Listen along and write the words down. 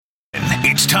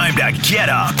It's time to get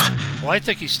up. Well, I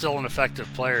think he's still an effective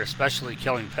player, especially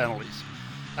killing penalties.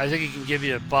 I think he can give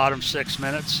you a bottom 6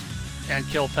 minutes and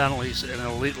kill penalties at an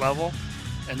elite level,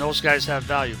 and those guys have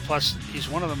value. Plus, he's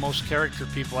one of the most character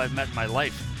people I've met in my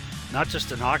life, not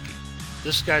just in hockey.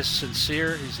 This guy's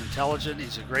sincere, he's intelligent,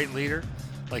 he's a great leader.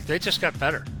 Like, they just got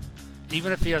better.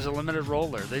 Even if he has a limited role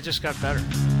there, they just got better.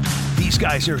 These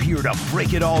guys are here to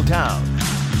break it all down.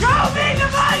 Show me the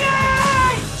money!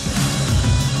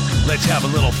 Let's have a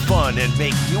little fun and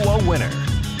make you a winner.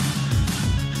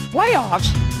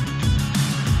 Playoffs?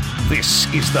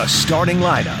 This is the starting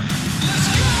lineup.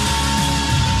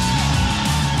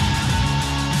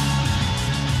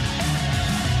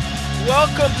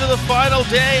 Welcome to the final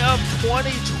day of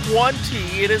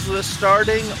 2020. It is the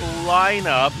starting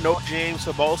lineup. No James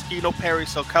Sobolski, no Perry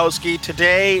Solkowski.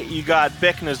 Today, you got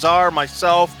Bick Nazar,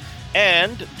 myself,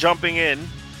 and jumping in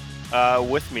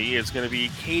with me is going to be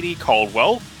Katie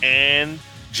Caldwell and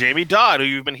Jamie Dodd, who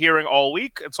you've been hearing all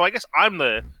week. And so I guess I'm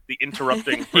the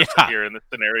interrupting person here in this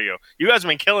scenario. You guys have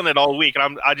been killing it all week,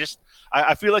 and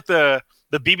I feel like the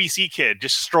BBC kid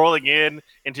just strolling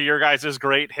into your guys'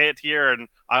 great hit here, and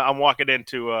I'm walking in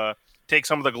to take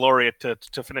some of the glory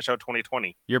to finish out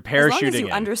 2020. You're parachuting as long as you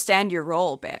understand your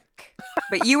role, Bick.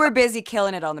 But you were busy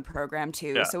killing it on the program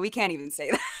too, so we can't even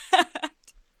say that.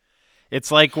 It's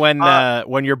like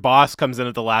when your boss comes in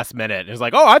at the last minute and is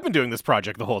like, "Oh, I've been doing this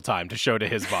project the whole time," to show to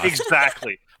his boss.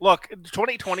 Exactly. Look,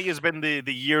 2020 has been the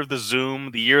year of the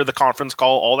Zoom, the year of the conference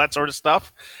call, all that sort of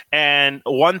stuff. And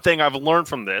one thing I've learned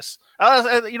from this,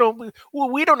 we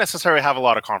don't necessarily have a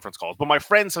lot of conference calls, but my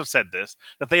friends have said this,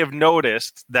 that they have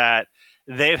noticed that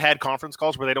they've had conference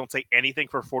calls where they don't say anything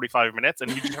for 45 minutes,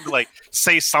 and you just have to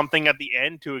say something at the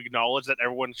end to acknowledge that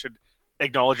everyone should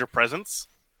acknowledge your presence.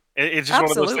 It's just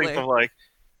Absolutely. one of those things of like,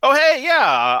 oh, hey,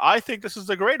 yeah, I think this is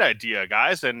a great idea,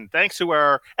 guys. And thanks to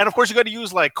and of course, you got to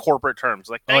use corporate terms.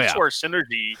 Like, thanks to our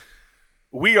synergy,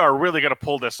 we are really going to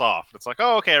pull this off. It's like,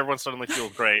 oh, okay, everyone suddenly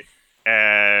feels great.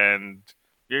 And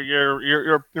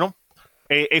you're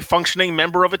a functioning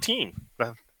member of a team.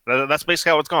 That's basically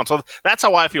how it's gone. So that's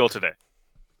how I feel today.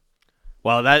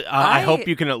 Well, I hope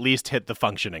you can at least hit the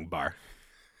functioning bar.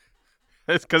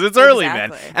 Because it's early,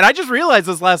 man. And I just realized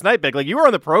this last night, Bick. You were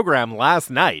on the program last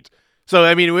night. So,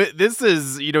 I mean, this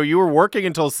is, you were working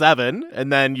until 7,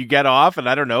 and then you get off, and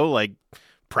I don't know,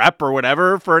 prep or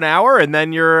whatever for an hour, and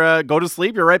then you're go to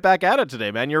sleep. You're right back at it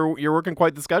today, man. You're working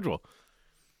quite the schedule.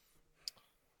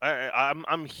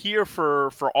 I'm here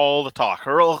for all the talk.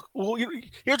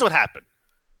 Here's what happened.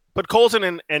 But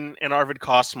Colson and Arvid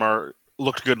Kosmar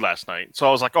looked good last night. So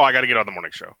I was like, oh, I got to get on the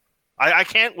morning show. I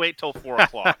can't wait till 4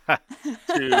 o'clock to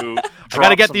I got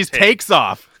to get these takes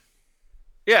off.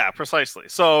 Yeah, precisely.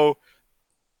 So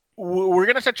we're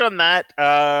going to touch on that.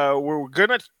 We're going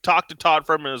to talk to Todd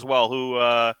Fuhrman as well, who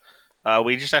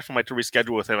we just have to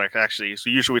reschedule with him, actually. So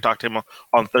usually we talk to him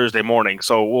on Thursday morning.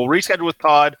 So we'll reschedule with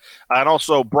Todd. And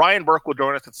also Brian Burke will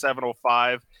join us at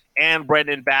 7:05. And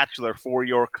Brendan Batchelor for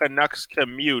your Canucks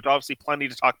commute. Obviously plenty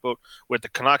to talk about with the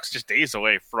Canucks just days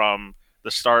away from the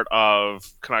start of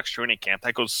Canucks training camp.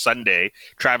 That goes Sunday.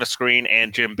 Travis Green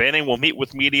and Jim Benning will meet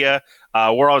with media.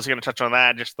 We're always going to touch on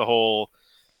that, just the whole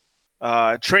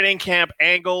training camp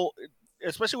angle,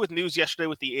 especially with news yesterday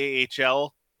with the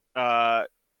AHL.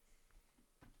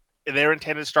 Their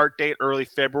intended start date, early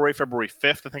February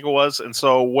 5th, I think it was. And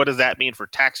so what does that mean for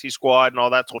Taxi Squad and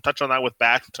all that? So we'll touch on that with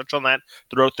Back. We'll touch on that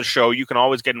throughout the show. You can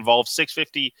always get involved,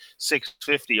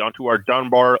 650-650 onto our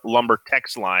Dunbar Lumber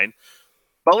text line.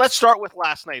 But let's start with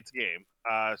last night's game,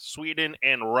 Sweden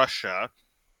and Russia.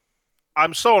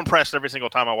 I'm so impressed every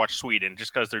single time I watch Sweden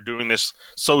just because they're doing this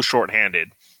so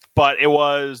shorthanded. But it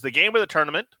was the game of the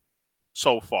tournament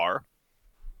so far.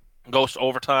 Goes to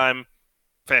overtime.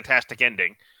 Fantastic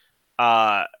ending.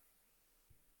 But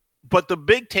the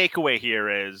big takeaway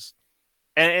here is,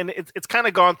 and it's kind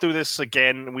of gone through this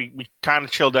again. We kind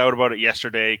of chilled out about it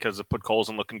yesterday because of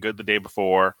Podkolzin looking good the day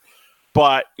before.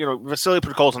 But, Vasily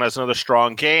Podkolzin has another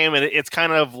strong game, and it's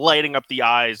kind of lighting up the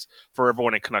eyes for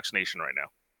everyone in Canucks Nation right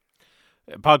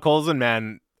now. Podkolzin,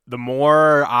 man, the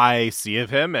more I see of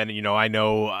him, and, I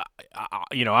know,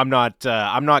 I'm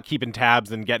not keeping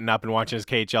tabs and getting up and watching his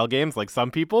KHL games like some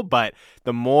people, but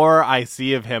the more I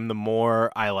see of him, the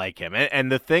more I like him. And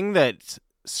the thing that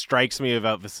strikes me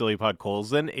about Vasily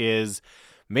Podkolzin is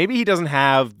maybe he doesn't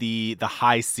have the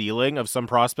high ceiling of some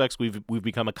prospects we've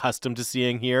become accustomed to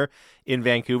seeing here in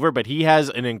Vancouver, but he has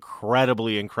an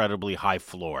incredibly, incredibly high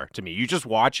floor to me. You just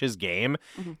watch his game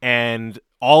and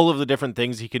all of the different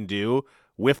things he can do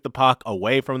with the puck,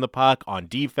 away from the puck, on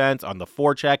defense, on the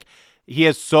forecheck. he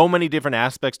has so many different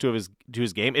aspects to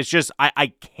his game. It's just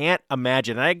I can't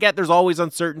imagine. And I get there's always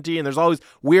uncertainty and there's always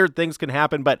weird things can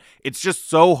happen, but it's just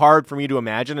so hard for me to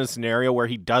imagine a scenario where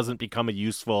he doesn't become a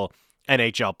useful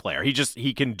NHL player.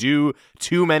 He can do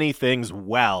too many things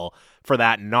well for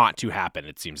that not to happen,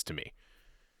 it seems to me.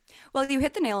 Well, you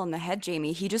hit the nail on the head,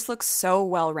 Jamie. He just looks so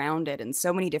well-rounded in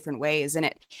so many different ways.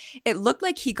 And it looked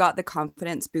like he got the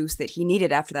confidence boost that he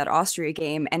needed after that Austria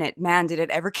game. And did it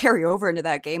ever carry over into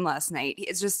that game last night?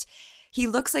 It's just, he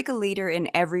looks like a leader in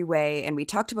every way. And we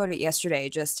talked about it yesterday,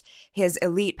 just his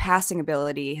elite passing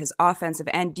ability, his offensive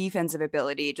and defensive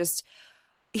ability, just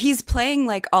he's playing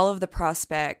like all of the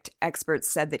prospect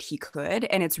experts said that he could.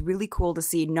 And it's really cool to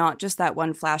see not just that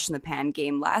one flash in the pan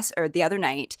game the other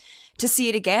night, to see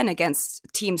it again against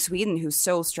Team Sweden, who's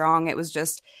so strong. It was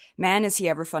just, man, is he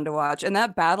ever fun to watch. And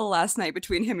that battle last night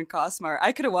between him and Kosmar,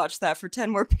 I could have watched that for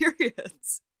 10 more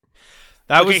periods.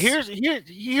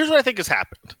 Here's what I think has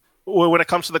happened when it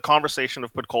comes to the conversation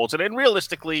of Podkolzin and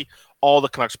realistically all the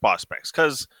Canucks prospects.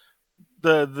 Because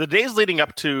the days leading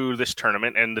up to this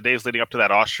tournament and the days leading up to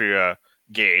that Austria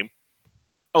game,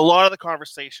 a lot of the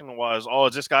conversation was,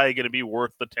 is this guy going to be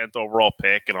worth the 10th overall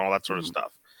pick and all that sort of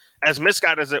stuff, as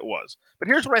misguided as it was. But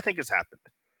here's what I think has happened.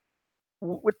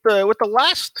 With the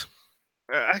last,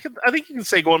 I think you can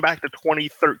say going back to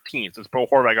 2013, since Bo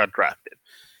Horvath got drafted,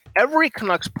 every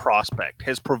Canucks prospect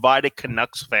has provided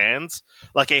Canucks fans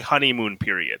like a honeymoon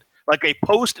period, like a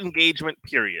post-engagement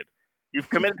period. You've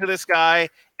committed to this guy,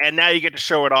 and now you get to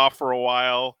show it off for a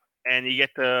while, and you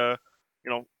get to,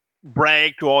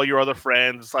 brag to all your other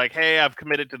friends. It's like, hey, I've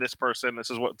committed to this person.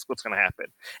 This is what's going to happen.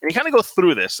 And you kind of go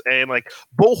through this, and like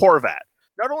Bo Horvath,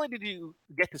 not only did you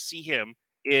get to see him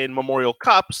in Memorial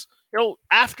Cups,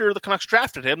 after the Canucks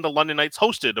drafted him, the London Knights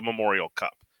hosted a Memorial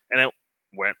Cup, and it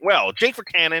went well. Jake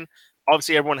Verkanen,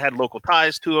 obviously everyone had local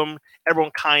ties to him.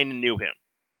 Everyone kind of knew him.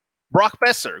 Brock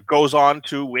Besser goes on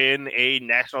to win a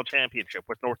national championship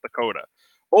with North Dakota.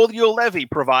 Olio Levy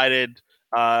provided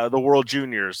the World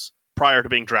Juniors prior to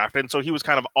being drafted, and so he was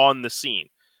kind of on the scene.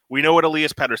 We know what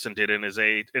Elias Pettersson did in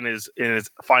his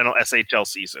final SHL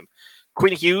season.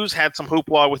 Quinn Hughes had some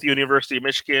hoopla with the University of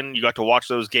Michigan. You got to watch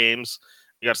those games.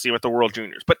 You got to see him at the World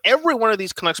Juniors. But every one of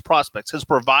these Canucks prospects has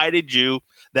provided you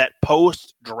that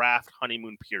post-draft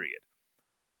honeymoon period.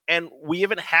 And we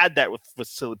haven't had that with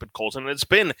Vasily Podkolzin. And it's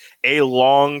been a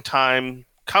long time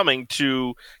coming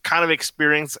to kind of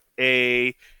experience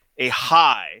a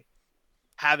high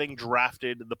having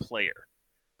drafted the player.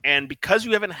 And because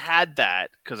you haven't had that,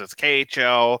 because it's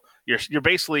KHL, you're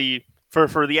basically,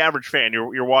 for the average fan,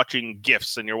 you're watching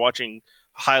GIFs and you're watching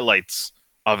highlights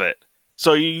of it.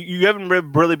 So you haven't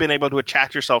really been able to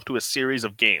attach yourself to a series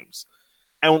of games.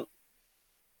 And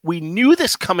we knew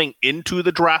this coming into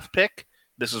the draft pick.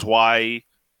 This is why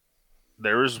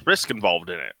there is risk involved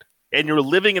in it. And you're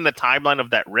living in the timeline of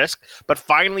that risk, but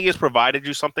finally has provided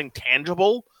you something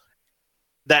tangible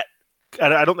that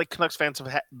I don't think Canucks fans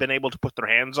have been able to put their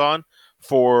hands on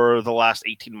for the last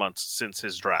 18 months since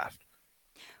his draft.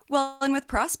 Well, and with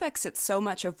prospects, it's so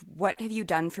much of what have you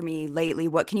done for me lately?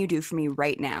 What can you do for me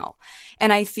right now?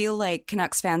 And I feel like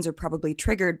Canucks fans are probably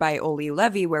triggered by Olli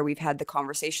Levy, where we've had the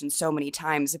conversation so many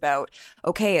times about,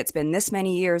 okay, it's been this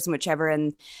many years and whichever.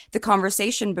 And the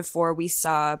conversation before we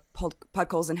saw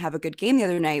Podkolzin have a good game the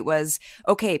other night was,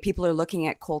 okay, people are looking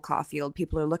at Cole Caulfield.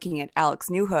 People are looking at Alex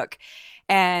Newhook.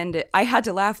 And I had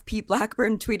to laugh. Pete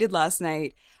Blackburn tweeted last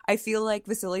night, I feel like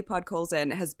Vasily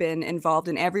Podkolzin has been involved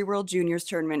in every World Juniors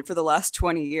tournament for the last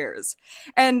 20 years.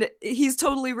 And he's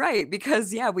totally right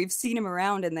because, yeah, we've seen him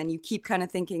around and then you keep kind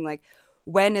of thinking like,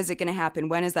 when is it going to happen?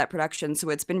 When is that production? So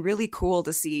it's been really cool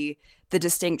to see the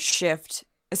distinct shift,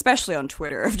 especially on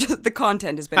Twitter. The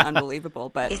content has been unbelievable.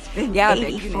 But it's been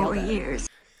 84 years.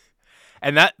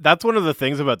 And that's one of the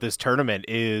things about this tournament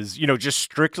is, just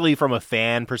strictly from a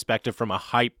fan perspective, from a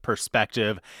hype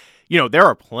perspective, there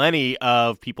are plenty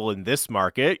of people in this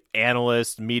market,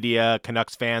 analysts, media,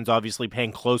 Canucks fans, obviously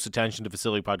paying close attention to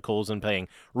Vasily Podkolzin, paying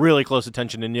really close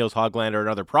attention to Niels Höglander and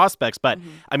other prospects. But,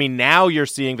 I mean, now you're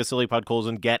seeing Vasily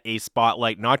Podkolzin get a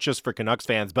spotlight, not just for Canucks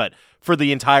fans, but for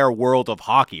the entire world of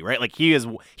hockey, right? Like, he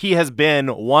has been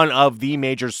one of the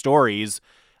major stories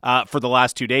for the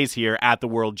last 2 days here at the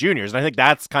World Juniors. And I think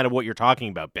that's kind of what you're talking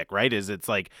about, Bick, right? It's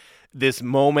like this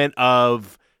moment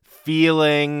of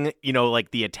feeling,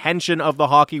 like the attention of the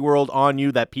hockey world on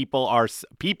you, that people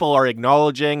are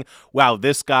acknowledging, wow,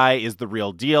 this guy is the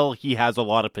real deal. He has a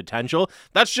lot of potential.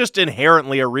 That's just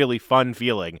inherently a really fun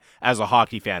feeling as a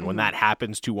hockey fan when that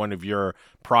happens to one of your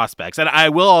prospects. And I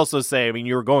will also say, I mean,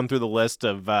 you were going through the list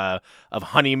of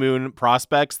honeymoon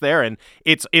prospects there, and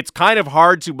it's kind of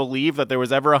hard to believe that there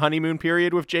was ever a honeymoon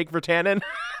period with Jake Virtanen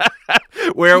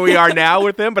where we are now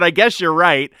with him. But I guess you're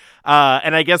right.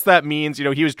 And I guess that means,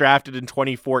 he was drafted in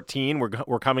 2014.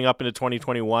 We're coming up into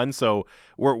 2021. So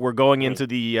we're going into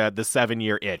the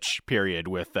 7-year itch period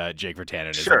with Jake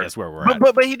Virtanen. Sure. I guess where we're at.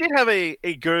 But he did have a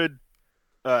good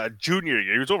junior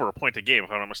year. He was over a point a game,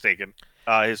 if I'm not mistaken.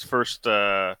 His first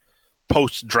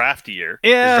post-draft year.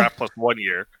 Yeah. His draft plus 1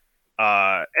 year.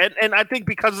 And I think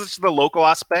because it's the local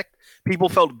aspect, people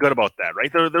felt good about that,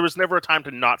 right? There was never a time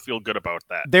to not feel good about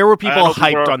that. There were people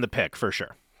hyped on the pick, for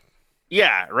sure.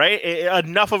 Yeah, right?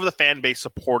 Enough of the fan base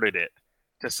supported it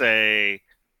to say,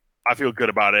 I feel good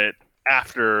about it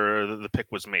after the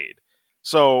pick was made.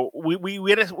 So we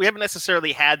haven't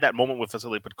necessarily had that moment with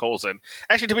Vasily Podkolzin.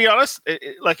 Actually, to be honest,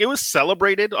 it was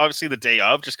celebrated, obviously, the day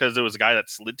of, just because there was a guy that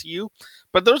slid to you.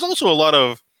 But there was also a lot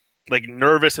of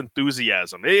nervous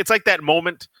enthusiasm. It's like that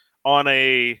moment on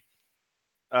a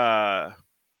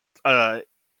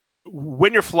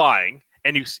when you're flying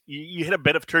and you hit a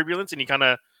bit of turbulence and you kind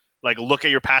of look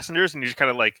at your passengers and you just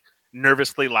kind of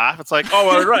nervously laugh. It's like,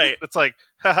 oh, all right. It's like,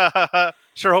 ha, ha, ha, ha.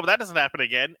 Sure hope that doesn't happen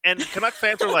again. And Canuck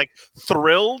fans are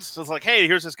thrilled. So it's like, hey,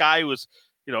 here's this guy who was,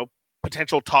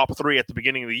 potential top 3 at the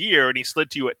beginning of the year, and he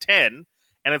slid to you at 10.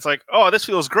 And it's like, oh, this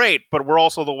feels great, but we're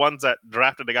also the ones that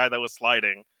drafted the guy that was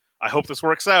sliding. I hope this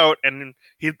works out. And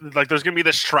he there's going to be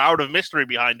this shroud of mystery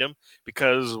behind him,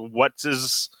 because what's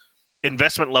his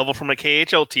investment level from a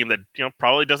KHL team that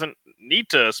probably doesn't need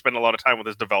to spend a lot of time with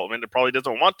his development. It probably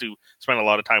doesn't want to spend a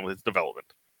lot of time with his development.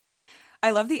 I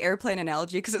love the airplane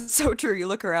analogy because it's so true. You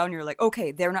look around, you're like,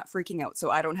 okay, they're not freaking out, so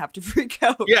I don't have to freak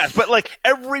out. Yeah, but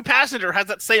every passenger has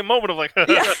that same moment of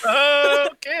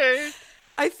okay.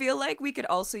 I feel like we could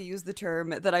also use the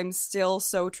term that I'm still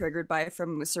so triggered by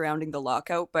from surrounding the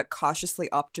lockout, but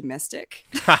cautiously optimistic.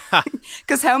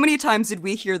 Because how many times did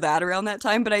we hear that around that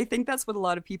time? But I think that's what a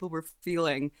lot of people were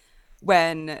feeling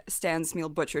when Stan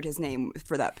Smeel butchered his name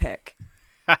for that pick.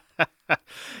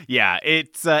 Yeah,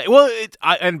 it's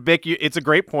and Vic, it's a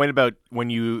great point about when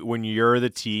you're the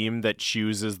team that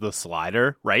chooses the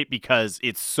slider, right? Because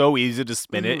it's so easy to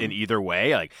spin it in either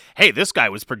way. Like, hey, this guy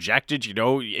was projected,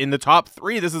 in the top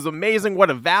 3. This is amazing. What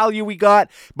a value we got.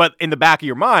 But in the back of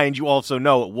your mind, you also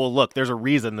know, well, look, there's a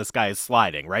reason this guy is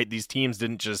sliding, right? These teams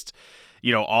didn't just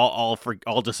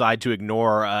all decide to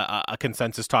ignore a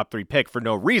consensus top 3 pick for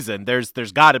no reason. There's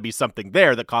got to be something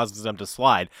there that causes them to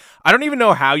slide. I don't even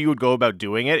know how you would go about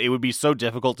doing it. It would be so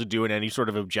difficult to do in any sort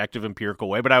of objective empirical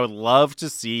way, but I would love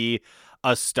to see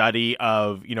a study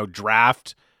of,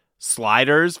 draft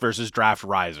sliders versus draft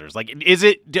risers. Is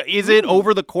it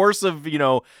over the course of,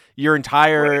 the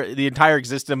entire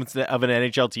existence of an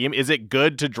NHL team, is it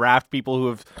good to draft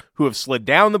people who have slid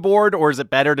down the board, or is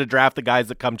it better to draft the guys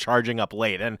that come charging up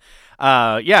late? And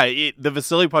the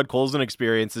Vasily Podkolzin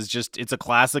experience is it's a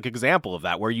classic example of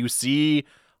that, where you see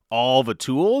all the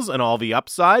tools and all the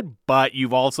upside, but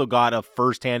you've also got a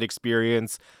firsthand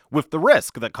experience with the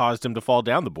risk that caused him to fall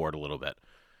down the board a little bit.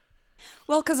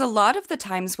 Well, because a lot of the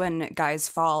times when guys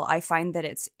fall, I find that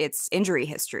it's injury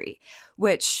history,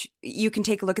 which you can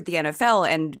take a look at the NFL,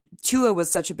 and Tua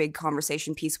was such a big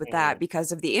conversation piece with that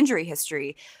because of the injury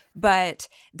history. But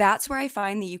that's where I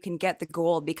find that you can get the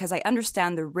gold, because I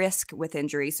understand the risk with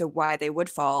injury, so why they would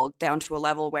fall down to a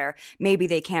level where maybe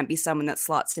they can't be someone that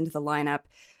slots into the lineup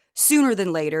sooner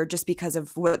than later just because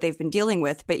of what they've been dealing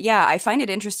with. But yeah, I find it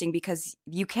interesting because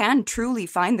you can truly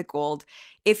find the gold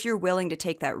if you're willing to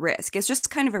take that risk. It's just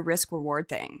kind of a risk reward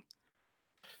thing.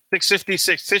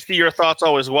 650, your thoughts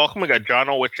always welcome. We got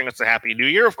Jono wishing us a happy new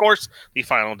year, of course, the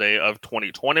final day of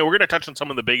 2020. We're going to touch on some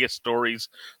of the biggest stories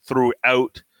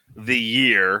throughout the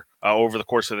year over the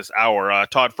course of this hour.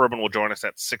 Todd Fuhrman will join us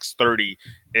at 6:30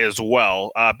 as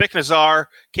well. Bick Nazar,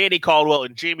 Katie Caldwell,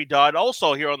 and Jamie Dodd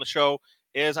also here on the show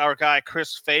is our guy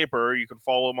Chris Faber. You can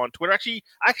follow him on Twitter. Actually,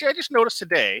 I just noticed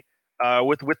today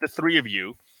with the 3 of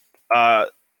you,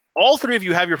 all 3 of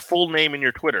you have your full name in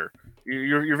your Twitter.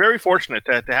 You're very fortunate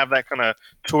to have that kind of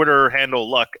Twitter handle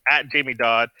luck, at Jamie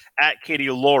Dodd, at Katie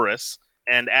Loris,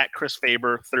 and at Chris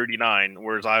Faber 39,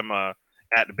 whereas I'm at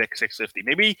Bick650.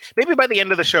 Maybe by the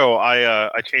end of the show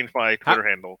I changed my Twitter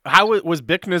handle. How was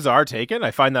Bick Nazar taken?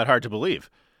 I find that hard to believe.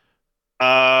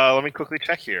 Let me quickly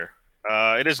check here.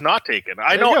 It is not taken.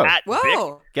 I know at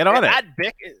Bick. Get on it. At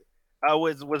Bick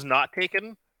was not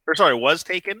taken. Or sorry, was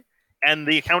taken. and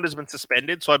the account has been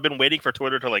suspended. So I've been waiting for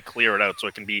Twitter to like clear it out so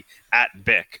it can be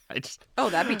 @Bick.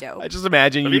 That'd be dope. I just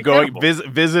imagine you going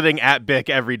visiting @Bick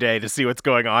every day to see what's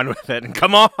going on with it. And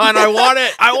come on, I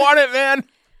want it, man.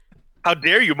 How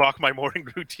dare you mock my morning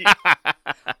routine?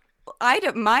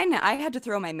 I had to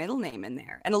throw my middle name in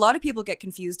there. And a lot of people get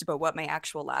confused about what my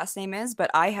actual last name is, but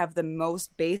I have the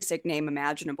most basic name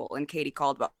imaginable in Katie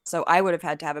Caldwell. So I would have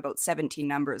had to have about 17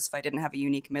 numbers if I didn't have a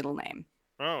unique middle name.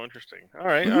 Oh, interesting. All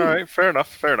right. Fair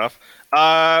enough. But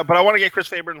I want to get Chris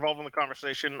Faber involved in the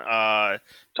conversation,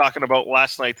 talking about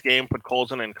last night's game, put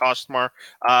Colson and Kostmar.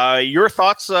 Your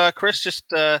thoughts, Chris? Just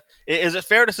is it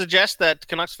fair to suggest that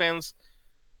Canucks fans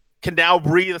can now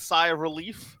breathe a sigh of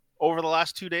relief over the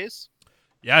last 2 days?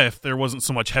 Yeah, if there wasn't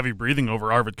so much heavy breathing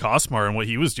over Arvid Kostmar and what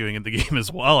he was doing in the game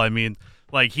as well. I mean,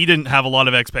 like, he didn't have a lot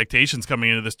of expectations coming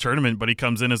into this tournament, but he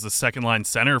comes in as the second-line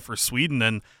center for Sweden,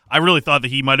 and I really thought that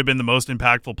he might have been the most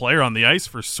impactful player on the ice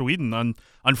for Sweden.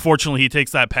 Unfortunately, he takes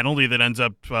that penalty that ends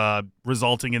up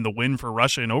resulting in the win for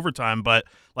Russia in overtime, but,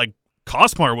 like,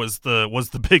 Kostmar was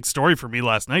the big story for me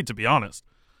last night, to be honest.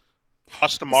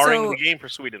 Kostmaring the game for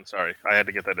Sweden. Sorry, I had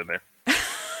to get that in there.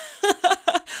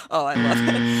 Oh, I love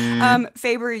it.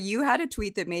 Faber, you had a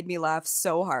tweet that made me laugh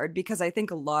so hard because I think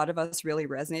a lot of us really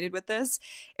resonated with this.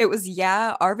 It was,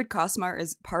 Arvid Kostmar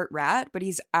is part rat, but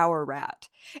he's our rat.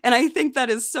 And I think that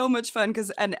is so much fun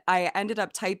and I ended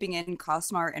up typing in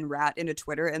Kostmar and rat into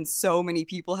Twitter, and so many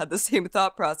people had the same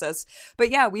thought process.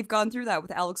 But yeah, we've gone through that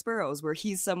with Alex Burrows, where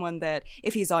he's someone that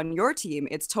if he's on your team,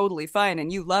 it's totally fine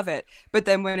and you love it. But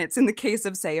then when it's in the case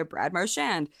of, say, a Brad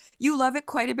Marchand, you love it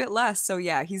quite a bit less. So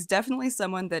yeah, he's definitely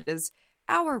someone that is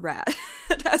our rat,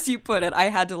 as you put it. I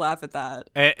had to laugh at that.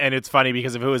 And it's funny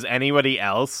because if it was anybody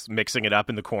else mixing it up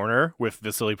in the corner with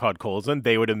Vasily Podkolzin,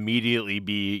 they would immediately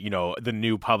be, the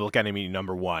new public enemy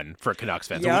number one for Canucks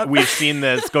fans. Yep. We've seen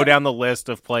this go down the list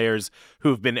of players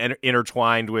who've been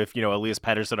intertwined with, Elias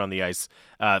Pettersson on the ice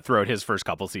throughout his first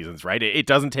couple seasons, right? It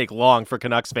doesn't take long for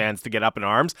Canucks fans to get up in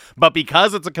arms, but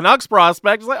because it's a Canucks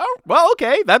prospect, it's like, oh, well,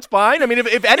 okay, that's fine. I mean,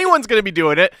 if anyone's going to be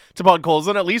doing it to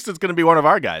Podkolzin, at least it's going to be one of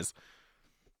our guys.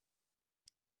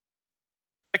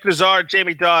 Mike Nazar,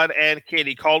 Jamie Dodd, and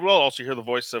Katie Caldwell. Also hear the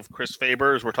voice of Chris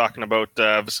Faber as we're talking about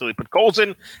Vasily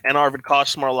Podkolzin and Arvid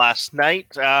Kostmar last night.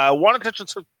 Want to touch on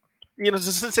some,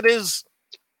 since it is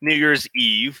New Year's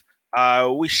Eve,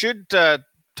 we should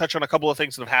touch on a couple of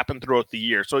things that have happened throughout the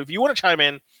year. So if you want to chime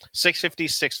in,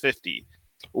 650,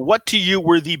 what to you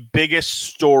were the biggest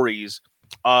stories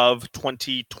of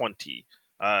 2020?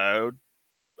 I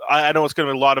know it's going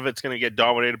to be a lot of it's going to get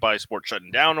dominated by sports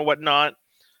shutting down and whatnot.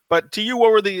 But to you,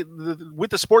 what were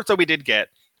with the sports that we did get,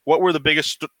 what were the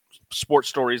biggest sports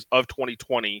stories of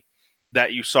 2020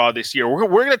 that you saw this year? We're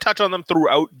going to touch on them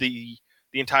throughout the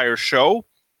entire show,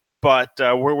 but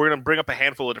we're going to bring up a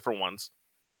handful of different ones.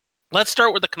 Let's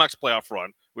start with the Canucks playoff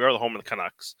run. We are the home of the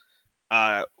Canucks.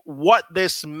 What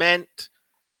this meant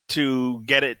to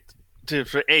get to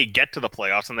get to the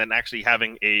playoffs and then actually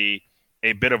having a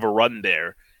bit of a run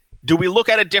there. Do we look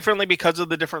at it differently because of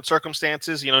the different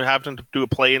circumstances? Having to do a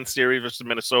play-in series versus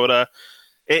Minnesota.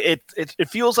 It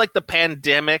feels like the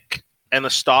pandemic and the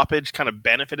stoppage kind of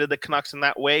benefited the Canucks in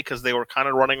that way because they were kind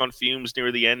of running on fumes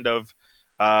near the end of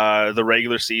the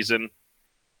regular season.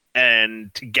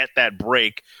 And to get that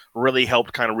break really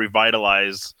helped kind of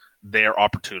revitalize their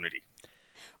opportunity.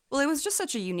 Well, it was just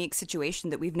such a unique situation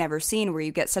that we've never seen where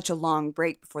you get such a long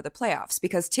break before the playoffs,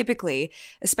 because typically,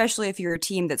 especially if you're a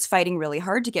team that's fighting really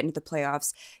hard to get into the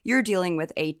playoffs, you're dealing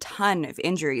with a ton of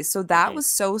injuries. So that was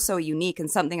so unique and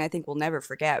something I think we'll never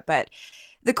forget. But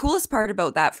the coolest part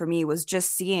about that for me was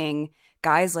just seeing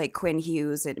guys like Quinn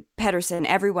Hughes and Pettersson,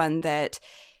 everyone that...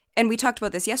 And we talked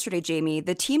about this yesterday, Jamie.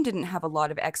 The team didn't have a lot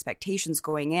of expectations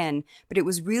going in, but it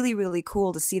was really, really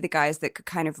cool to see the guys that could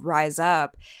kind of rise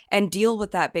up and deal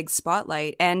with that big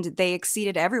spotlight. And they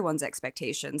exceeded everyone's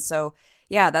expectations. So,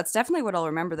 yeah, that's definitely what I'll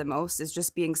remember the most, is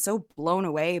just being so blown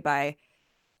away by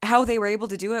how they were able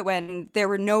to do it when there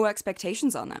were no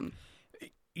expectations on them.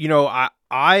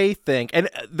 I think, and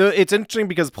it's interesting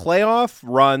because playoff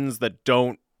runs that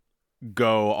don't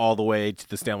go all the way to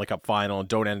the Stanley Cup final and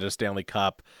don't end in a Stanley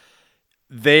Cup,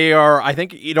 I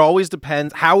think it always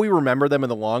depends. How we remember them in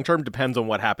the long term depends on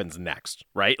what happens next,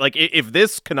 right? Like if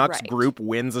this Canucks group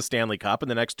wins a Stanley Cup in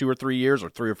the next 2 or 3 years, or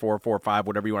 3 or 4 or 5,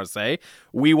 whatever you want to say,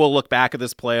 we will look back at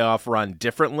this playoff run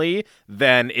differently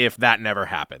than if that never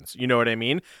happens. You know what I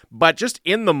mean? But just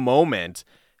in the moment,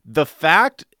 the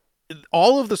fact,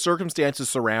 all of the circumstances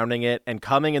surrounding it and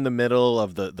coming in the middle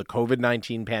of the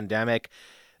COVID-19 pandemic,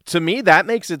 to me, that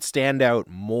makes it stand out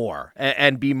more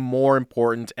and be more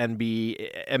important and be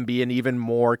an even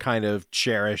more kind of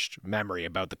cherished memory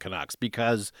about the Canucks.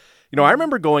 Because, I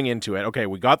remember going into it, okay,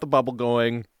 we got the bubble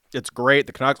going. It's great.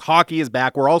 The Canucks hockey is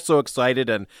back. We're all so excited.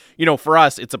 And, for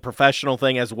us, it's a professional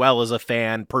thing as well as a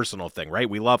fan personal thing, right?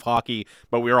 We love hockey,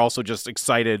 but we're also just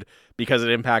excited because it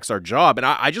impacts our job. And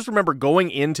I just remember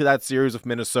going into that series with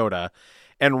Minnesota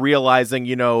and realizing,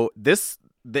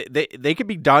 they could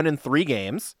be done in 3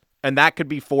 games, and that could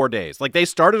be 4 days. Like, they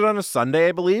started on a Sunday,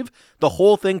 I believe. The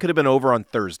whole thing could have been over on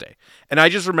Thursday. And I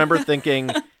just remember thinking,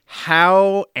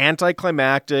 how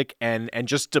anticlimactic and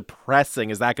just depressing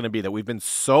is that going to be, that we've been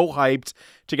so hyped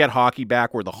to get hockey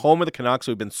back? We're the home of the Canucks.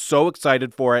 We've been so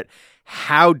excited for it.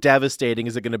 How devastating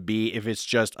is it going to be if it's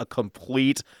just a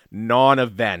complete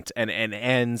non-event and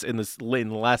ends in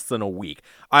less than a week?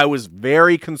 I was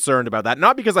very concerned about that.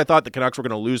 Not because I thought the Canucks were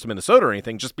going to lose to Minnesota or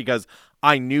anything, just because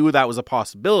I knew that was a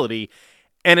possibility.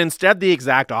 And instead, the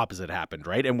exact opposite happened,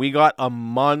 right? And we got a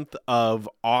month of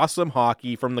awesome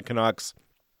hockey from the Canucks.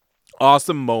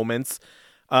 Awesome moments.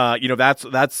 That's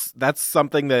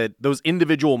something that those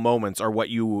individual moments are what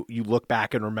you look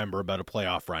back and remember about a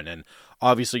playoff run. And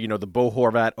obviously, the Bo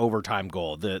Horvat overtime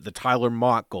goal, the Tyler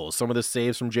Mott goal, some of the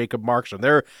saves from Jacob Markstrom.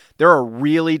 There are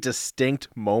really distinct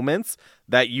moments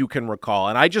that you can recall.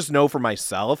 And I just know for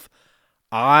myself,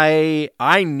 I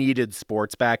needed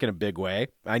sports back in a big way.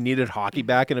 I needed hockey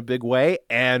back in a big way.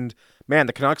 And man,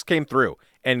 the Canucks came through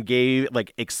and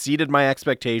exceeded my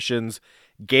expectations,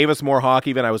 gave us more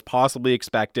hockey than I was possibly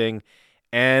expecting.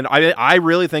 And I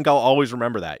really think I'll always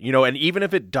remember that, and even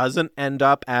if it doesn't end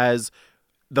up as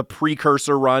the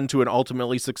precursor run to an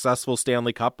ultimately successful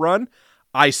Stanley Cup run,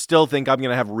 I still think I'm going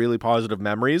to have really positive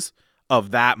memories of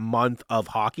that month of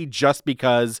hockey, just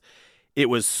because it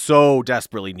was so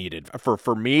desperately needed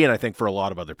for me. And I think for a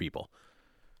lot of other people.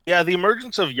 Yeah. The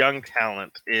emergence of young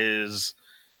talent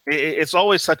it's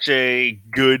always such a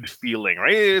good feeling,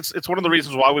 right? It's one of the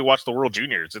reasons why we watch the World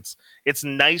Juniors. It's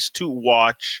nice to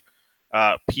watch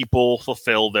people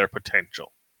fulfill their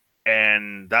potential,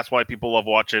 and that's why people love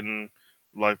watching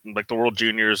like the World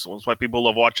Juniors. That's why people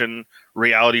love watching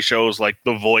reality shows like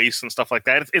The Voice and stuff like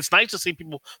that. It's nice to see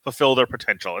people fulfill their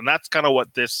potential, and that's kind of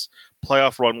what this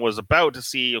playoff run was about. To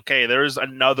see, okay, there's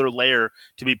another layer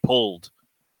to be pulled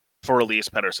for Elias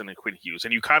Pettersson and Quinn Hughes.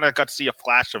 And you kind of got to see a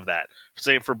flash of that,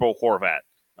 same for Bo Horvat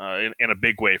in a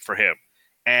big way for him.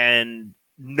 And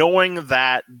knowing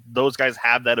that those guys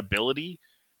have that ability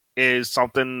is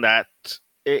something that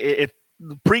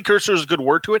precursor is a good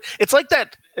word to it. It's like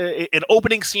that an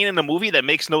opening scene in a movie that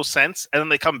makes no sense, and then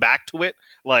they come back to it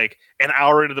like an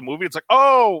hour into the movie. It's like,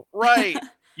 oh, right,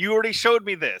 you already showed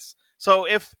me this. So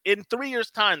if in 3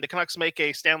 years' time the Canucks make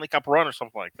a Stanley Cup run or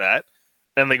something like that,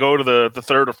 and they go to the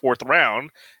third or fourth round,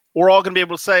 we're all going to be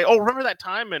able to say, oh, remember that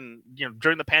time and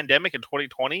during the pandemic in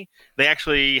 2020, they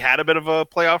actually had a bit of a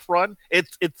playoff run.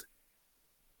 It's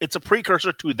a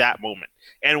precursor to that moment.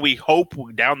 And we hope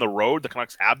down the road the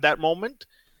Canucks have that moment.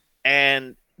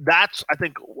 And that's, I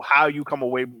think, how you come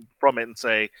away from it and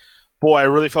say, boy, I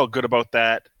really felt good about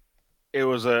that. It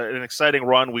was an exciting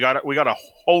run. We got a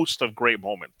host of great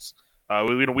moments.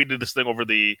 We did this thing over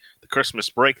the Christmas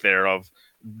break there of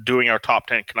doing our top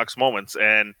 10 Canucks moments,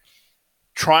 and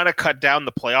trying to cut down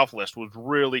the playoff list was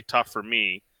really tough for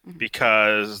me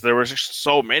because there was just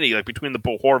so many, like between the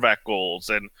Bo Horvat goals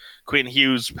and Quinn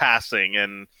Hughes passing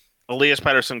and Elias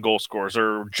Pettersson goal scores,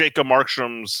 or Jacob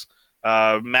Markstrom's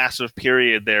massive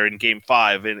period there in Game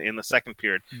 5 in the second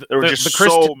period. There were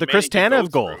the Chris Tanev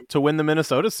goal to win the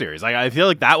Minnesota series. I feel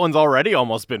like that one's already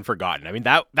almost been forgotten. I mean,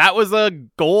 that was a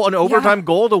goal, an overtime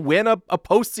goal to win a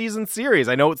postseason series.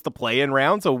 I know it's the play-in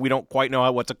round, so we don't quite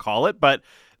know what to call it, but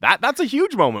that's a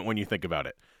huge moment when you think about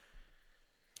it.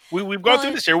 We've gone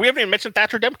through this year. We haven't even mentioned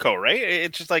Thatcher Demko, right?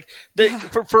 It's just like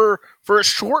for a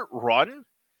short run,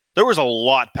 there was a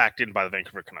lot packed in by the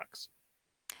Vancouver Canucks.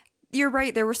 You're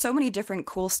right. There were so many different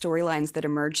cool storylines that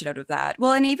emerged out of that.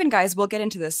 Well, and even, guys, we'll get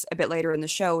into this a bit later in the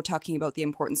show, talking about the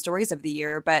important stories of the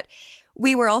year, but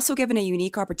we were also given a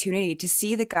unique opportunity to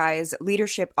see the guys'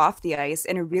 leadership off the ice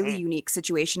in a really unique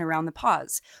situation around the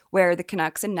pause, where the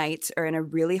Canucks and Knights are in a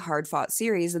really hard-fought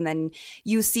series, and then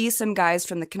you see some guys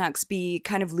from the Canucks be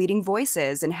kind of leading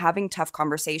voices and having tough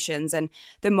conversations, and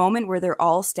the moment where they're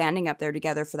all standing up there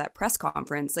together for that press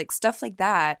conference, like stuff like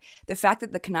that, the fact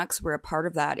that the Canucks were a part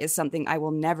of that is something I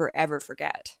will never, ever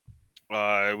forget.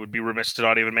 It would be remiss to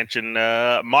not even mention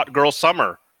Mott Girl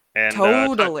Summer. And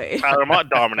totally. Tyler Mott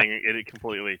dominating it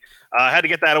completely. I had to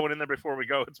get that one in there before we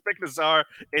go. It's Mick Nazar,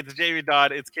 it's Jamie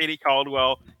Dodd, it's Katie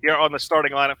Caldwell here on the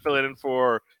starting lineup, filling in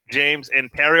for James,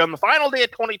 and Perry. On the final day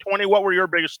of 2020, what were your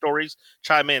biggest stories?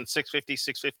 Chime in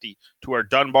 650 to our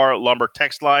Dunbar Lumber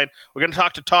text line. We're going to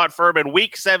talk to Todd Fuhrman.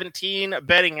 Week 17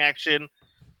 betting action.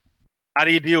 How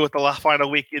do you deal with the final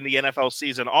week in the NFL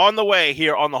season? On the way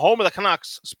here on the home of the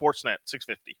Canucks, Sportsnet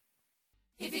 650.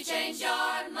 If you change your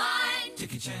mind,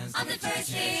 take a chance. I'm the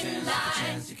first in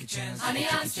line. Honey,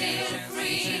 I'm still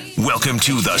free. Welcome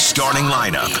to the starting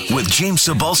lineup with James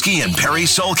Cebulski and Perry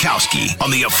Solkowski on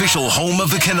the official home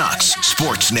of the Canucks,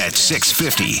 Sportsnet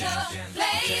 650.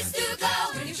 Place to go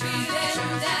when you're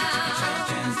feeling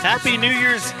down. Happy New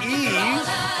Year's Eve.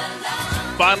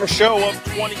 Final show of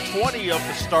 2020 of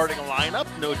the starting lineup.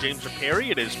 No James or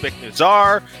Perry. It is Vic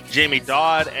Nazar, Jamie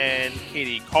Dodd, and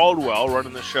Katie Caldwell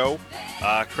running the show.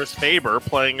 Chris Faber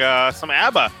playing some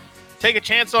ABBA. Take a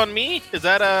chance on me? Is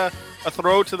that a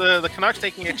throw to the Canucks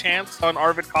taking a chance on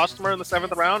Arvid Kostomer in the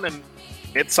 7th round, and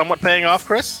it's somewhat paying off,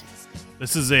 Chris?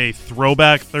 This is a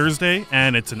throwback Thursday,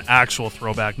 and it's an actual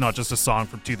throwback, not just a song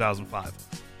from 2005.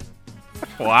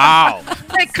 Wow.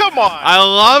 Hey, come on. I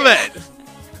love it.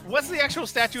 What's the actual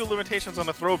statute of limitations on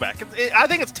a throwback? I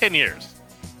think it's 10 years.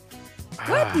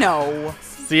 What? No.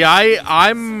 See,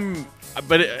 I'm...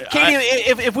 But Katie,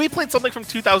 if we played something from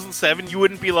 2007, you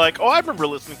wouldn't be like, oh, I remember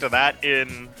listening to that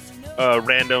in a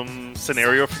random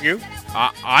scenario for you?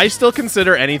 I still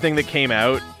consider anything that came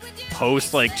out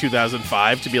post,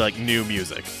 2005 to be, new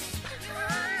music.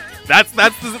 That's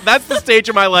the stage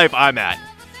of my life I'm at.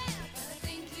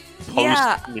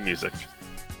 Post new music.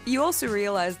 You also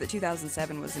realize that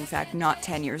 2007 was, in fact, not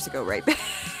 10 years ago, right?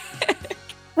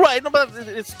 Right, no, but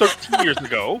it's 13 years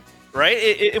ago, right?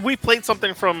 If we played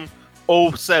something from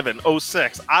 07,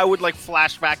 06, I would,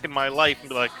 flash back in my life and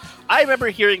be like, I remember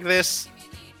hearing this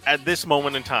at this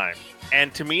moment in time.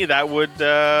 And to me, that would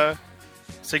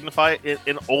signify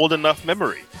an old enough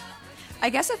memory. I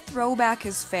guess a throwback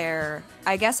is fair.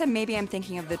 I guess maybe I'm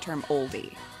thinking of the term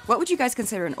oldie. What would you guys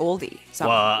consider an oldie song?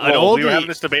 Well, we were having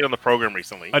this debate on the program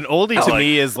recently. An oldie to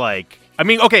me is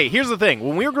okay, here's the thing.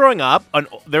 When we were growing up,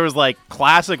 there was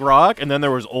classic rock and then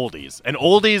there was oldies. And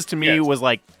oldies to me was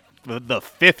the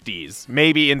 50s,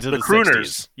 maybe into the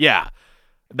crooners. 60s. Yeah.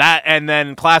 That, and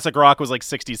then classic rock was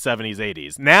 60s, 70s,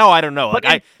 80s. Now I don't know.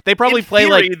 They probably play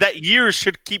theory, that years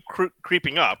should keep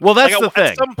creeping up. Well, that's the thing.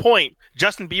 At some point,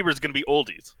 Justin Bieber is going to be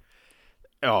oldies.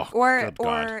 Oh,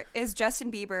 or is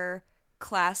Justin Bieber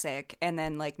classic and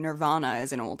then Nirvana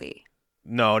is an oldie?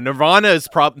 No, Nirvana is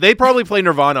they probably play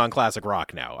Nirvana on classic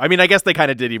rock now. I mean, I guess they kind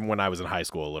of did even when I was in high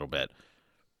school a little bit,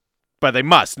 but they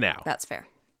must now. That's fair.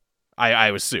 I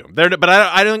assume but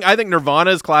I think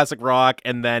Nirvana is classic rock,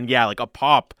 and then a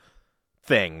pop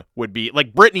thing would be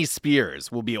Britney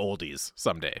Spears will be oldies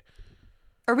someday.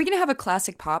 Are we gonna have a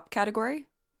classic pop category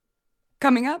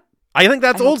coming up? I think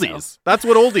that's oldies. So. That's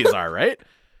what oldies are, right?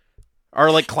 Are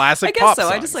classic pop I guess so.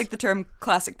 songs. I just like the term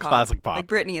classic pop. Classic pop.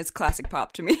 Britney is classic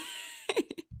pop to me.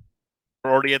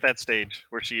 We're already at that stage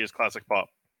where she is classic pop.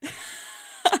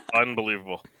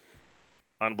 Unbelievable.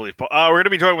 We're going to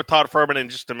be joined with Todd Fuhrman in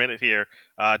just a minute here,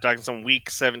 talking some Week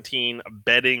 17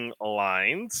 betting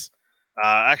lines.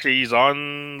 Actually, he's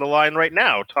on the line right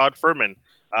now. Todd Fuhrman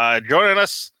joining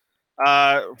us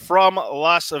from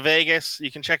Las Vegas.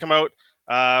 You can check him out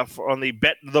on the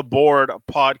Bet the Board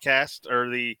podcast,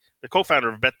 or the co-founder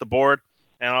of Bet the Board,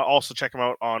 and I'll also check him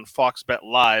out on Fox Bet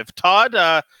Live. Todd,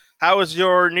 how is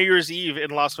your New Year's Eve in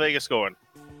Las Vegas going?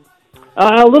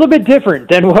 A little bit different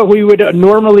than what we would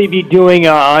normally be doing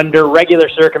under regular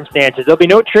circumstances. There'll be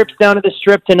no trips down to the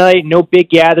Strip tonight, no big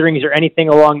gatherings or anything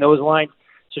along those lines.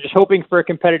 So just hoping for a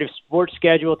competitive sports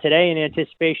schedule today in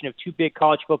anticipation of 2 big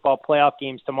college football playoff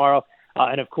games tomorrow.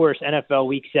 And, of course, NFL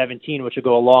Week 17, which will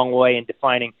go a long way in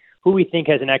defining who we think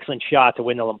has an excellent shot to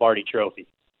win the Lombardi Trophy.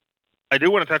 I do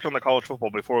want to touch on the college football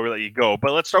before we let you go,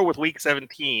 but let's start with Week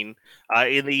 17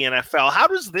 in the NFL. How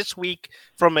does this week,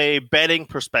 from a betting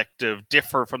perspective,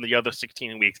 differ from the other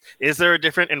 16 weeks? Is there a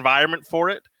different environment for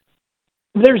it?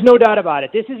 There's no doubt about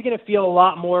it. This is going to feel a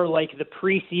lot more like the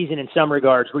preseason in some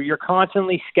regards, where you're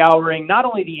constantly scouring not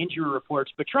only the injury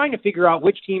reports, but trying to figure out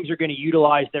which teams are going to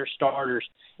utilize their starters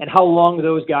and how long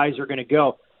those guys are going to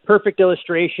go. Perfect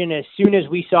illustration, as soon as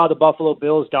we saw the Buffalo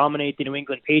Bills dominate the New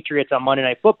England Patriots on Monday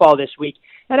Night Football this week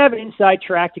and have an inside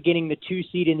track to getting the 2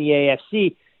 seed in the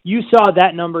AFC, you saw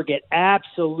that number get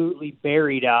absolutely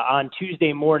buried on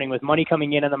Tuesday morning with money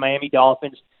coming in on the Miami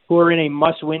Dolphins, who are in a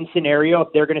must-win scenario if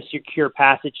they're going to secure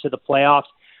passage to the playoffs.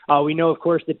 We know, of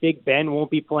course, that Big Ben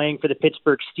won't be playing for the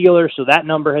Pittsburgh Steelers, so that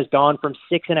number has gone from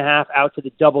 6.5 out to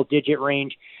the double-digit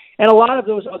range. And a lot of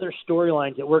those other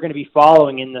storylines that we're going to be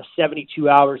following in the 72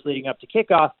 hours leading up to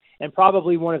kickoff and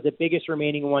probably one of the biggest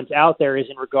remaining ones out there is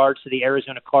in regards to the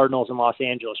Arizona Cardinals and Los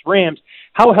Angeles Rams.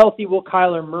 How healthy will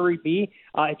Kyler Murray be?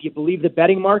 If you believe the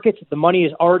betting markets, the money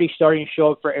is already starting to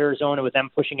show up for Arizona with them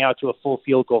pushing out to a full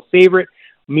field goal favorite.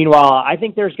 Meanwhile, I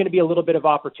think there's going to be a little bit of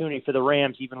opportunity for the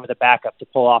Rams, even with a backup, to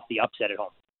pull off the upset at home.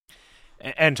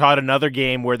 And Todd, another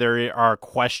game where there are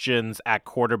questions at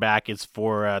quarterback is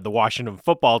for the Washington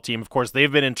football team. Of course,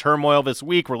 they've been in turmoil this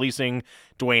week, releasing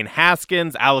Dwayne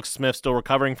Haskins. Alex Smith still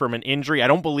recovering from an injury. I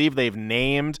don't believe they've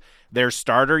named their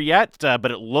starter yet, but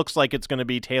it looks like it's going to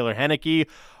be Taylor Heinicke.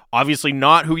 Obviously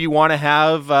not who you want to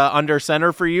have under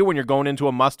center for you when you're going into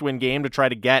a must-win game to try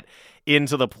to get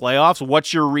into the playoffs.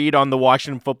 What's your read on the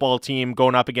Washington football team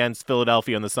going up against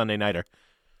Philadelphia on the Sunday nighter?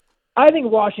 I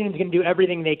think Washington's going to do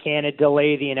everything they can to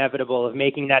delay the inevitable of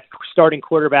making that starting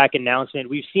quarterback announcement.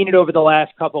 We've seen it over the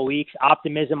last couple of weeks.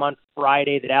 Optimism on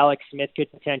Friday that Alex Smith could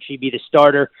potentially be the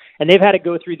starter. And they've had to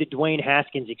go through the Dwayne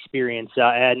Haskins experience.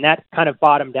 And that kind of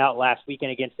bottomed out last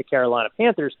weekend against the Carolina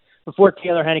Panthers before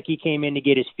Taylor Heinicke came in to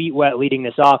get his feet wet leading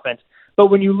this offense. But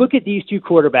when you look at these two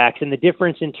quarterbacks and the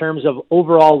difference in terms of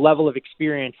overall level of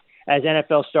experience as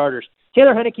NFL starters,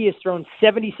 Taylor Heinicke has thrown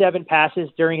 77 passes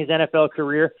during his NFL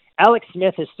career. Alex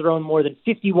Smith has thrown more than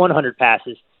 5,100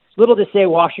 passes. It's little to say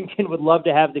Washington would love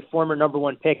to have the former number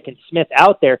one pick and Smith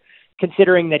out there,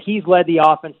 considering that he's led the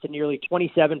offense to nearly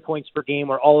 27 points per game,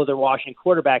 where all other Washington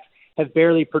quarterbacks have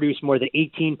barely produced more than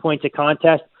 18 points a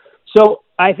contest. So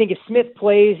I think if Smith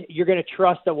plays, you're going to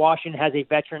trust that Washington has a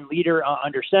veteran leader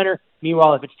under center.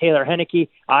 Meanwhile, if it's Taylor Heinicke,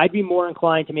 I'd be more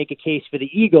inclined to make a case for the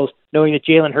Eagles, knowing that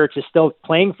Jalen Hurts is still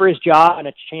playing for his job and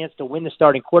a chance to win the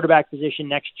starting quarterback position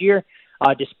next year,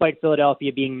 despite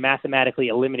Philadelphia being mathematically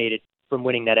eliminated from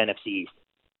winning that NFC East.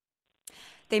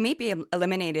 They may be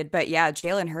eliminated, but yeah,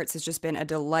 Jalen Hurts has just been a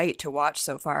delight to watch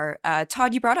so far.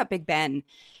 Todd, you brought up Big Ben.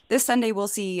 This Sunday, we'll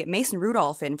see Mason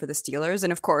Rudolph in for the Steelers.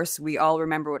 And of course, we all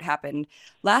remember what happened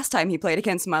last time he played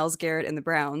against Myles Garrett and the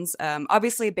Browns.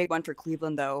 Obviously a big one for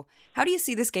Cleveland, though. How do you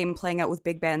see this game playing out with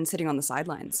Big Ben sitting on the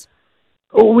sidelines?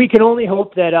 We can only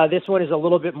hope that this one is a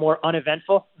little bit more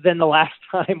uneventful than the last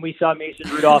time we saw Mason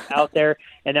Rudolph out there,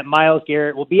 and that Myles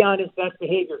Garrett will be on his best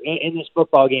behavior in this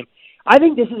football game. I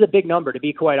think this is a big number, to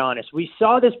be quite honest. We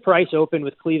saw this price open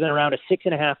with Cleveland around a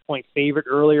 6.5-point favorite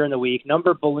earlier in the week.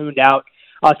 Number ballooned out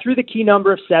through the key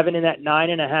number of 7 in that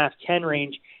 9.5, 10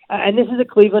 range. And this is a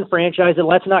Cleveland franchise that,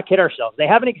 let's not kid ourselves, they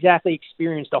haven't exactly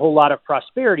experienced a whole lot of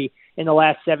prosperity in the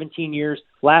last 17 years,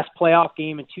 last playoff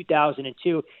game in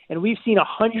 2002. And we've seen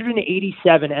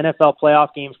 187 NFL playoff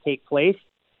games take place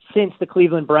since the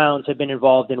Cleveland Browns have been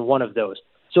involved in one of those.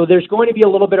 So there's going to be a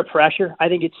little bit of pressure. I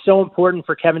think it's so important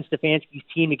for Kevin Stefanski's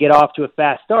team to get off to a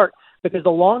fast start, because the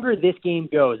longer this game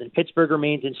goes and Pittsburgh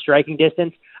remains in striking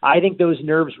distance, I think those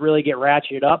nerves really get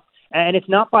ratcheted up. And it's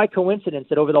not by coincidence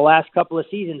that over the last couple of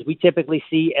seasons, we typically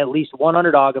see at least one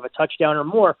underdog of a touchdown or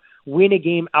more win a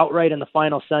game outright on the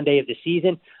final Sunday of the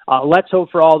season. Let's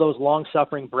hope for all those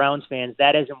long-suffering Browns fans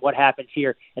that isn't what happens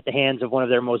here at the hands of one of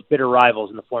their most bitter rivals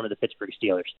in the form of the Pittsburgh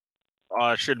Steelers.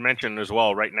 I should mention as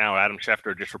well right now, Adam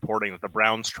Schefter just reporting that the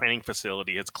Browns training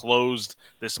facility has closed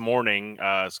this morning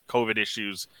as COVID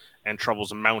issues and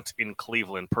troubles mount in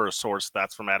Cleveland, per a source.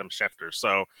 That's from Adam Schefter.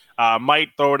 So might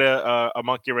throw a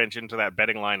monkey wrench into that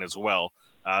betting line as well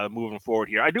moving forward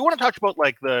here. I do want to talk about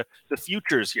like the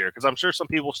futures here, because I'm sure some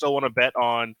people still want to bet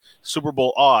on Super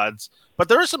Bowl odds, but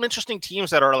there are some interesting teams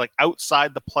that are like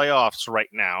outside the playoffs right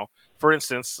now. For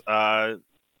instance,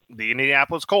 the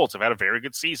Indianapolis Colts have had a very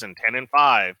good season,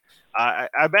 10-5. I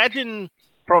imagine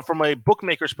from a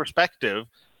bookmaker's perspective,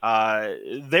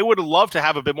 they would love to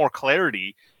have a bit more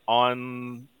clarity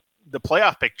on the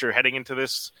playoff picture heading into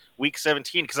this Week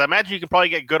 17, because I imagine you can probably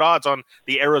get good odds on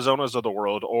the Arizonas of the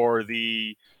world or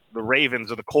the Ravens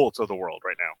or the Colts of the world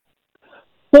right now.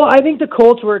 Well, I think the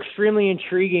Colts were extremely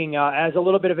intriguing as a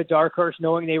little bit of a dark horse,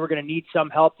 knowing they were going to need some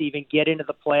help to even get into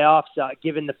the playoffs,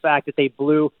 given the fact that they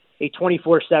blew a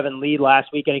 24-7 lead last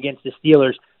weekend against the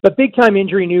Steelers. But big-time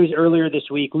injury news earlier this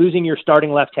week, losing your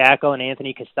starting left tackle and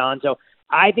Anthony Costanzo.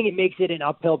 I think it makes it an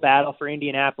uphill battle for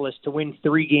Indianapolis to win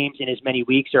 3 games in as many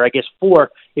weeks, or I guess 4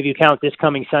 if you count this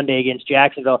coming Sunday against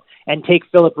Jacksonville, and take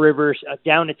Phillip Rivers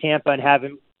down to Tampa and have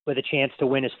him with a chance to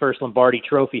win his first Lombardi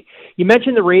trophy. You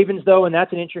mentioned the Ravens, though, and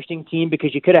that's an interesting team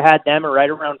because you could have had them right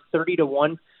around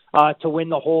 30-1 to win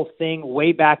the whole thing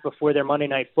way back before their Monday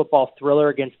Night Football thriller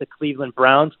against the Cleveland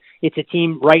Browns. It's a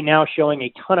team right now showing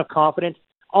a ton of confidence,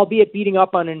 albeit beating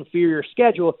up on an inferior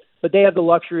schedule, but they have the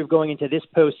luxury of going into this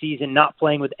postseason not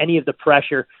playing with any of the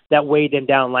pressure that weighed them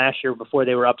down last year before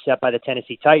they were upset by the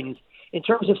Tennessee Titans. in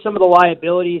terms of some of the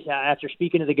liabilities, after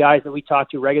speaking to the guys that we talk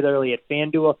to regularly at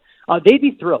FanDuel, they'd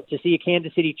be thrilled to see a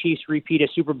Kansas City Chiefs repeat as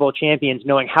Super Bowl champions,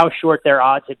 knowing how short their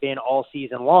odds have been all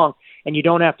season long, and you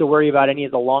don't have to worry about any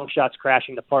of the long shots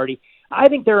crashing the party. I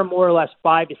think there are more or less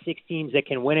 5 to 6 teams that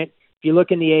can win it. If you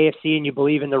look in the AFC and you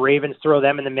believe in the Ravens, throw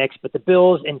them in the mix, but the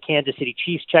Bills and Kansas City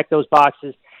Chiefs check those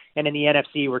boxes. And in the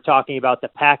NFC, we're talking about the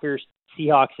Packers,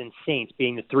 Seahawks, and Saints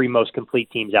being the 3 most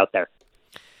complete teams out there.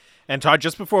 And Todd,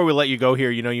 just before we let you go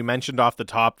here, you mentioned off the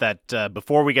top that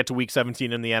before we get to Week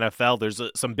 17 in the NFL, there's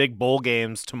some big bowl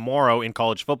games tomorrow in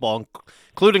college football,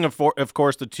 including, of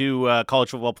course, the 2 college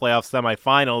football playoff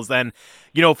semifinals. And,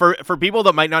 for people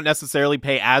that might not necessarily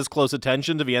pay as close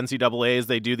attention to the NCAA as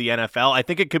they do the NFL, I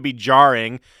think it could be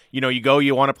jarring.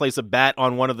 You want to place a bet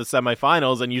on one of the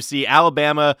semifinals, and you see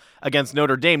Alabama against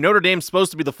Notre Dame. Notre Dame's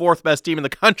supposed to be the 4th best team in the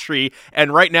country,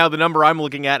 and right now the number I'm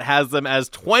looking at has them as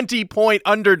 20-point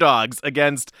underdogs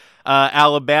against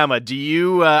Alabama. Do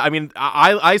you,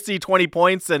 I see 20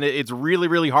 points, and it's really,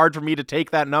 really hard for me to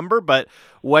take that number, but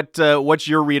what's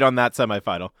your read on that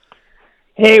semifinal?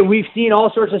 Hey, we've seen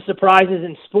all sorts of surprises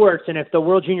in sports, and if the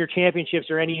World Junior Championships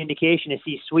are any indication to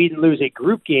see Sweden lose a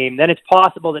group game, then it's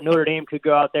possible that Notre Dame could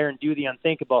go out there and do the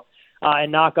unthinkable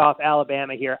and knock off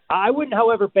Alabama here. I wouldn't,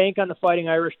 however, bank on the Fighting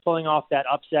Irish pulling off that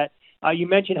upset. You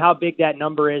mentioned how big that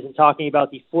number is and talking about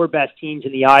the 4 best teams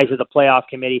in the eyes of the playoff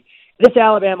committee. This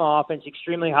Alabama offense,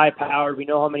 extremely high-powered. We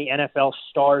know how many NFL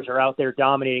stars are out there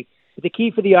dominating. But the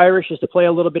key for the Irish is to play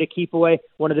a little bit of keep away,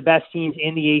 one of the best teams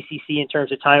in the ACC in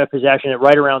terms of time of possession at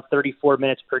right around 34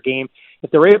 minutes per game. If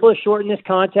they're able to shorten this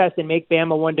contest and make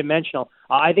Bama one-dimensional,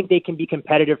 I think they can be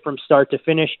competitive from start to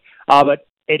finish. But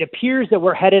it appears that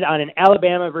we're headed on an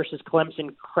Alabama versus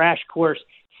Clemson crash course,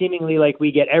 seemingly like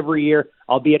we get every year,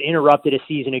 albeit interrupted a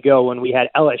season ago when we had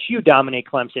LSU dominate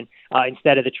Clemson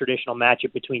instead of the traditional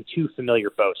matchup between 2 familiar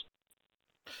foes.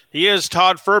 He is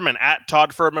Todd Fuhrman, at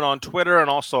Todd Fuhrman on Twitter and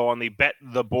also on the Bet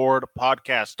the Board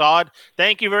podcast. Todd,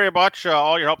 thank you very much.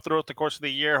 All your help throughout the course of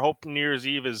the year. Hope New Year's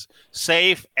Eve is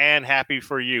safe and happy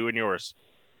for you and yours.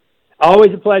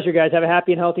 Always a pleasure, guys. Have a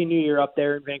happy and healthy New Year up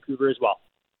there in Vancouver as well.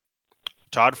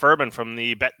 Todd Fuhrman from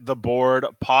the Bet the Board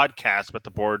podcast,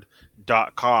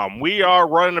 bettheboard.com. We are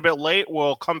running a bit late.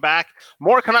 We'll come back.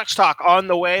 More Canucks talk on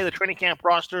the way. The training camp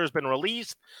roster has been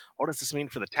released. What does this mean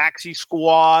for the taxi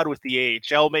squad with the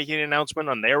AHL making an announcement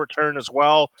on their return as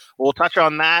well? We'll touch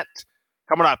on that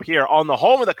coming up here on the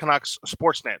home of the Canucks,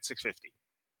 Sportsnet 650.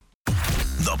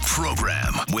 The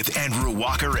program with Andrew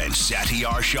Walker and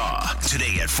Satyar Shah.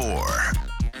 Today at 4.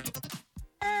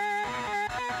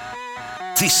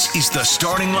 This is the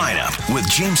starting lineup with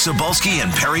James Cebulski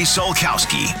and Perry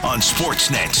Solkowski on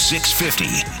Sportsnet 650.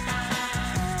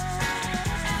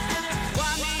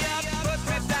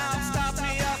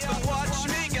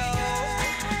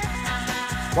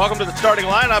 Welcome to the starting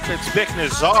lineup. It's Vic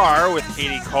Nazar with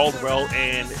Katie Caldwell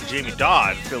and Jamie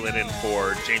Dodd filling in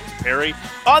for James and Perry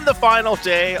on the final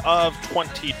day of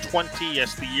 2020.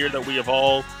 Yes, the year that we have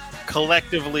all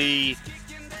collectively,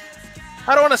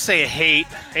 I don't want to say hate.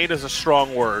 Hate is a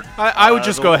strong word. I would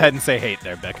just go ahead and say hate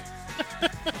there, Vic.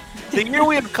 The year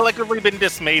we have collectively been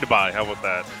dismayed by. How about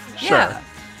that? Yeah.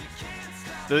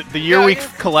 Sure. The year we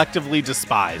collectively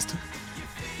despised.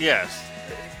 Yes.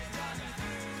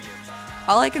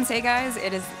 All I can say, guys,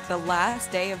 it is the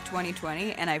last day of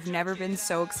 2020, and I've never been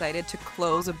so excited to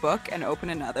close a book and open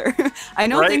another. I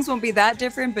know things won't be that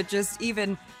different, but just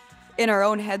even in our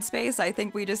own headspace, I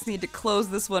think we just need to close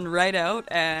this one right out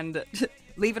and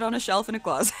leave it on a shelf in a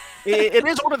closet. It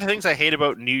is one of the things I hate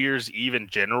about New Year's Eve in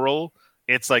general.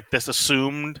 It's like this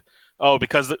assumed,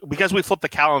 because we flip the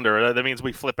calendar, that means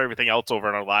we flip everything else over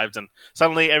in our lives, and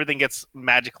suddenly everything gets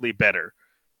magically better.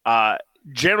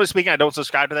 Generally speaking, I don't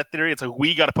subscribe to that theory. It's like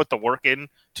we got to put the work in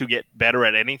to get better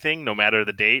at anything, no matter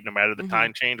the date, no matter the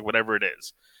time change, whatever it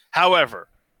is. However,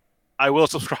 I will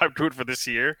subscribe to it for this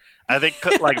year. I think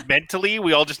like mentally,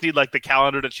 we all just need like the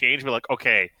calendar to change. We're like,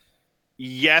 okay,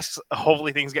 yes,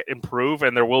 hopefully things get improved,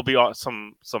 and there will be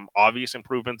some obvious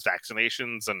improvements,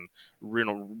 vaccinations, and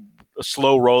a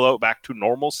slow rollout back to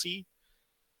normalcy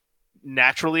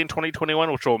naturally in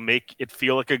 2021, which will make it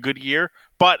feel like a good year.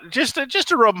 But just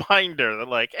a reminder that,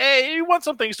 like, hey, you want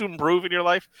some things to improve in your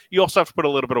life, you also have to put a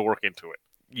little bit of work into it.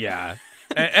 Yeah.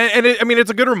 And it's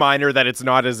a good reminder that it's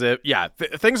not as if,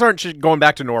 things aren't going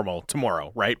back to normal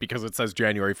tomorrow, right? Because it says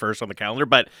January 1st on the calendar,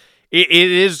 but it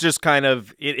is just kind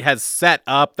of, it has set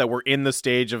up that we're in the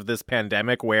stage of this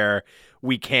pandemic where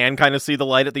we can kind of see the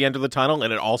light at the end of the tunnel,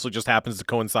 and it also just happens to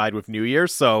coincide with New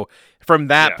Year's. So from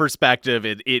that perspective,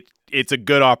 it it's a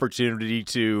good opportunity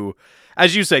to,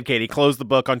 as you said, Katie, close the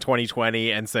book on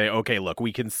 2020 and say, okay, look,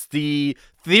 we can see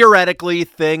theoretically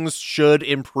things should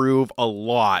improve a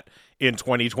lot in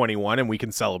 2021, and we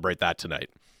can celebrate that tonight.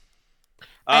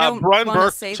 Brian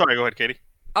Burke. Sorry, go ahead, Katie.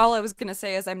 All I was going to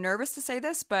say is I'm nervous to say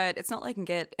this, but it's not like it can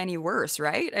get any worse,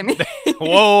 right? I mean,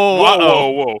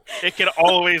 whoa. It can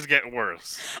always get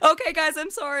worse. Okay, guys,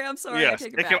 I'm sorry. Yes, I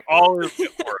take it back. can always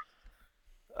get worse.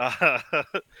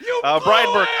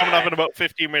 Brian Burke coming up in about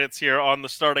 15 minutes here on the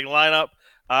starting lineup.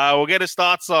 We'll get his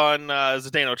thoughts on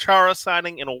Zdeno Chara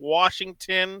signing in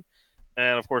Washington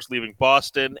and, of course, leaving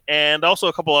Boston, and also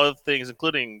a couple other things,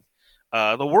 including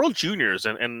the World Juniors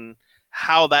and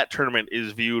how that tournament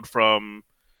is viewed from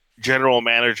general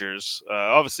managers.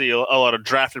 Obviously, a lot of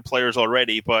drafted players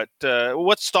already, but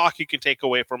what stock you can take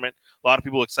away from it? A lot of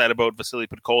people excited about Vasily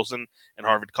Podkolzin and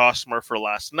Arvid Kosmer for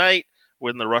last night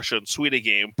when the Russia and Sweden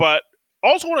game, but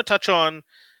also want to touch on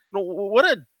what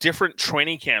a different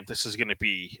training camp this is going to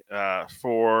be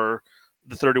for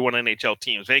the 31 NHL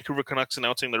teams. Vancouver Canucks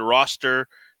announcing their roster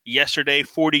yesterday.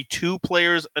 42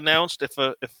 players announced.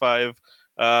 If I've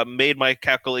made my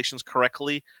calculations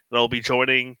correctly, that'll be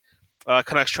joining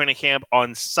Canucks training camp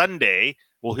on Sunday.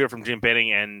 We'll hear from Jim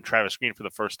Benning and Travis Green for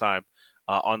the first time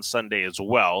on Sunday as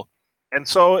well. And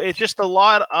so it's just a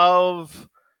lot of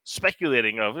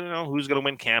speculating of who's going to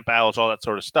win camp battles, all that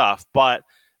sort of stuff. But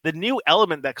the new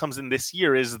element that comes in this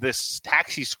year is this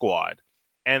taxi squad.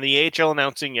 And the AHL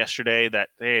announcing yesterday that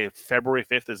February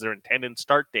 5th is their intended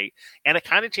start date. And it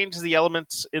kind of changes the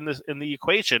elements in the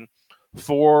equation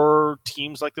for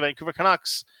teams like the Vancouver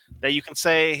Canucks, that you can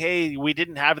say, hey, we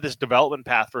didn't have this development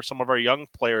path for some of our young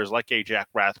players like a Jack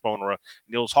Rathbone or a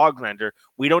Nils Hoglander.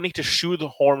 We don't need to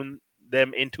shoehorn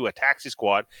them into a taxi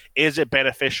squad. Is it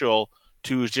beneficial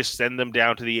to just send them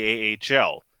down to the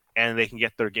AHL and they can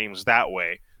get their games that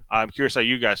way? I'm curious how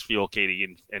you guys feel,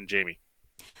 Katie and Jamie.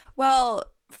 Well,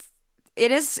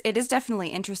 it is definitely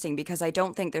interesting because I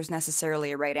don't think there's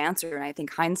necessarily a right answer. And I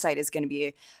think hindsight is going to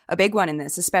be a big one in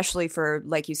this, especially for,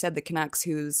 like you said, the Canucks,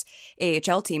 whose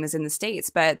AHL team is in the States.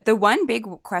 But the one big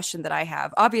question that I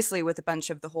have, obviously with a bunch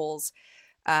of the holes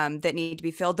that need to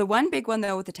be filled, the one big one,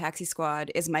 though, with the taxi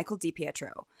squad is Michael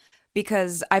DiPietro,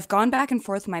 because I've gone back and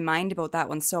forth in my mind about that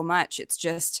one so much.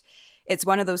 It's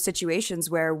one of those situations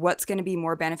where what's going to be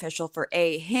more beneficial for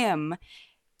A, him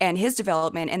and his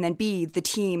development, and then B, the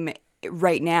team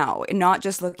right now, and not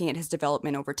just looking at his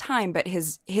development over time, but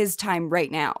his time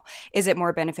right now. Is it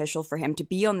more beneficial for him to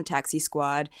be on the taxi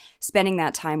squad, spending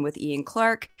that time with Ian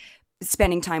Clark,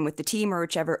 spending time with the team or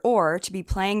whichever, or to be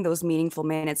playing those meaningful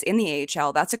minutes in the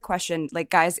AHL? That's a question. Like,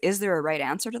 guys, is there a right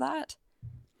answer to that?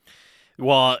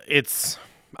 Well,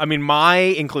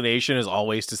 my inclination is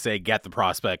always to say get the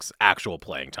prospects actual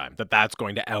playing time, that's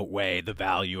going to outweigh the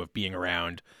value of being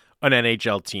around an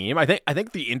NHL team. I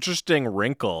think the interesting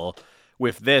wrinkle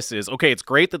with this is, okay, it's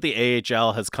great that the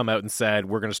AHL has come out and said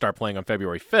we're going to start playing on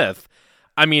February 5th.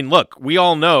 I mean, look, we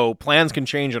all know plans can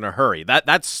change in a hurry.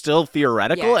 That's still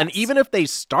theoretical. Yes. And even if they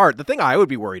start, the thing I would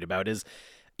be worried about is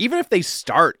even if they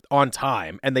start on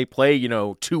time and they play,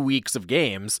 2 weeks of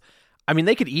games, I mean,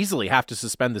 they could easily have to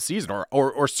suspend the season,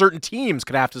 or certain teams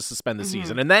could have to suspend the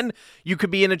season. And then you could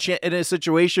be in a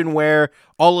situation where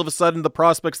all of a sudden the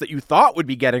prospects that you thought would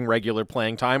be getting regular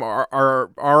playing time are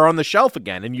on the shelf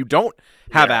again, and you don't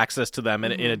have access to them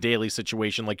in a daily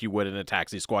situation like you would in a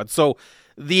taxi squad. So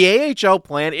the AHL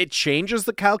plan, it changes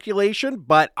the calculation,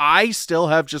 but I still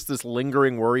have just this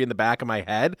lingering worry in the back of my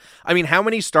head. I mean, how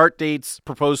many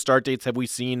proposed start dates have we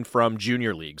seen from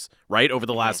junior leagues, right, over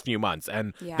the last few months?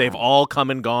 And they've all come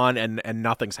and gone, and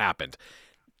nothing's happened.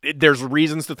 There's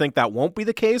reasons to think that won't be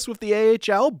the case with the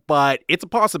AHL, but it's a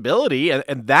possibility,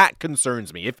 and that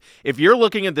concerns me. If you're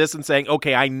looking at this and saying,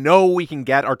 okay, I know we can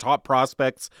get our top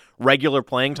prospects regular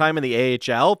playing time in the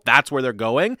AHL, that's where they're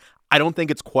going, I don't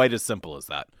think it's quite as simple as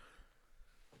that.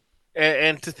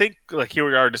 And to think, like, here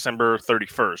we are, December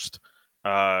 31st.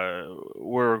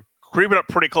 We're creeping up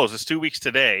pretty close. It's 2 weeks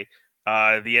today. The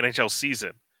NHL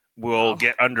season will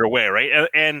get underway, right?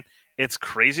 And it's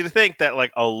crazy to think that,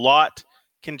 like, a lot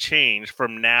can change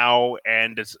from now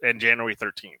and January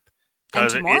 13th. And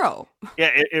tomorrow.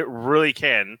 It really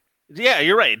can. Yeah,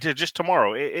 you're right. Just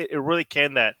tomorrow. It really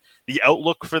can. That the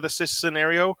outlook for this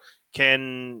scenario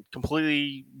can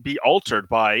completely be altered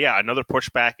by, another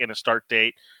pushback in a start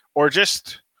date, or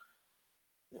just,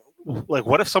 like,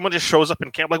 what if someone just shows up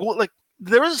in camp? Like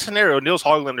there is a scenario, Nils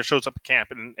Hoglander shows up at camp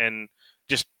and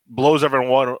just blows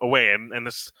everyone away, and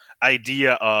this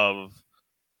idea of,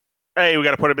 hey, we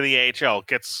got to put him in the AHL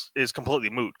is completely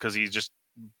moot because he just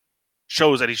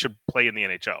shows that he should play in the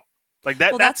NHL. Like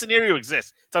that. Well, that scenario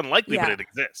exists. It's unlikely, but Yeah. it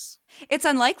exists. It's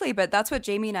unlikely, but that's what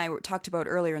Jamie and I talked about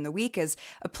earlier in the week. Is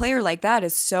a player like that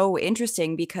is so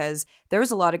interesting because there's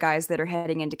a lot of guys that are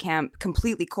heading into camp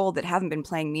completely cold that haven't been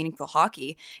playing meaningful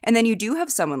hockey. And then you do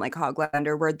have someone like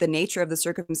Hoglander, where the nature of the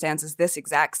circumstances this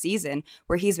exact season,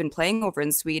 where he's been playing over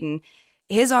in Sweden,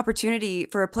 his opportunity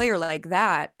for a player like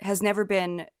that has never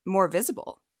been more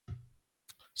visible.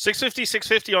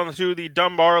 650 on the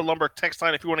Dunbar Lumber text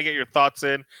line if you want to get your thoughts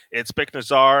in. It's Bick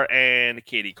Nazar and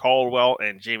Katie Caldwell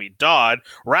and Jamie Dodd.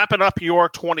 Wrapping up your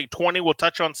 2020, we'll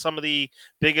touch on some of the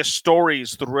biggest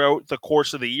stories throughout the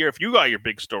course of the year. If you got your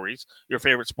big stories, your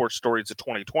favorite sports stories of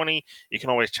 2020, you can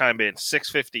always chime in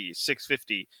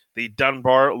 650, the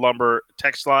Dunbar Lumber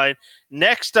text line.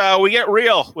 Next, we get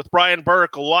real with Brian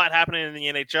Burke. A lot happening in the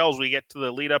NHL as we get to the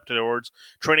lead up towards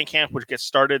training camp, which gets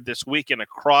started this weekend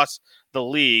across the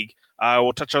league.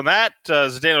 We'll touch on that,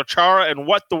 Zdeno Chara, and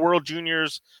what the World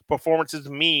Juniors performances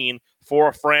mean for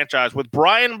a franchise with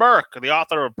Brian Burke, the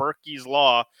author of Burke's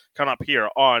Law, coming up here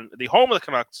on the home of the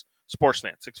Canucks,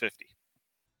 Sportsnet 650.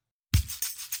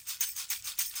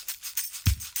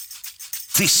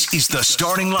 This is the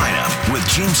starting lineup with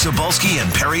James Cebulski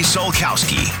and Perry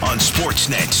Solkowski on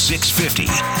Sportsnet 650.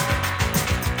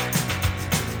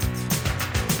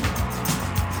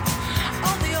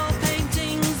 All the old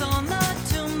paintings on the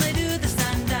tomb, they do the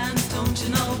stand dance, don't you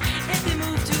know? If they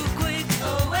move too quick,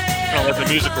 away. Gonna let the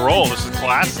music roll. This is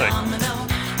classic.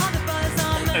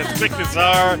 It's Bick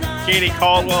Nazar, Katie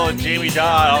Caldwell, and Jamie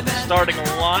Dodd on the starting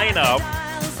lineup,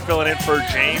 filling in for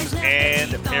James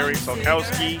and Perry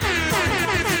Solkowski.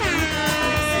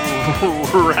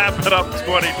 Wrap it up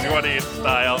 2020 in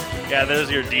style. Yeah,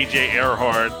 there's your DJ air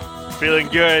horn. Feeling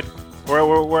good.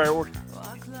 We're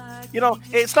you know,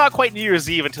 it's not quite New Year's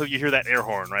Eve until you hear that air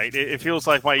horn, right? It feels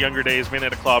like my younger days being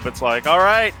at a club. It's like, all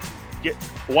right, get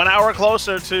 1 hour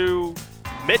closer to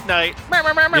midnight.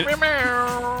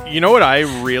 You know what I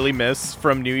really miss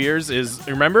from New Year's is,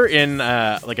 remember in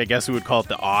like, I guess we would call it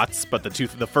the aughts, but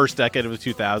the first decade of the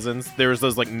 2000s, there was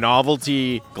those like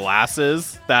novelty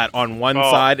glasses that on one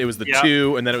side it was the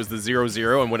 2 and then it was the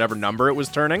 00 and whatever number it was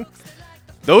turning.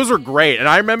 Those were great. And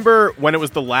I remember when it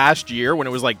was the last year, when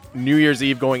it was like New Year's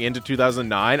Eve going into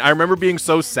 2009, I remember being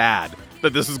so sad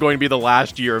that this was going to be the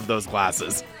last year of those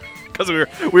glasses because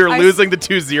we were losing the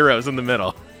 2 zeros in the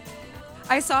middle.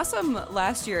 I saw some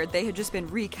last year. They had just been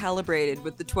recalibrated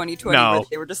with the 2020. No. Where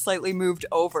they were just slightly moved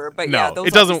over. But No, yeah, those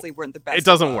it doesn't- obviously weren't the best. It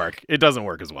doesn't work. It doesn't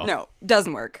work as well. No, it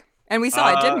doesn't work. And we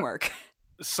saw it didn't work.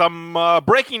 Some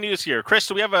breaking news here. Chris,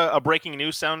 do we have a breaking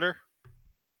news sounder?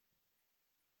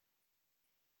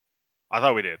 I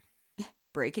thought we did.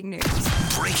 Breaking news.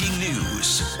 Breaking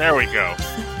news. There we go.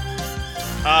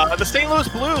 The St. Louis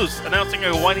Blues announcing a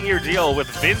 1-year deal with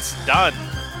Vince Dunn.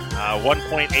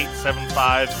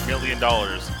 $1.875 million.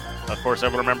 Of course,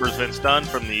 everyone remembers Vince Dunn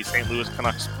from the St. Louis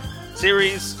Canucks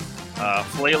series,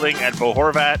 flailing at Bo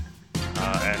Horvat.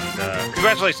 And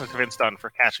congratulations to Vince Dunn for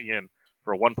cashing in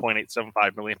for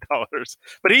 $1.875 million.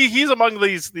 But he's among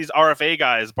these RFA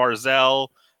guys, Barzell,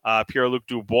 Pierre-Luc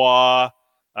Dubois,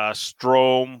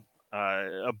 Strome,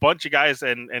 a bunch of guys,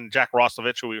 and Jack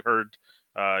Roslovich, who we heard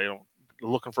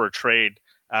looking for a trade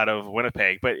out of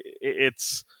Winnipeg. But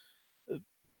it's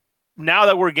now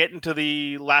that we're getting to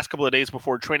the last couple of days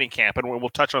before training camp, and we'll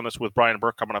touch on this with Brian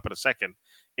Burke coming up in a second,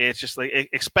 it's just like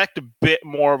expect a bit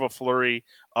more of a flurry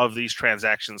of these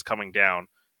transactions coming down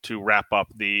to wrap up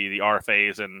the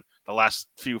RFAs and the last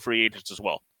few free agents as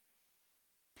well.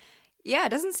 Yeah, it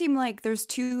doesn't seem like there's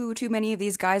too many of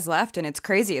these guys left, and it's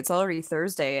crazy. It's already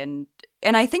Thursday, and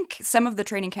I think some of the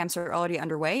training camps are already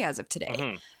underway as of today.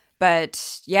 Mm-hmm.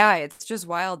 But yeah, it's just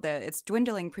wild that it's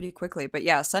dwindling pretty quickly. But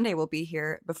yeah, Sunday will be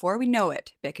here before we know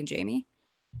it, Bick and Jamie.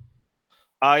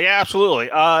 Yeah, absolutely.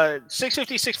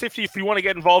 650 if you want to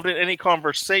get involved in any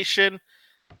conversation.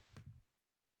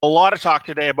 A lot of talk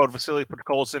today about Vasily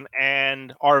Podkolzin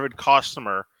and Arvid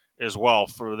Kostomer as well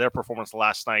for their performance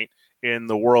last night in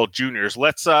the World Juniors.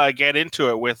 Let's get into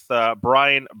it with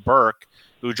Brian Burke,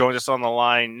 who joins us on the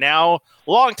line now.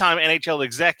 Longtime NHL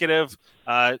executive,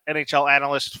 NHL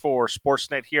analyst for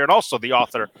Sportsnet here, and also the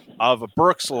author of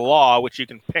Burke's Law, which you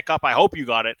can pick up. I hope you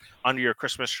got it under your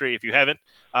Christmas tree. If you haven't,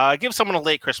 give someone a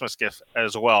late Christmas gift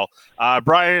as well.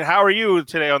 Brian, how are you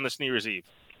today on this New Year's Eve?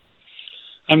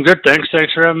 I'm good, thanks.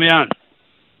 Thanks for having me on.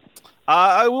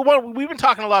 We've been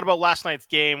talking a lot about last night's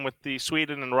game with the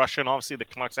Sweden and Russia, and obviously the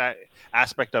Canucks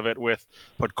aspect of it with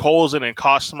Podkolzin and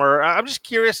Kostomer. I'm just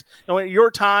curious,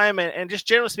 your time and just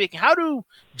generally speaking, how do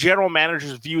general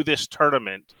managers view this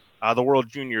tournament, the World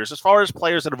Juniors, as far as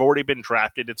players that have already been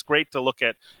drafted? It's great to look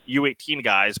at U18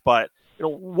 guys, but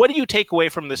what do you take away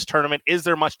from this tournament? Is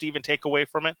there much to even take away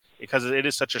from it because it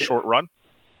is such a short run?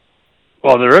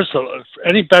 Well, there is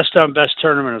any best-on-best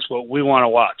tournament is what we want to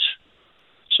watch.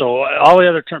 So all the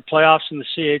other playoffs in the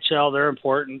CHL, they're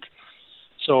important.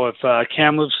 So if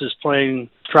Kamloops is playing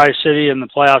Tri-City in the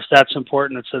playoffs, that's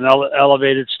important. It's an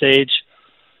elevated stage.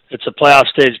 It's a playoff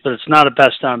stage, but it's not a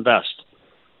best-on-best.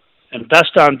 And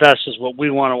best-on-best is what we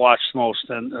want to watch most.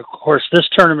 And, of course, this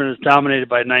tournament is dominated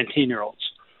by 19-year-olds.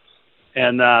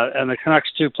 And the Canucks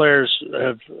 2 players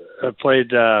have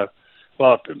played, Todd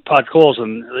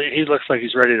Fuhrman, he looks like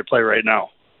he's ready to play right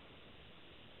now.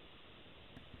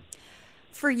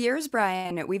 For years,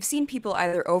 Brian, we've seen people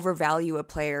either overvalue a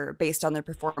player based on their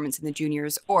performance in the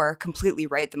juniors or completely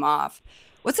write them off.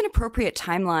 What's an appropriate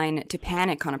timeline to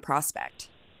panic on a prospect?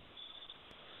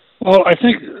 Well, I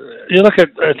think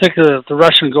the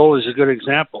Russian goalie is a good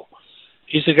example.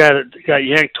 He's the guy that got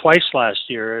yanked twice last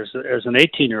year as an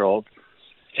 18-year-old,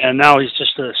 and now he's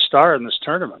just a star in this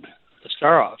tournament, a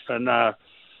star off. And I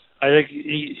think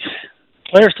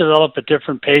players develop at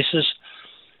different paces.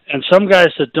 And some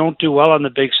guys that don't do well on the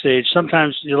big stage,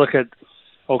 sometimes you look at,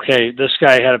 okay, this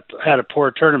guy had a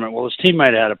poor tournament. Well, his team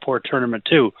might have had a poor tournament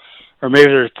too. Or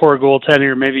maybe there's poor goaltending,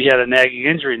 or maybe he had a nagging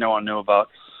injury no one knew about.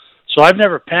 So I've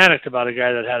never panicked about a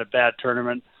guy that had a bad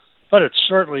tournament, but it's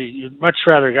certainly, you'd much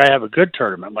rather a guy have a good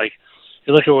tournament. Like,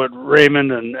 you look at what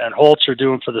Raymond and Holtz are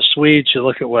doing for the Swedes, you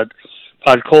look at what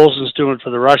Podkolzin's doing for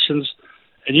the Russians,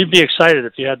 and you'd be excited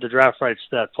if you had the draft rights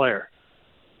to that player.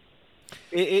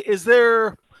 Is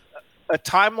there a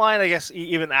timeline, I guess,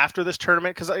 even after this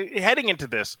tournament? Because heading into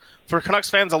this, for Canucks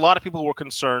fans, a lot of people were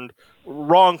concerned,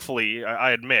 wrongfully,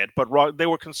 I admit, but they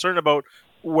were concerned about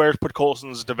where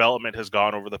Podkolzin's development has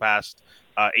gone over the past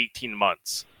 18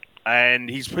 months. And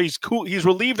he's cool. He's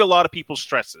relieved a lot of people's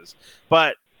stresses.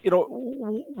 But,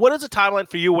 what is a timeline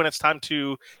for you when it's time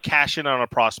to cash in on a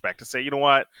prospect? To say, you know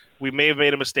what, we may have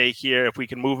made a mistake here. If we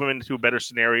can move him into a better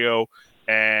scenario,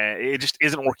 and it just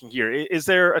isn't working here. Is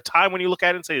there a time when you look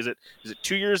at it and say, is it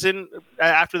 2 years in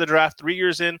after the draft, 3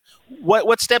 years in?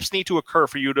 What steps need to occur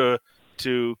for you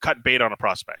to cut bait on a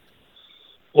prospect?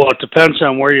 Well, it depends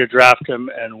on where you draft him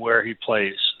and where he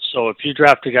plays. So if you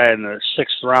draft a guy in the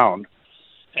 6th round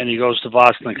and he goes to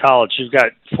Boston College, you've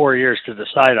got 4 years to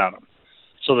decide on him.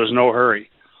 So there's no hurry.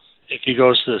 If he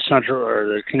goes to the Central or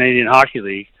the Canadian Hockey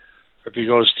League, or if he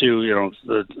goes to,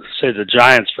 the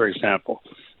Giants, for example,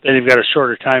 then you've got a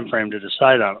shorter time frame to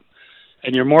decide on them.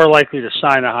 And you're more likely to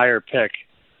sign a higher pick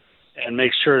and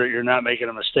make sure that you're not making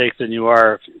a mistake than you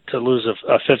are to lose a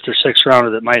 5th or 6th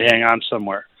rounder that might hang on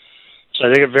somewhere. So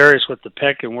I think it varies with the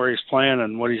pick and where he's playing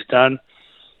and what he's done.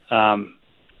 And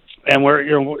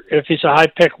if he's a high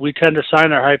pick, we tend to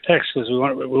sign our high picks because we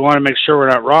want to make sure we're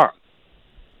not wrong.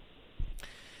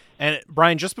 And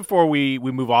Brian, just before we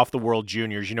move off the World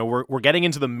Juniors, we're getting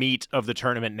into the meat of the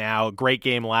tournament now. Great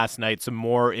game last night, some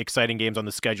more exciting games on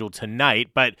the schedule tonight.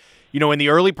 But, in the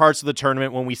early parts of the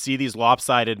tournament, when we see these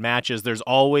lopsided matches, there's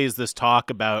always this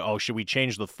talk about, should we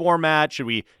change the format? Should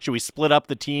we split up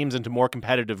the teams into more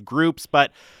competitive groups?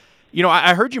 But,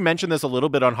 I heard you mention this a little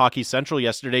bit on Hockey Central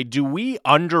yesterday. Do we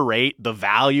underrate the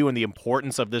value and the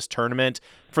importance of this tournament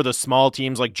for the small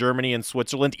teams like Germany and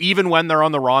Switzerland, even when they're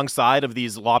on the wrong side of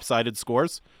these lopsided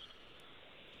scores?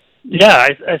 Yeah,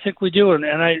 I think we do. And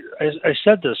I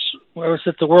said this. I was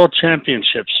at the World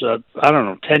Championships,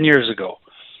 10 years ago.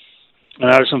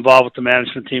 And I was involved with the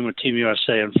management team with Team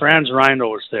USA. And Franz Reindl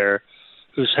was there,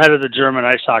 who's head of the German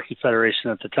Ice Hockey Federation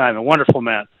at the time, a wonderful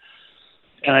man.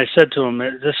 And I said to him,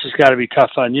 this has got to be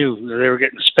tough on you. They were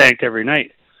getting spanked every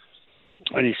night.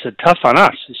 And he said, tough on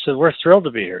us. He said, we're thrilled to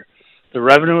be here. The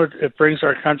revenue it brings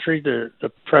our country,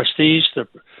 the prestige,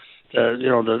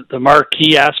 the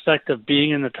marquee aspect of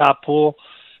being in the top pool,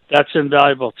 that's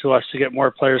invaluable to us to get more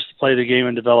players to play the game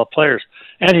and develop players.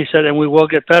 And he said, and we will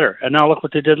get better. And now look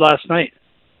what they did last night.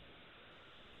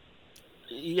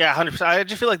 Yeah, 100%. I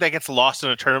just feel like that gets lost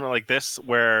in a tournament like this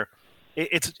where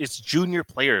it's junior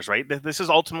players, right? This is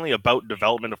ultimately about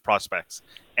development of prospects,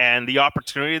 and the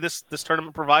opportunity this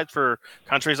tournament provides for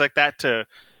countries like that to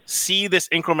see this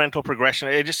incremental progression.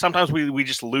 It just sometimes we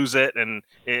just lose it, and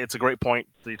it's a great point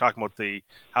that you're talking about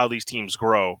how these teams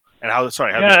grow and how these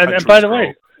countries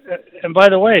grow. And by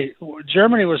the way,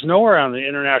 Germany was nowhere on the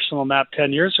international map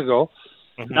 10 years ago.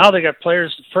 Mm-hmm. Now they got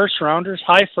players,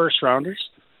 high first rounders,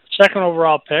 2nd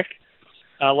overall pick.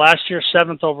 Last year,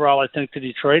 7th overall, I think, to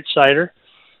Detroit, Sider.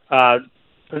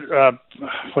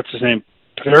 What's his name?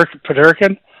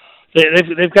 Paterkin.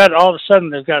 They've got, all of a sudden,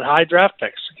 they've got high draft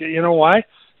picks. You know why?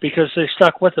 Because they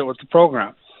stuck with it with the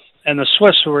program. And the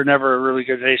Swiss, who were never a really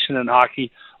good nation in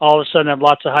hockey, all of a sudden have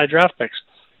lots of high draft picks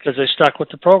because they stuck with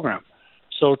the program.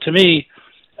 So to me,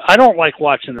 I don't like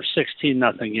watching a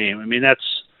 16-0 game. I mean,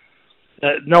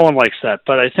 no one likes that.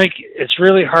 But I think it's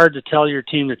really hard to tell your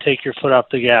team to take your foot off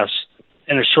the gas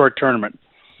in a short tournament,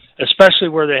 especially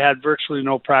where they had virtually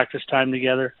no practice time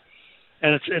together.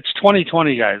 And it's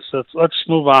 2020, guys. Let's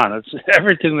move on. It's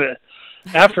everything that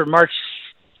after March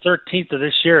 13th of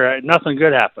this year, nothing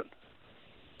good happened.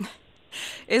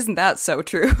 Isn't that so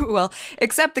true? Well,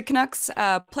 except the Canucks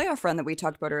playoff run that we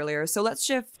talked about earlier. So let's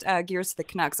shift gears to the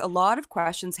Canucks. A lot of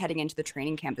questions heading into the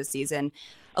training camp this season.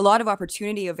 A lot of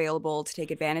opportunity available to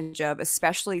take advantage of,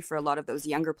 especially for a lot of those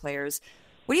younger players.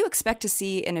 What do you expect to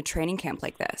see in a training camp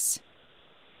like this?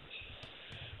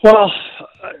 Well,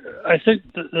 I think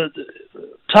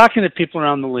talking to people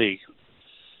around the league,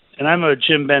 and I'm a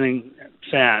Jim Benning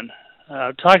fan,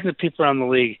 talking to people around the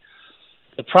league,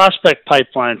 the prospect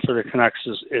pipeline for the Canucks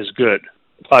is good.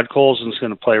 Todd Colson's going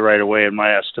to play right away, in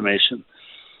my estimation.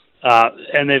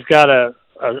 And they've got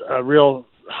a real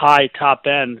high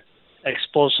top-end,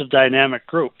 explosive, dynamic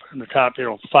group in the top,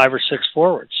 5 or 6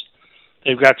 forwards.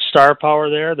 They've got star power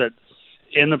there that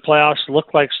in the playoffs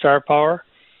look like star power.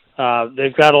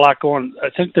 They've got a lot going. I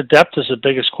think the depth is the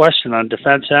biggest question on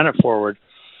defense and at forward.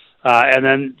 And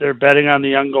then they're betting on the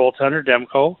young goaltender,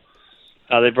 Demko.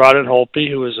 They brought in Holtby,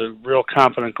 who is a real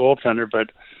competent goaltender, but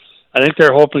I think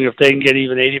they're hoping if they can get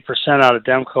even 80% out of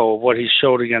Demko of what he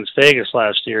showed against Vegas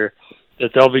last year,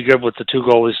 that they'll be good with the 2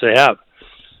 goalies they have.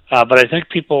 But I think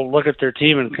people look at their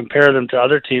team and compare them to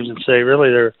other teams and say,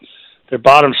 really, they're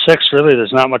bottom 6, really.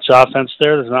 There's not much offense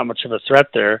there. There's not much of a threat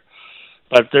there.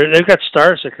 But they've got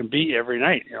stars that can beat you every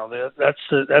night. That's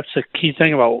the key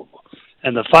thing about,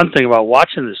 and the fun thing about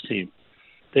watching this team.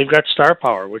 They've got star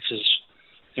power, which is,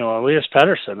 Elias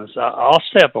Pettersson. I'll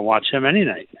stay up and watch him any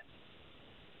night.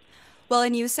 Well,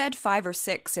 and you said 5 or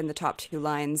 6 in the top 2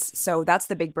 lines, so that's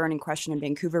the big burning question in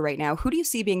Vancouver right now. Who do you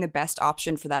see being the best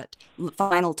option for that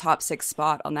final top 6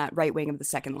 spot on that right wing of the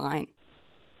second line?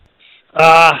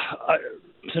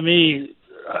 To me,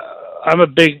 I'm a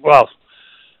big, well,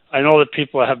 I know that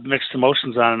people have mixed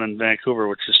emotions on him in Vancouver,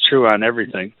 which is true on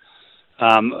everything.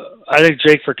 I think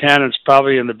Jake Virtanen's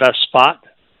probably in the best spot.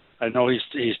 I know he's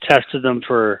tested them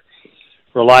for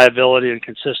reliability and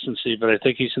consistency, but I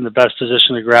think he's in the best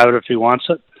position to grab it if he wants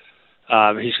it.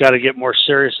 He's got to get more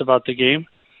serious about the game,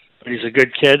 but he's a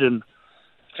good kid. And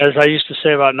as I used to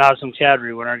say about Nazem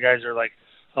Kadri, when our guys are like,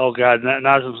 oh, God,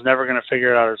 Nazem's never going to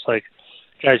figure it out, it's like,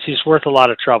 guys, he's worth a lot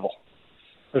of trouble.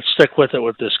 Let's stick with it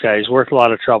with this guy. He's worth a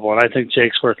lot of trouble, and I think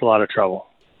Jake's worth a lot of trouble.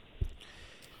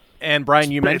 And Brian,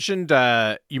 you mentioned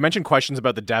questions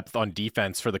about the depth on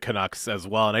defense for the Canucks as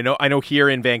well. And I know here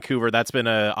in Vancouver, that's been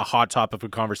a hot topic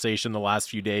of conversation the last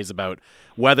few days about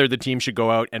whether the team should go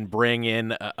out and bring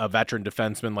in a veteran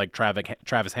defenseman like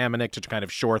Travis Hamonic to kind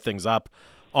of shore things up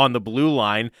on the blue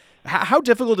line. How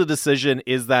difficult a decision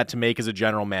is that to make as a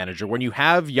general manager when you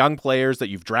have young players that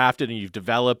you've drafted and you've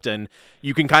developed, and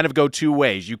you can kind of go 2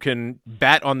 ways? You can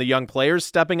bet on the young players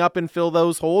stepping up and fill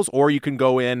those holes, or you can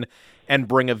go in and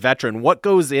bring a veteran. What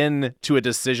goes into a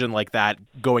decision like that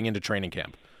going into training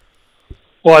camp?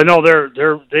 Well, I know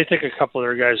they think a couple of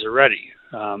their guys are ready,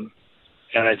 and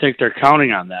I think they're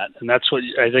counting on that, and that's what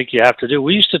I think you have to do.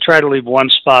 We used to try to leave 1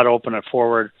 spot open at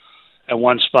forward and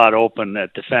 1 spot open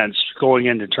at defense going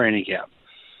into training camp,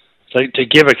 to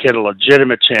give a kid a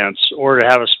legitimate chance, or to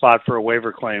have a spot for a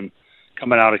waiver claim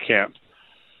coming out of camp.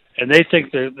 And they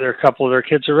think that a couple of their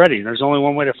kids are ready. There's only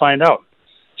one way to find out.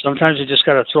 Sometimes you just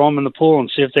got to throw them in the pool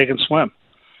and see if they can swim.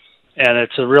 And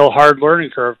it's a real hard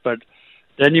learning curve, but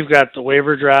then you've got the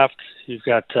waiver draft. You've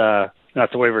got,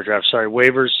 not the waiver draft, sorry,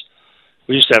 waivers.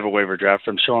 We used to have a waiver draft.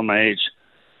 I'm showing my age.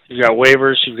 You've got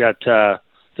waivers. You've got,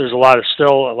 there's a lot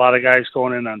of guys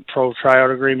going in on pro tryout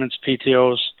agreements,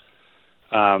 PTOs.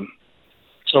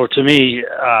 So to me,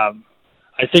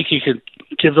 I think you could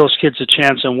give those kids a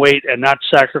chance and wait and not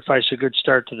sacrifice a good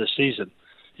start to the season.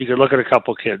 You could look at a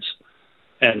couple kids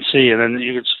and see, and then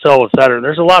you could fill with veterans.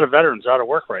 There's a lot of veterans out of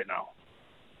work right now.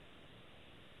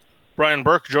 Brian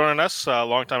Burke joining us,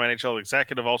 longtime NHL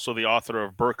executive, also the author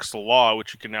of Burke's Law,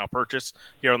 which you can now purchase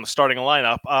here on the starting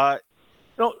lineup.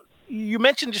 You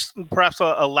mentioned just perhaps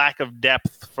a lack of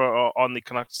depth on the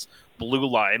Canucks blue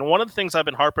line. One of the things I've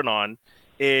been harping on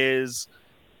is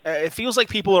it feels like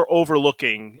people are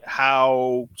overlooking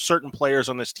how certain players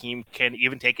on this team can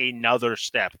even take another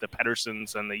step, the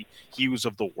Petterssons and the Hughes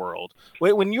of the world.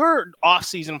 When you're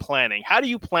off-season planning, how do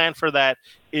you plan for that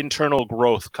internal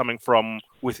growth coming from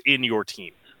within your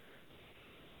team?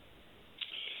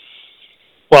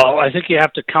 Well, I think you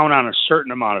have to count on a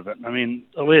certain amount of it. I mean,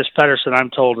 Elias Pettersson, I'm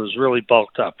told, is really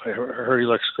bulked up. I heard he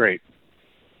looks great.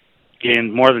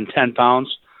 Gained more than 10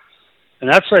 pounds.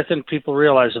 And that's what I think people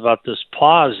realize about this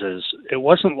pause is it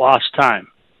wasn't lost time.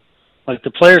 Like,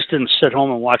 the players didn't sit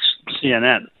home and watch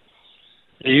CNN.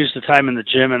 They used the time in the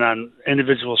gym and on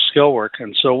individual skill work.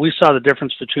 And so we saw the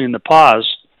difference between the pause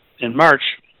in March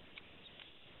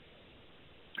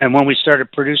and when we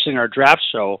started producing our draft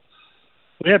show.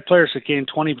 We had players that gained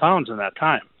 20 pounds in that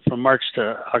time, from March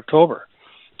to October.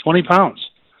 20 pounds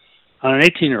on an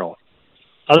 18-year-old.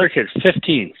 Other kids,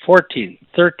 15, 14,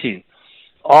 13,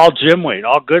 all gym weight,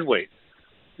 all good weight.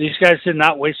 These guys did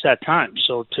not waste that time.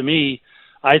 So to me,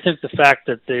 I think the fact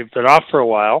that they've been off for a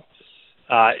while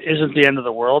isn't the end of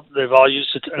the world. They've all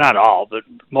used it, not all, but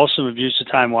most of them have used the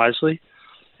time wisely.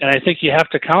 And I think you have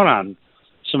to count on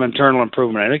some internal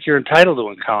improvement. I think you're entitled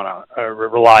to count on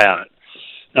rely on it.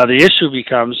 Now, the issue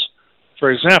becomes, for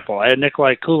example, I had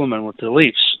Nikolai Kulemin with the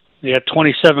Leafs. He had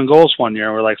 27 goals one year,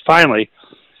 and we're like, finally,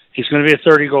 he's going to be a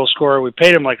 30-goal scorer. We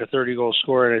paid him like a 30-goal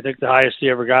scorer, and I think the highest he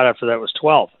ever got after that was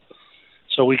 12.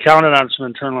 So we counted on some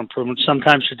internal improvements.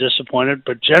 Sometimes you're disappointed,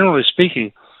 but generally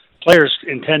speaking, players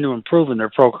intend to improve in their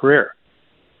pro career.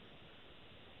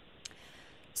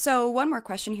 So one more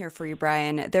question here for you,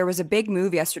 Brian. There was a big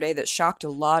move yesterday that shocked a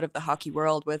lot of the hockey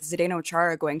world with Zdeno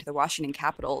Chara going to the Washington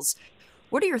Capitals.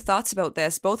 What are your thoughts about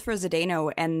this, both for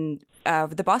Zdeno and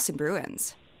the Boston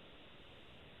Bruins?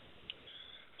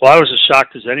 Well, I was as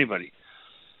shocked as anybody.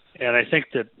 And I think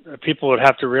that people would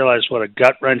have to realize what a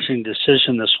gut-wrenching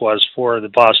decision this was for the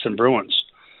Boston Bruins.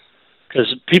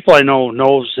 Because people I know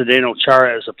Zdeno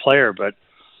Chara as a player, but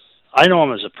I know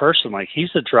him as a person. Like, he's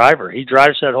the driver. He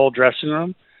drives that whole dressing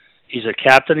room. He's a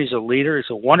captain. He's a leader. He's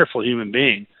a wonderful human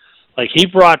being. Like, he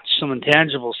brought some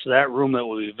intangibles to that room that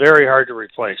will be very hard to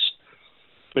replace.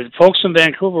 But folks in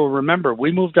Vancouver will remember,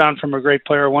 we moved on from a great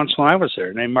player once when I was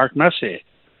there, named Mark Messier.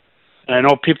 And I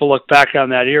know people look back on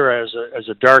that era as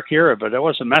a dark era, but it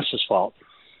wasn't Messi's fault.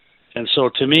 And so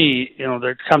to me,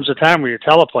 there comes a time where you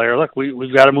tell a player, look,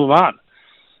 we've got to move on.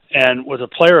 And with a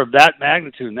player of that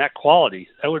magnitude and that quality,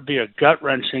 that would be a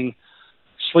gut-wrenching,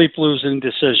 sleep-losing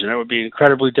decision. It would be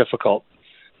incredibly difficult.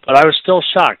 But I was still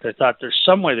shocked. I thought there's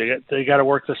some way they got to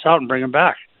work this out and bring him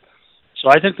back. So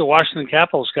I think the Washington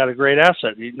Capitals got a great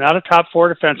asset. He's not a top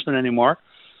four defenseman anymore.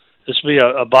 This will be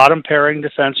a bottom pairing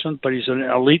defenseman, but he's an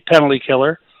elite penalty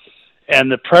killer.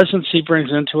 And the presence he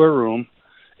brings into a room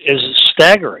is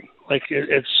staggering. Like,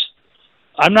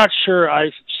 I'm not sure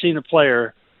I've seen a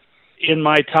player in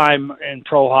my time in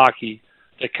pro hockey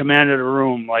that commanded a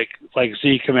room like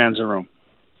Z commands a room.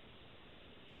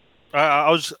 I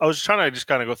was trying to just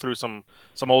kind of go through some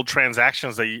old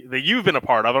transactions that you've been a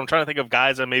part of. I'm trying to think of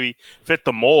guys that maybe fit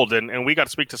the mold, and we got to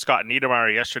speak to Scott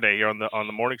Niedermayer yesterday here on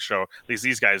the morning show. At least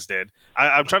these guys did.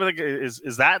 I'm trying to think,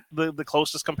 is that the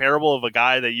closest comparable of a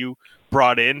guy that you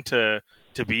brought in to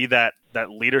be that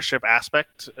leadership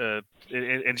aspect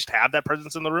and just have that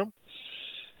presence in the room?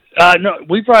 No,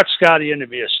 we brought Scotty in to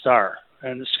be a star,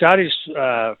 and Scotty's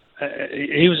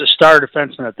he was a star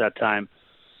defenseman at that time.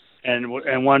 And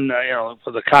won,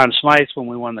 for the Conn Smythe when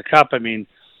we won the Cup. I mean,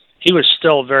 he was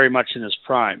still very much in his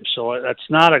prime. So that's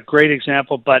not a great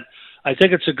example, but I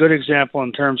think it's a good example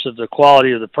in terms of the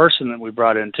quality of the person that we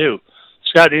brought in, too.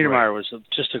 Scott Niedermayer was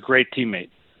just a great teammate.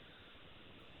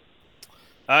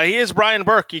 He is Brian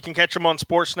Burke. You can catch him on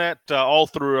Sportsnet all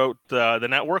throughout the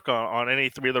network on any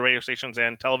three of the radio stations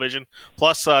and television,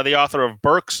 plus the author of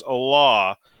Burke's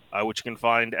Law, which you can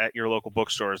find at your local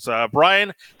bookstores.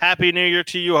 Brian, Happy New Year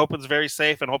to you. I hope it's very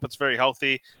safe and hope it's very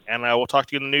healthy, and we'll talk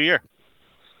to you in the new year.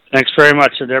 Thanks very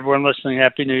much, and everyone listening,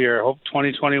 Happy New Year. I hope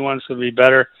 2021 is going to be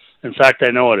better. In fact,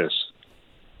 I know it is.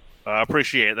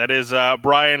 Appreciate it. That is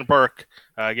Brian Burke.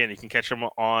 Again, you can catch him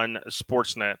on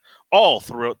Sportsnet all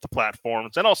throughout the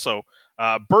platforms, and also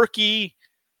Berkey.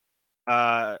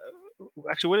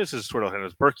 Actually, what is his Twitter handle?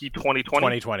 It's Berkey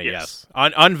 2020? 2020, yes.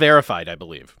 Unverified, I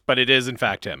believe. But it is, in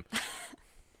fact, him.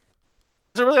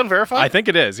 Is it really unverified? I think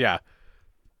it is, yeah.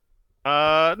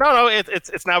 No,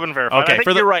 it's now been verified. Okay, I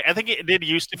think you're right. I think it did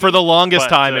used to be. For the longest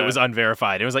time, it was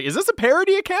unverified. It was like, is this a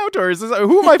parody account, or is this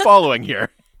who am I following here?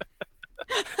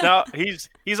 No,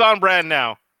 he's on brand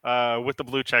now with the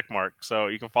blue check mark, so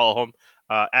you can follow him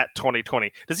at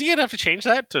 2020. Does he have to change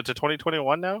that to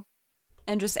 2021 now?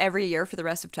 And just every year for the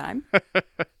rest of time?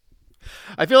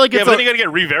 I feel like but then you got to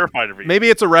get re-verified every year. Maybe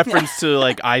it's a reference to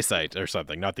like eyesight or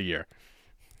something, not the year.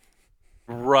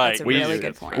 Right. That's a really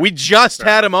good point. We just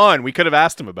had him on. We could have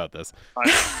asked him about this.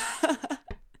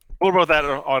 We'll about that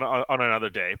on another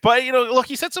day. But look,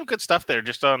 he said some good stuff there,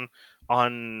 just on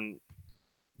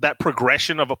that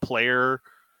progression of a player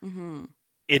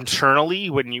internally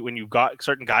when you've got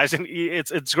certain guys, and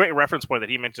it's a great reference point that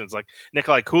he mentions, like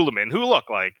Nikolai Kulemin, who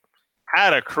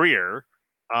had a career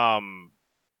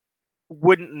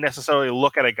wouldn't necessarily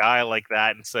look at a guy like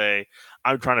that and say,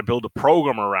 I'm trying to build a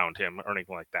program around him or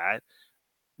anything like that.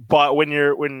 But when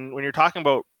you're talking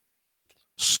about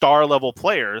star level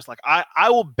players, like I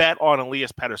will bet on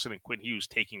Elias Pettersson and Quinn Hughes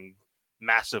taking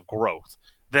massive growth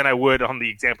than I would on the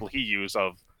example he used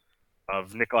of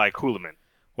Nikolai Kulemin.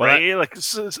 Well, right? Like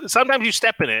sometimes you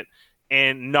step in it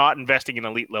and not investing in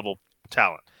elite level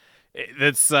talent.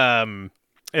 It's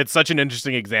such an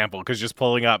interesting example because just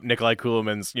pulling up Nikolai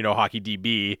Kulemin's hockey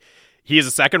DB, he is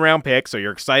a second round pick, so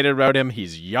you're excited about him.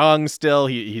 He's young still.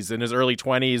 He's in his early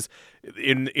 20s.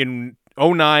 In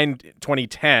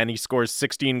 2010, he scores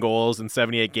 16 goals in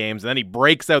 78 games, and then he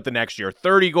breaks out the next year,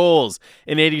 30 goals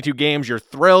in 82 games. You're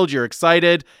thrilled, you're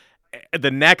excited.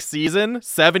 The next season,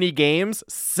 70 games,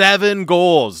 7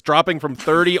 goals, dropping from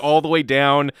 30 all the way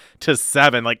down to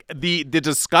 7. Like the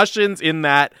discussions in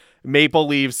that Maple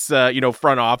Leafs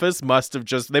front office must have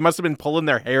been pulling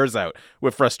their hairs out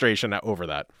with frustration over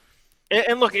that.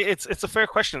 And look, it's a fair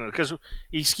question because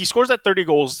he scores that 30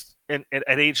 goals at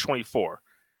age 24.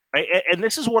 Right? And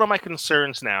this is one of my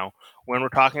concerns now when we're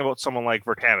talking about someone like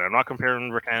Virtanen. I'm not comparing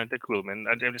Virtanen to Kuhlman.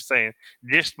 I'm just saying,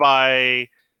 just by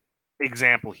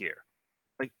example here.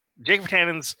 Like Jake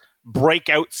Virtanen's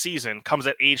breakout season comes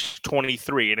at age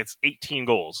 23, and it's 18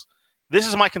 goals. This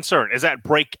is my concern. Is that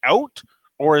breakout,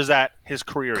 or is that his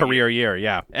career year?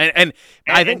 Yeah. And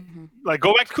I think like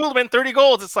go back to Kuhlman, 30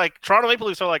 goals. It's like Toronto Maple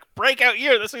Leafs are like, breakout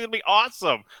year. This is going to be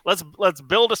awesome. Let's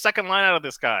build a second line out of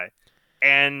this guy.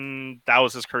 And that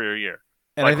was his career year.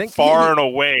 And I think far and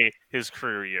away his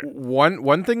career year.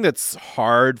 One thing that's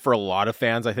hard for a lot of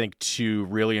fans, I think, to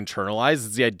really internalize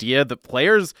is the idea that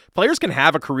players can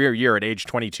have a career year at age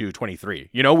 22,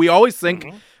 23. We always think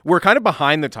we're kind of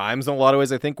behind the times in a lot of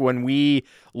ways. I think when we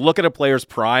look at a player's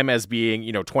prime as being,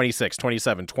 26,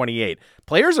 27, 28,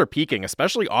 players are peaking,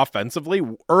 especially offensively,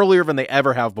 earlier than they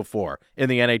ever have before in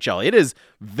the NHL. It is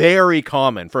very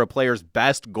common for a player's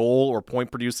best goal or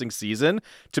point producing season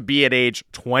to be at age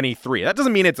 23. That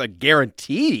doesn't mean it's a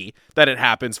guarantee that it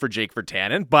happens for Jake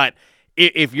Virtanen, but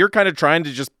if you're kind of trying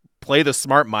to just play the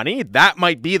smart money, that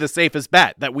might be the safest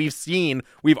bet that we've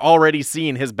already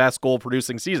seen his best goal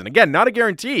producing season. Again, not a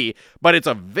guarantee, but it's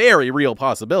a very real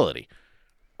possibility.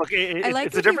 Okay,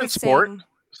 it's a different sport.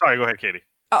 Sorry, go ahead, Katie.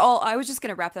 I was just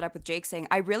going to wrap that up with Jake saying,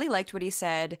 I really liked what he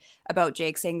said about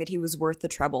Jake saying that he was worth the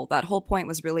trouble. That whole point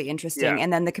was really interesting. Yeah.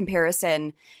 And then the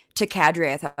comparison to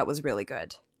Kadri, I thought was really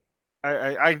good.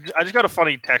 I just got a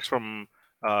funny text from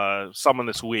someone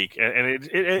this week, and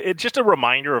it's just a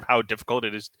reminder of how difficult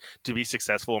it is to be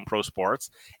successful in pro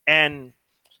sports. And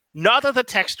not that the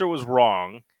texter was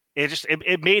wrong,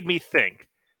 it made me think.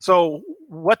 So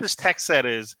what this text said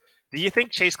is, do you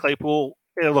think Chase Claypool,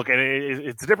 look, and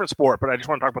it's a different sport, but I just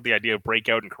want to talk about the idea of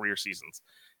breakout and career seasons.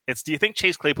 Do you think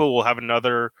Chase Claypool will have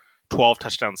another 12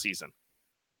 touchdown season?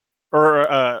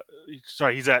 Or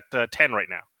sorry, he's at 10 right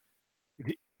now.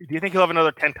 Do you think he'll have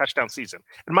another 10 touchdown season?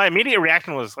 And my immediate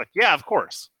reaction was like, yeah, of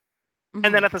course. Mm-hmm.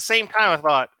 And then at the same time, I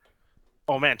thought,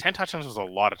 oh man, 10 touchdowns was a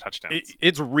lot of touchdowns.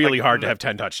 It's really hard to have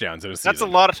 10 touchdowns in a season. That's a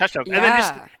lot of touchdowns.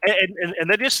 Yeah. And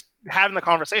then just having the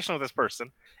conversation with this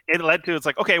person, it led to, it's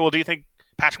like, okay, well, do you think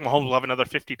Patrick Mahomes will have another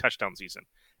 50 touchdown season?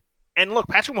 And look,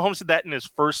 Patrick Mahomes did that in his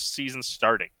first season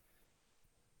starting.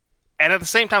 And at the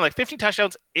same time, like 50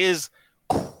 touchdowns is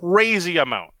crazy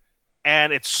amount.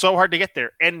 And it's so hard to get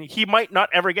there. And he might not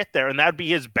ever get there. And that'd be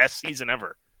his best season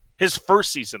ever. His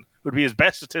first season would be his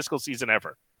best statistical season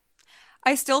ever.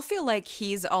 I still feel like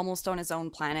he's almost on his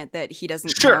own planet, that he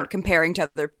doesn't count comparing to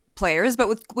other players. But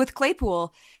with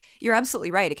Claypool, you're absolutely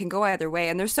right. It can go either way.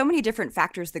 And there's so many different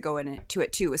factors that go into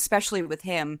it too, especially with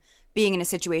him being in a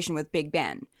situation with Big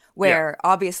Ben, where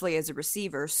obviously as a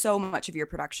receiver, so much of your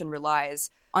production relies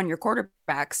on your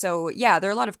quarterback. So yeah, there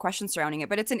are a lot of questions surrounding it,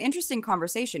 but it's an interesting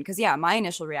conversation because my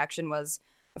initial reaction was,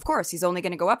 of course, he's only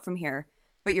going to go up from here.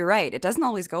 But you're right. It doesn't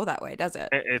always go that way, does it?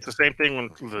 It's the same thing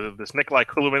when this Nikolai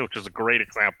Kuhlman, which is a great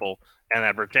example, and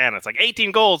that Virtanen. It's like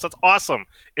 18 goals. That's awesome.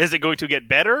 Is it going to get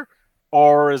better,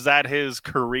 or is that his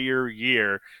career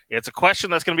year? It's a question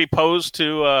that's going to be posed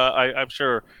to, I'm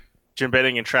sure, Jim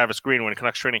Benning and Travis Green when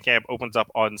Canucks training camp opens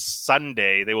up on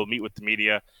Sunday. They will meet with the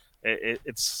media.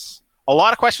 It's a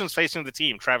lot of questions facing the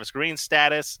team. Travis Green's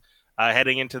status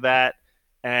heading into that,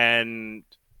 and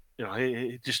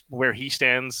just where he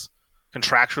stands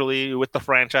contractually with the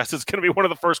franchise is going to be one of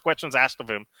the first questions asked of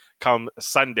him come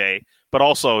Sunday. But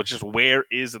also, just where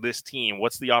is this team?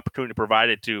 What's the opportunity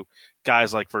provided to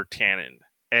guys like Virtanen?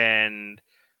 And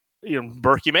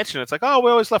Burke, you mentioned it's like, oh,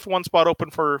 we always left one spot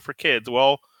open for kids.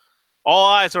 Well, All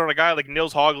eyes are on a guy like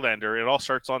Nils Hoglander. It all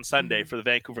starts on Sunday for the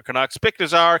Vancouver Canucks. Pick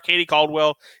Nazar, Katie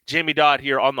Caldwell, Jamie Dodd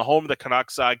here on the home of the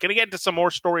Canucks. Going to get into some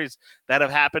more stories that have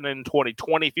happened in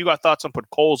 2020. If you got thoughts on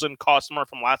Podkolzin, Costner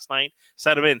from last night,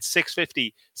 send them in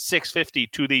 650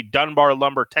 to the Dunbar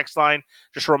Lumber text line.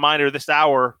 Just a reminder, this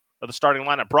hour of the starting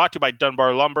lineup brought to you by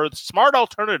Dunbar Lumber, the smart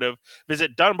alternative.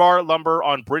 Visit Dunbar Lumber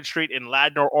on Bridge Street in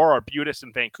Ladner or Arbutus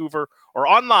in Vancouver, or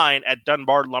online at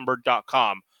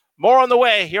dunbarlumber.com. More on the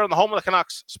way here on the home of the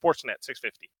Canucks, Sportsnet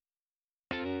 650.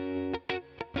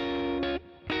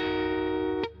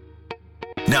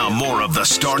 Now more of the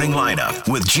starting lineup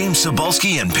with James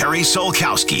Cebulski and Perry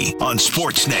Solkowski on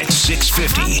Sportsnet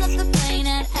 650. I the plane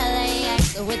at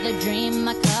LAX with a dream,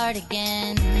 my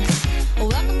cardigan.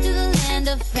 Welcome to the land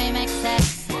of fame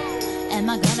excess. Am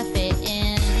I gonna fit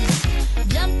in?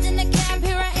 Jumped in the cab,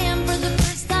 here I am for the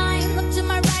first time. Look to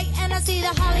my right and I see the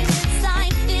Hollywood sign.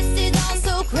 This is all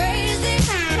so crazy.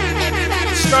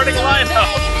 Everybody Starting lineup.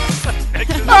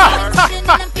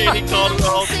 Katie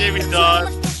Caldwell, Jamie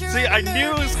Dodd. See, I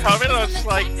knew it was coming. I was just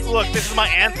like, look, this is my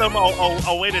anthem.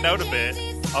 I'll wait it out a bit.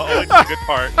 I'll wait for the good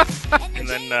part. And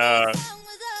then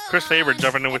Chris Faber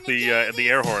jumping in with the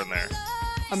air horn there.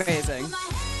 Amazing.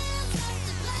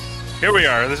 Here we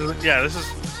are. This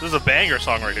is a banger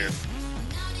song right here.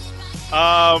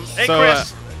 Hey, So,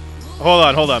 Chris.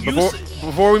 Hold on.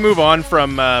 Before we move on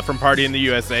from Party in the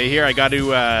USA here, I got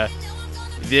to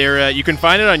you can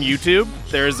find it on YouTube.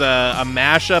 There's a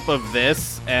mashup of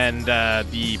this and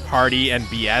the Party and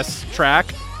BS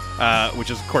track, which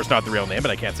is of course not the real name,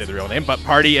 but I can't say the real name. But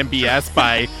Party and BS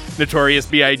by Notorious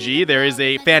B.I.G. There is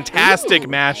a fantastic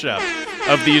mashup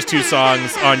of these two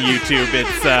songs on YouTube.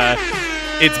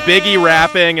 It's Biggie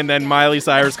rapping, and then Miley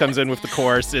Cyrus comes in with the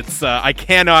chorus. It's I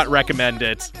cannot recommend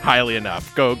it highly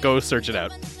enough. Go search it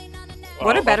out.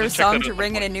 What a I'll better have to check song that to out.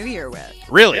 ring in a new year with.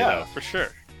 Really, Yeah, though. for sure.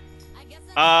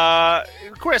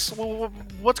 Chris,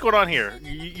 what's going on here?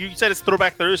 You said it's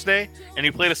Throwback Thursday, and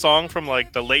you played a song from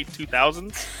like the late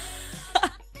 2000s.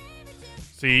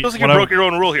 See, Feels like you broke your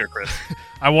own rule here, Chris.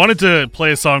 I wanted to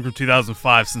play a song from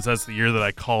 2005 since that's the year that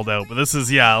I called out, but this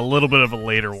is a little bit of a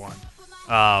later one.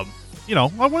 I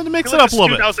wanted to mix it up a little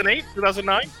bit. 2008,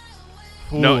 2009.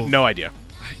 No idea.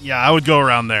 Yeah, I would go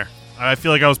around there. I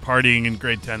feel like I was partying in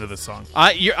grade 10 to this song.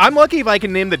 I'm lucky if I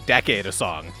can name the decade a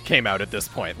song came out at this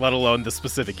point, let alone the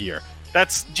specific year.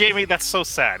 That's Jamie. That's so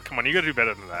sad. Come on, you got to do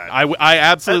better than that. I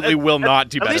absolutely will not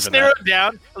do better than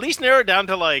that. At least narrow it down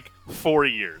to like 4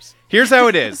 years. Here's how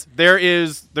it is.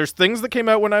 There's things that came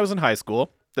out when I was in high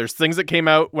school. There's things that came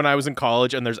out when I was in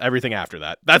college, and there's everything after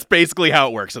that. That's basically how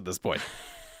it works at this point.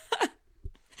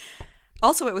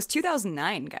 Also, it was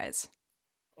 2009, guys.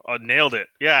 Nailed it.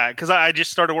 Yeah, because I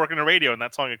just started working in radio, and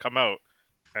that song had come out.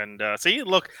 And see,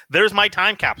 look, there's my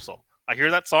time capsule. I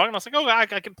hear that song, and I was like, oh,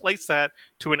 I can place that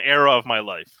to an era of my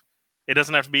life. It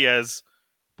doesn't have to be as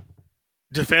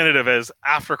definitive as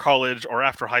after college or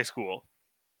after high school,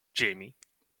 Jamie.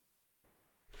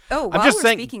 Oh, I'm while just we're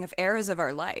saying- speaking of eras of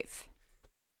our life,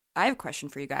 I have a question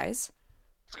for you guys.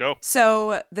 Let's go.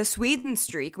 So the Sweden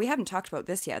streak, we haven't talked about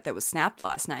this yet, that was snapped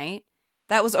last night.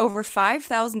 That was over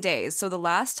 5,000 days. So the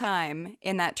last time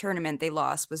in that tournament they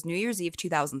lost was New Year's Eve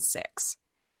 2006.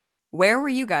 Where were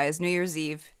you guys New Year's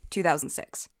Eve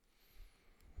 2006?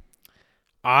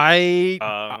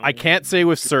 I can't say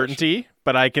with certainty,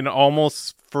 but I can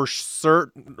almost for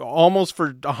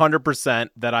 100%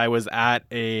 that I was at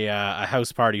a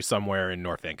house party somewhere in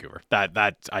North Vancouver.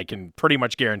 That I can pretty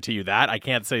much guarantee you that. I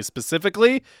can't say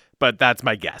specifically, but that's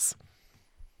my guess.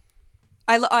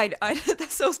 I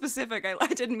that's so specific. I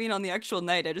didn't mean on the actual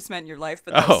night. I just meant in your life,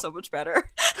 but that was so much better.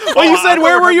 Well, you said I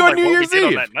where were you on remember, New what we Year's did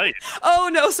on Eve? that night. Oh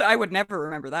no, so I would never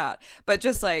remember that. But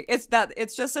just like it's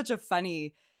just such a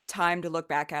funny time to look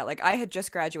back at. Like I had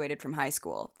just graduated from high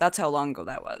school. That's how long ago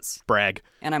that was. Brag.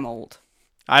 And I'm old.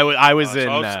 I was in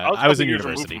I was in years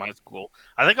removed university. from high school.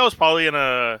 I think I was probably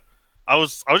I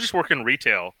was just working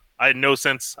retail. I had no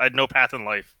sense. I had no path in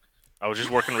life. I was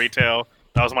just working retail.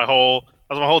 That was my whole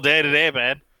day to day,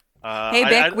 man. Hey,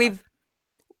 Vic,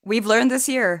 we've learned this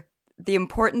year the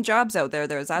important jobs out there.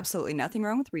 There's absolutely nothing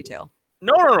wrong with retail.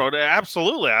 No,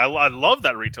 absolutely. I love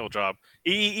that retail job.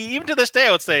 Even to this day,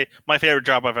 I would say my favorite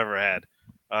job I've ever had.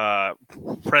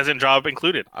 Present job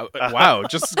included. Wow,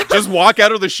 just walk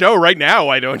out of the show right now.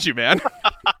 Why don't you, man?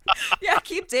 Yeah,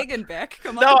 keep digging, Vic.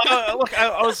 Come on. No, look,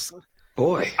 I was.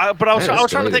 Boy, but I was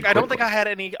trying to think. I don't quick think I had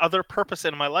any other purpose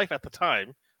in my life at the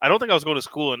time. I don't think I was going to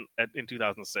school in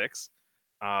 2006.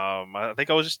 I think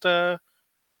I was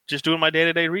just doing my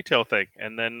day-to-day retail thing,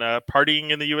 and then partying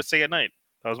in the USA at night.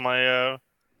 That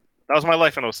That was my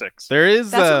life in 06. There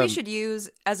is That's what we should use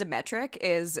as a metric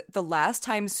is the last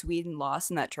time Sweden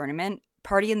lost in that tournament,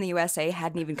 Party in the USA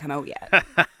hadn't even come out yet.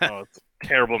 Oh, it's a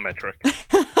terrible metric.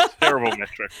 Terrible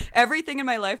metric. Everything in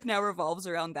my life now revolves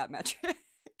around that metric.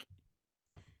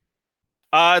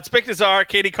 It's Vic Nazar,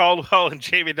 Katie Caldwell, and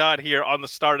Jamie Dodd here on the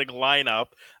starting lineup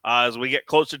as we get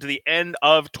closer to the end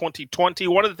of 2020.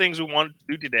 One of the things we wanted to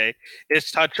do today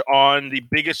is touch on the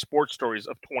biggest sports stories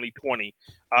of 2020.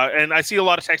 And I see a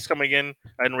lot of texts coming in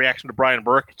reaction to Brian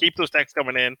Burke. Keep those texts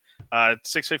coming in.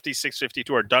 650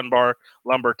 to our Dunbar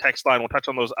Lumber text line. We'll touch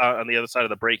on those on the other side of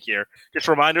the break here. Just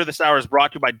a reminder, this hour is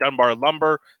brought to you by Dunbar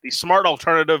Lumber, the smart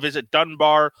alternative. Visit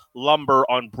Dunbar Lumber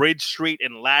on Bridge Street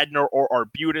in Ladner or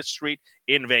Arbutus Street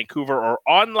in Vancouver, or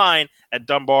online at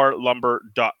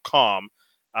dunbarlumber.com.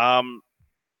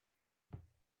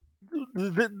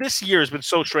 This year has been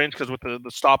so strange because with the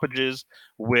stoppages,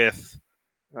 with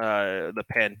the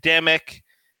pandemic,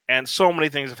 and so many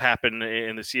things have happened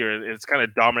in this year. It's kind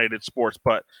of dominated sports.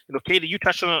 But, Katie, you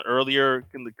touched on it earlier,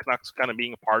 in the Canucks kind of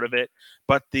being a part of it.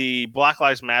 But the Black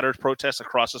Lives Matter protests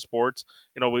across the sports,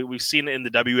 we've seen it in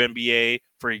the WNBA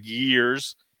for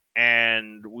years,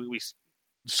 and we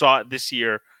saw it this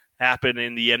year happen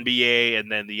in the NBA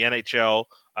and then the NHL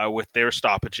with their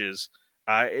stoppages.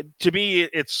 To me,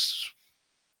 it's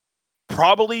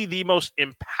probably the most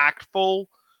impactful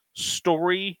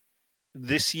story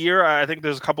this year. I think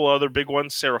there's a couple other big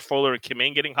ones, Sarah Fuller and Kim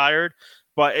Ng getting hired.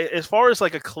 But as far as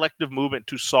like a collective movement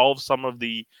to solve some of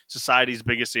the society's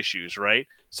biggest issues, right?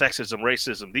 Sexism,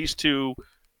 racism, these two,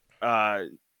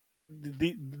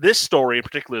 this story in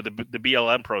particular, the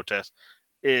BLM protest,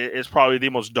 is probably the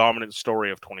most dominant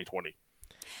story of 2020.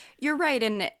 You're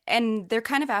right, and they're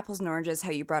kind of apples and oranges how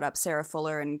you brought up Sarah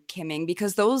Fuller and Kim Ng,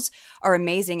 because those are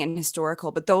amazing and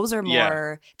historical, but those are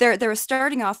more they're a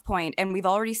starting off point, and we've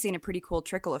already seen a pretty cool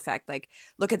trickle effect. Like,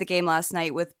 look at the game last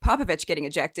night with Popovich getting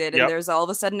ejected, and there's all of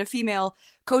a sudden a female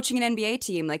coaching an NBA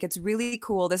team. Like, it's really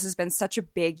cool. This has been such a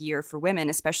big year for women,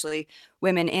 especially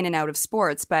women in and out of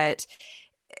sports, but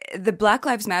the Black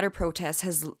Lives Matter protest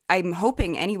I'm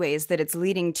hoping anyways that it's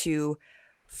leading to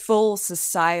full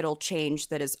societal change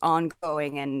that is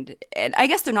ongoing, and I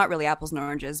guess they're not really apples and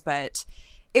oranges, but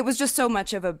it was just so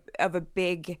much of a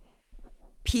big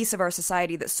piece of our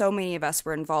society that so many of us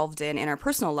were involved in our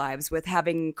personal lives, with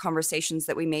having conversations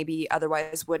that we maybe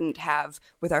otherwise wouldn't have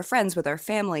with our friends, with our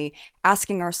family,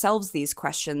 asking ourselves these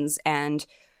questions. And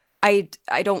I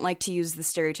don't like to use the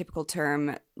stereotypical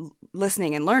term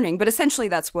listening and learning, but essentially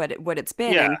that's what it's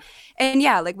been. Yeah. And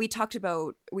like we touched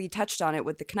on it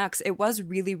with the Canucks. It was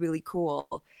really, really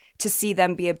cool to see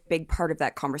them be a big part of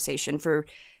that conversation.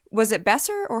 Was it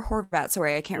Besser or Horvat?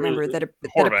 Sorry, I can't remember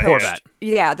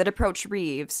that approached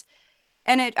Reeves.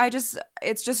 And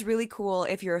it's just really cool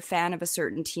if you're a fan of a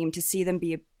certain team to see them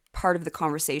be a part of the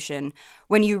conversation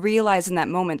when you realize in that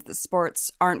moment that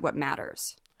sports aren't what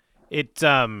matters. It's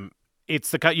there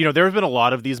have been a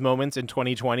lot of these moments in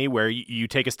 2020 where you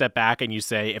take a step back and you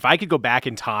say, if I could go back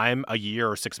in time a year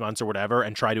or 6 months or whatever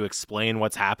and try to explain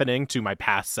what's happening to my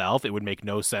past self, it would make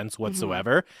no sense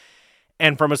whatsoever. Mm-hmm.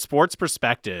 And from a sports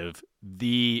perspective,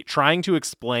 the trying to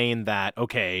explain that,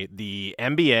 okay, the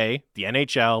NBA, the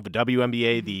NHL, the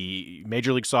WNBA, the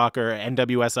Major League Soccer,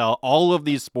 NWSL, all of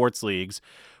these sports leagues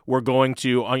were going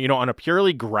to, on a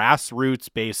purely grassroots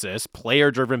basis,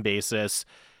 player-driven basis,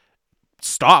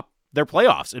 stop their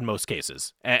playoffs in most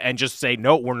cases and just say,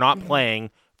 no, we're not playing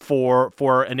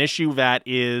for an issue that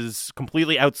is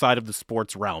completely outside of the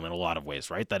sports realm in a lot of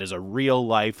ways, right? That is a real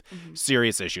life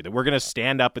serious issue that we're going to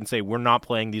stand up and say, we're not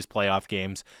playing these playoff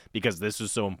games because this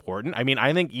is so important. I mean,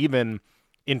 I think even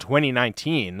in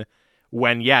 2019,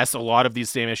 when, yes, a lot of these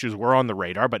same issues were on the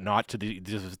radar, but not to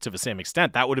the same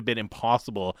extent, that would have been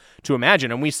impossible to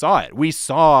imagine. And we saw it. We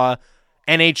saw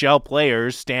NHL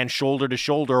players stand shoulder to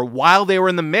shoulder while they were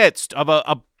in the midst of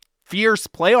a fierce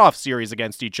playoff series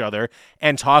against each other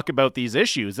and talk about these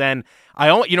issues. And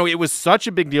it was such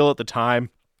a big deal at the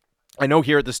time. I know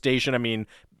here at the station, I mean,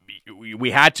 we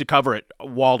had to cover it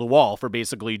wall to wall for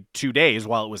basically 2 days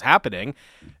while it was happening,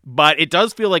 but it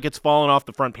does feel like it's fallen off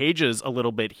the front pages a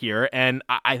little bit here. And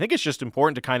I think it's just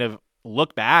important to kind of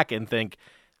look back and think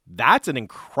that's an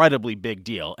incredibly big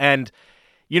deal. And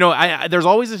there's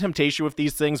always a temptation with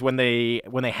these things when they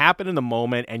happen in the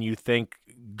moment and you think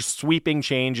sweeping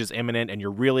change is imminent and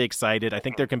you're really excited. I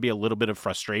think there can be a little bit of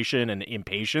frustration and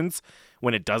impatience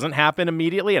when it doesn't happen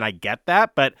immediately, and I get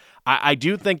that, but I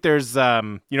do think there's,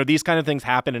 these kind of things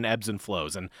happen in ebbs and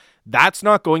flows, and that's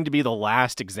not going to be the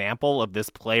last example of this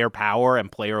player power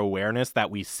and player awareness that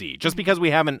we see. Just because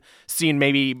we haven't seen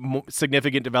maybe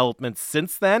significant developments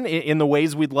since then in the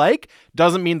ways we'd like,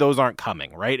 doesn't mean those aren't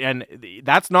coming, right? And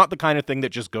that's not the kind of thing that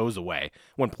just goes away.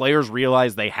 When players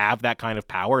realize they have that kind of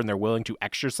power and they're willing to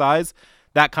exercise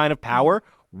that kind of power,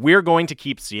 we're going to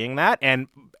keep seeing that. And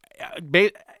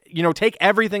take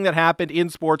everything that happened in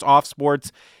sports, off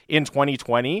sports in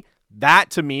 2020. That,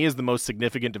 to me, is the most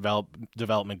significant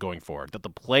development going forward, that the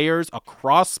players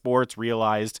across sports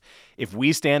realized if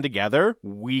we stand together,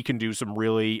 we can do some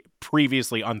really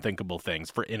previously unthinkable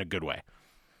things in a good way.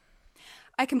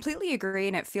 I completely agree,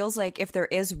 and it feels like if there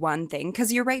is one thing,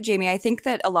 because you're right, Jamie, I think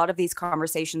that a lot of these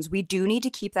conversations, we do need to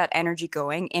keep that energy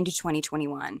going into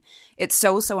 2021. It's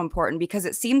so important, because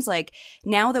it seems like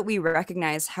now that we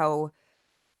recognize how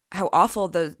awful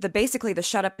the basically the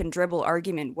shut up and dribble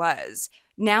argument was,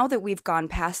 now that we've gone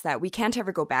past that, we can't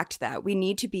ever go back to that. We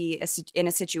need to be in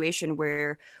a situation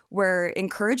where we're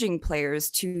encouraging players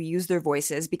to use their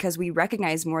voices, because we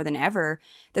recognize more than ever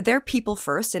that they're people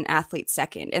first and athletes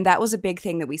second. And that was a big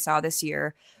thing that we saw this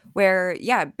year where,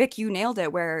 yeah, Bick, you nailed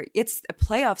it, where it's a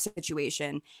playoff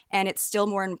situation and it's still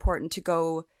more important to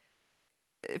go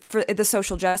for the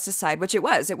social justice side, which it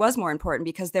was more important,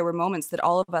 because there were moments that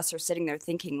all of us are sitting there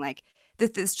thinking like,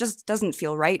 this just doesn't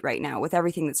feel right now with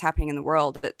everything that's happening in the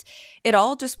world. But it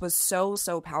all just was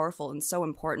so powerful and so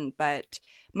important. But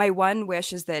my one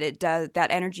wish is that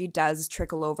that energy does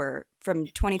trickle over from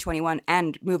 2021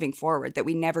 and moving forward, that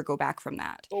we never go back from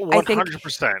that.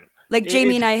 100%. Like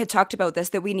Jamie and I had talked about this,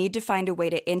 that we need to find a way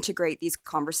to integrate these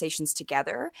conversations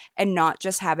together and not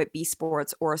just have it be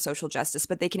sports or social justice,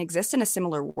 but they can exist in a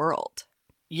similar world.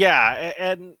 Yeah,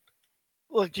 and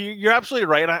look, you're absolutely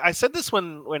right. I said this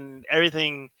when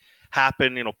everything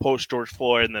happened, post George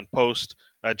Floyd and then post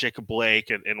Jacob Blake,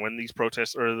 and when these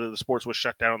protests or the sports was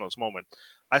shut down in those moments.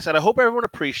 I said, I hope everyone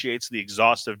appreciates the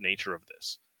exhaustive nature of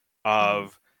this.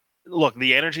 Look,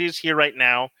 the energy is here right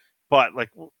now, but like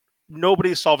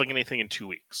nobody's solving anything in 2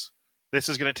 weeks. This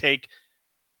is going to take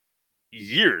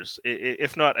years,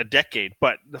 if not a decade.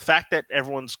 But the fact that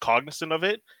everyone's cognizant of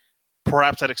it,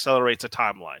 perhaps that accelerates a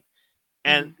timeline.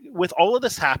 And with all of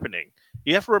this happening,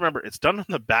 you have to remember it's done on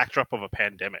the backdrop of a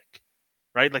pandemic,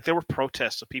 right? Like there were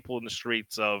protests of people in the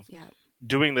streets of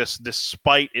doing this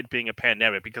despite it being a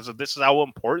pandemic, because of this is how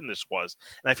important this was.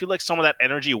 And I feel like some of that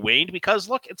energy waned because,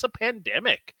 look, it's a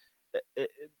pandemic.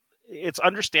 It's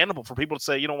understandable for people to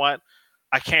say, you know what,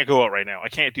 I can't go out right now. I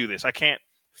can't do this. I can't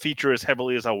feature as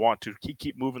heavily as I want to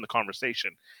keep moving the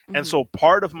conversation. And so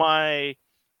part of my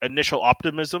initial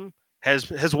optimism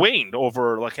has waned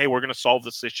over like, hey, we're going to solve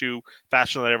this issue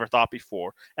faster than I ever thought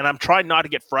before. And I'm trying not to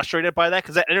get frustrated by that,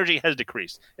 because that energy has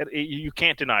decreased. You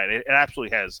can't deny it. It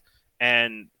absolutely has.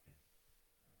 And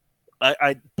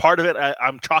I part of it,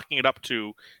 I'm chalking it up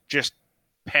to just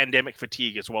pandemic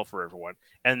fatigue as well for everyone,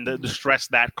 and the stress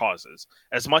that causes.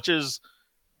 As much as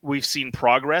we've seen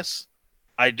progress,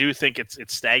 I do think it's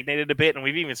stagnated a bit, and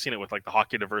we've even seen it with like the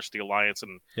Hockey Diversity Alliance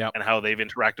and how they've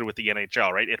interacted with the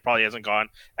NHL, right? It probably hasn't gone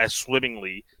as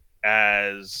swimmingly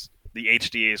as the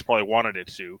HDA has probably wanted it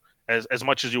to. As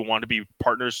much as you want to be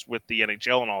partners with the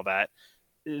NHL and all that,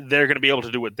 they're going to be able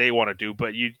to do what they want to do,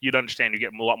 but you'd understand you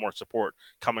get a lot more support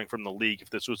coming from the league if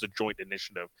this was a joint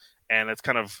initiative. And it's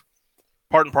kind of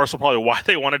part and parcel probably why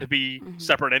they wanted to be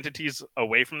separate entities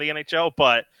away from the NHL.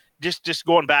 But just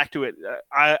going back to it,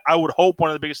 I would hope one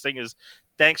of the biggest thing is,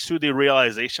 thanks to the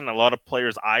realization, a lot of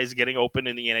players' eyes getting open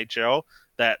in the NHL,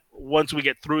 that once we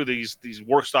get through these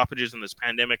work stoppages in this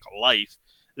pandemic life,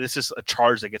 this is a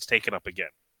charge that gets taken up again.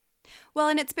 Well,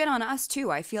 and it's been on us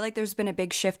too. I feel like there's been a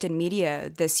big shift in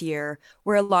media this year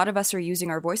where a lot of us are using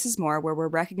our voices more, where we're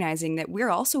recognizing that we're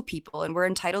also people and we're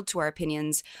entitled to our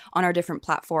opinions on our different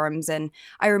platforms. And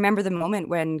I remember the moment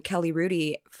when Kelly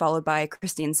Rudy, followed by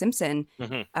Christine Simpson,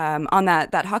 on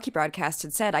that hockey broadcast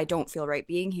had said, I don't feel right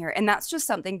being here. And that's just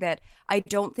something that I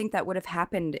don't think that would have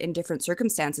happened in different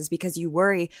circumstances, because you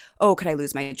worry, oh, could I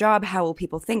lose my job? How will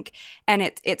people think? And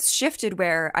it's shifted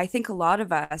where I think a lot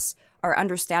of us are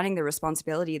understanding the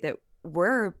responsibility that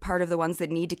we're part of the ones that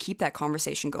need to keep that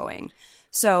conversation going.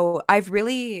 So I've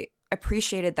really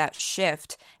appreciated that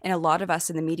shift in a lot of us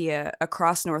in the media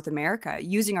across North America,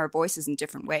 using our voices in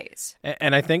different ways.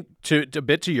 And I think to a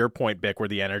bit to your point, Bick, where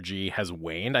the energy has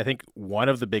waned, I think one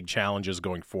of the big challenges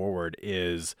going forward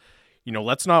is,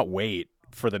 let's not wait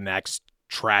for the next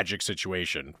tragic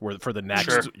situation where for the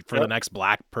next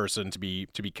black person to be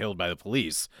killed by the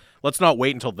police. Let's not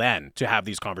wait until then to have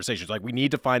these conversations. Like, we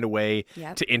need to find a way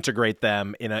to integrate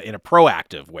them in a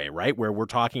proactive way, right? Where we're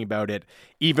talking about it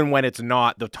even when it's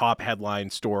not the top headline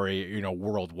story,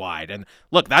 worldwide. And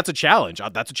look, that's a challenge.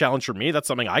 That's a challenge for me. That's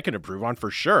something I can improve on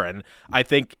for sure. And I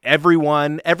think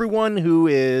everyone who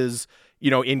is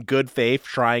in good faith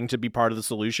trying to be part of the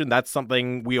solution, that's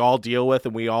something we all deal with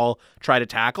and we all try to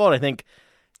tackle. And I think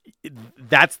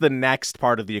that's the next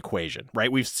part of the equation,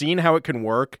 right? We've seen how it can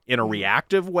work in a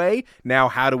reactive way. Now,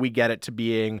 how do we get it to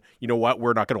being,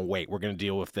 we're not going to wait. We're going to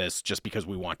deal with this just because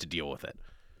we want to deal with it.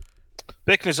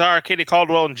 Vic Nazar, Katie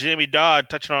Caldwell, and Jamie Dodd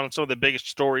touching on some of the biggest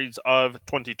stories of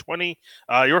 2020.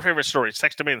 Your favorite stories,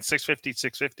 text them in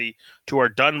 650-650 to our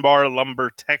Dunbar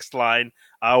Lumber text line.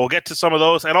 We'll get to some of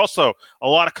those, and also a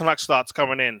lot of Canucks thoughts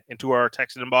coming into our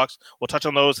text inbox. We'll touch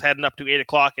on those heading up to 8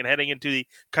 o'clock and heading into the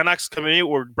Canucks community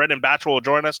where Brendan Batchelor will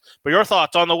join us. But your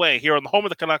thoughts on the way here on the home of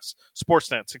the Canucks,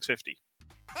 Sportsnet 650.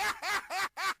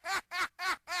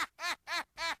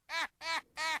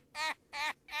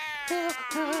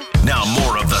 Now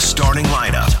more of the starting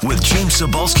lineup with James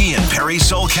Cebulski and Perry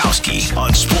Solkowski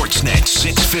on Sportsnet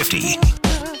 650.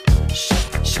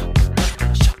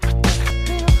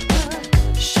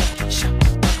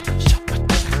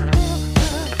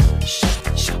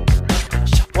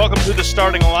 Welcome to the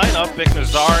starting lineup. Vic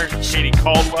Nazar, Katie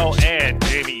Caldwell, and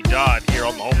Jamie Dodd here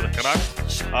on the home of the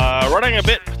Canucks. Running a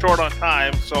bit short on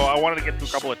time, so I wanted to get to a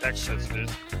couple of text messages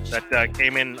that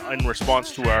came in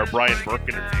response to our Brian Burke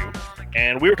interview.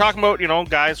 And we were talking about,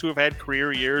 guys who have had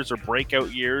career years or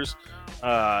breakout years.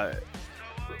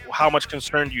 How much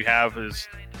concern do you have is,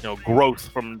 growth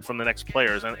from the next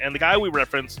players? And the guy we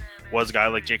referenced was a guy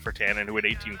like Jake Virtanen, who had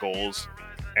 18 goals.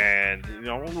 And,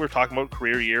 we were talking about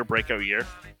career year, breakout year.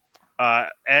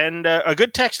 And a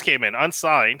good text came in,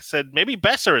 unsigned, said maybe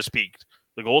Besser has peaked.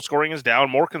 The goal scoring is down.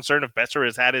 More concerned if Besser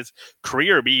has had his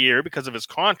career year because of his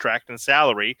contract and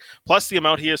salary, plus the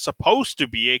amount he is supposed to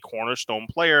be a cornerstone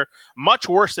player. Much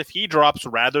worse if he drops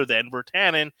rather than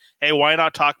Virtanen. Hey, why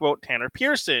not talk about Tanner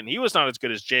Pearson? He was not as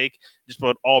good as Jake, just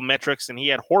about all metrics, and he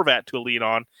had Horvat to lean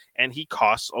on, and he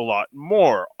costs a lot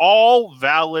more. All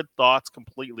valid thoughts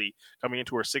completely coming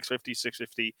into our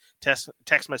 650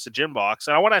 text message inbox.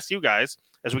 And I want to ask you guys,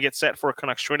 as we get set for a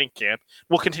Canucks training camp,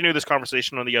 we'll continue this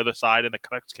conversation on the other side in the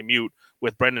Canucks commute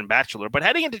with Brendan Batchelor. But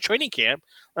heading into training camp,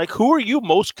 who are you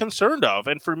most concerned of?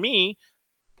 And for me,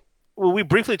 we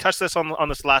briefly touched this on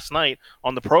this last night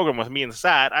on the program with me and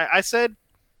Sat. I said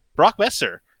Brock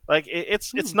Besser.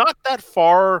 It's not that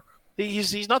far.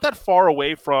 He's not that far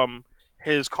away from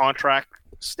his contract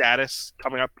status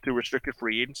coming up to restricted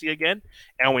free agency again.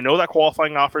 And we know that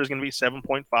qualifying offer is going to be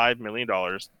 $7.5 million,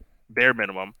 bare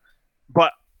minimum.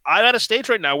 But I'm at a stage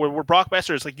right now where Brock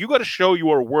Besser is you got to show you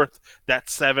are worth that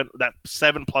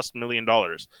 $7+ million.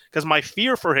 Because my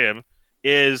fear for him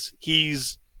is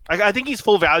I think he's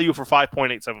full value for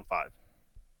 5.875,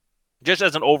 just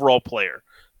as an overall player.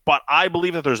 But I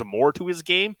believe that there's more to his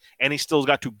game, and he's still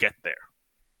got to get there.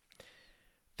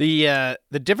 The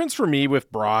difference for me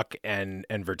with Brock and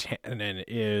Virtanen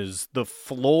is the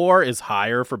floor is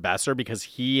higher for Besser because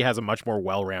he has a much more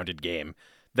well-rounded game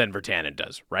than Virtanen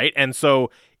does, right? And so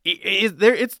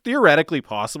it's theoretically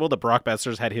possible that Brock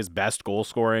Besser's had his best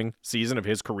goal-scoring season of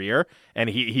his career, and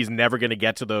he's never going to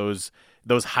get to those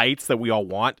heights that we all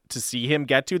want to see him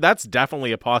get to. That's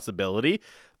definitely a possibility.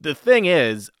 The thing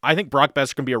is, I think Brock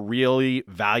Besser can be a really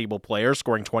valuable player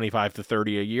scoring 25 to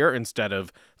 30 a year instead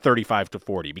of 35 to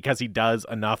 40 because he does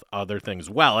enough other things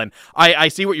well. And I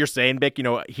see what you're saying, Bick.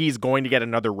 He's going to get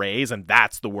another raise, and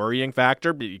that's the worrying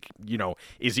factor.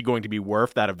 Is he going to be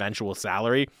worth that eventual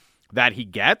salary that he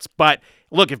gets? But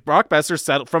look, if Brock Besser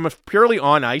from a purely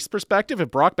on-ice perspective, if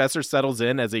Brock Besser settles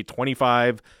in as a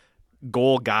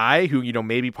 25-goal guy who,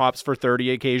 maybe pops for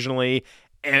 30 occasionally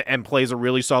and plays a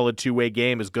really solid two-way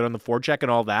game, is good on the forecheck and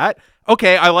all that,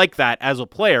 okay, I like that as a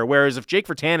player. Whereas if Jake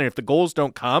Virtanen, if the goals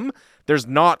don't come, there's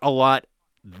not a lot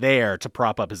there to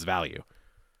prop up his value.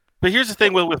 But here's the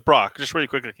thing with Brock, just really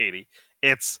quickly, Katie.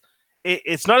 It's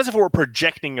not as if we're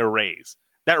projecting a raise.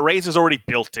 That raise is already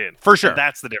built in. For sure. And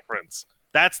that's the difference.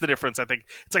 That's the difference, I think.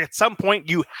 It's at some point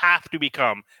you have to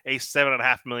become a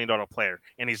 $7.5 million player,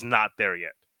 and he's not there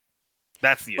yet.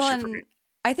 That's the issue for me.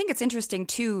 I think it's interesting,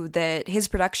 too, that his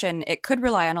production, it could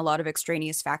rely on a lot of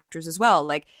extraneous factors as well,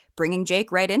 like bringing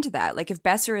Jake right into that. If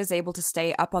Besser is able to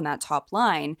stay up on that top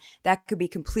line, that could be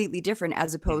completely different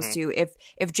as opposed to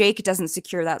if Jake doesn't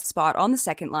secure that spot on the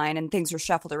second line and things are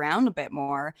shuffled around a bit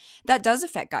more, that does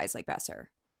affect guys like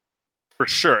Besser. For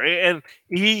sure. And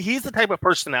he's the type of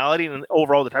personality and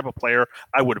overall the type of player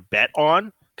I would bet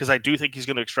on, because I do think he's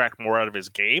going to extract more out of his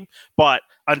game. But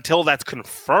until that's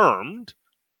confirmed,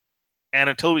 and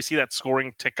until we see that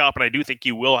scoring tick up, and I do think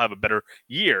he will have a better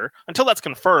year, until that's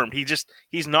confirmed,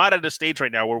 he's not at a stage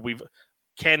right now where we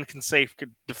can say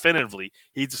definitively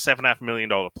he's a $7.5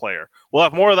 million player. We'll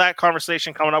have more of that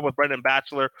conversation coming up with Brendan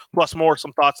Batchelor, plus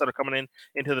some thoughts that are coming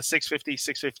into the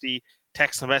 650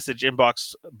 text message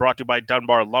inbox brought to you by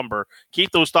Dunbar Lumber.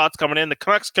 Keep those thoughts coming in. The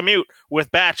Canucks Commute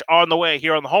with Batch on the way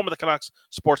here on the home of the Canucks,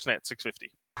 Sportsnet 650.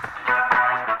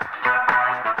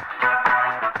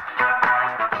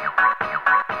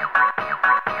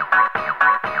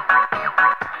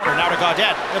 Now to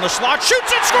Gaudette in the slot,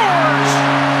 shoots and scores!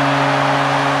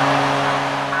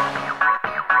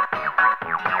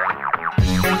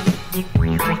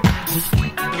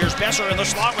 Here's Besser in the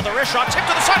slot with a wrist shot, tipped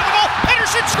to the side of the goal.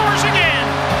 Pettersson scores again!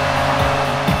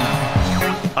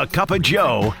 A cup of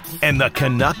Joe and the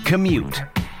Canuck Commute.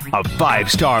 A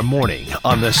 5-star morning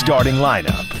on the starting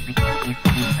lineup.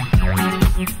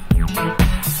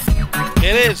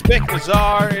 It is Vic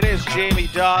Nazar, it is Jamie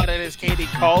Dodd, it is Katie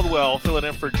Caldwell filling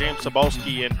in for James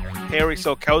Sobolski and Harry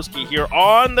Solkowski here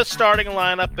on the starting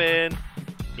lineup, and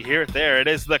you hear it there. It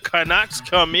is the Canucks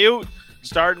Commute,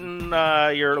 starting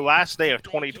your last day of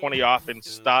 2020 off in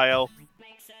style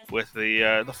with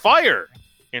the fire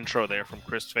intro there from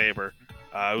Chris Faber,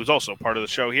 who's also part of the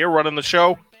show here, running the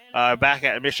show back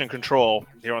at Mission Control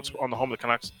here on the home of the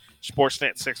Canucks,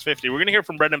 Sportsnet 650. We're going to hear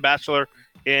from Brendan Batchelor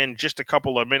in just a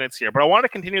couple of minutes here, but I want to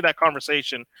continue that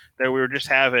conversation that we were just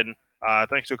having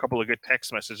thanks to a couple of good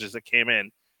text messages that came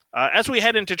in. As we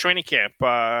head into training camp,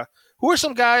 who are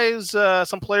some guys,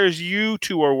 some players you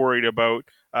two are worried about,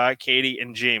 Katie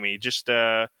and Jamie? Just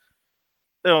camp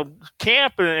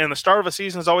and the start of a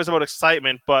season is always about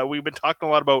excitement, but we've been talking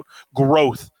a lot about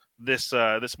growth this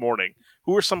morning.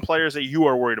 Who are some players that you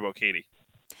are worried about, Katie?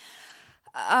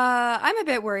 I'm a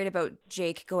bit worried about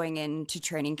Jake going into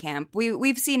training camp.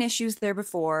 We've seen issues there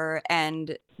before,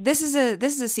 and this is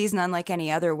a season unlike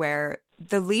any other where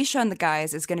the leash on the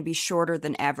guys is going to be shorter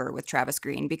than ever with Travis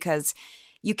Green, because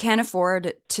you can't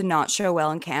afford to not show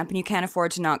well in camp, and you can't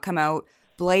afford to not come out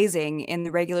blazing in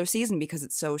the regular season because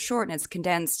it's so short and it's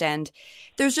condensed. And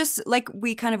there's just, like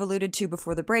we kind of alluded to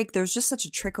before the break, there's just such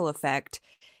a trickle effect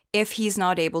if he's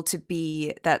not able to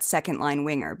be that second line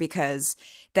winger, because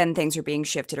then things are being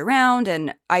shifted around,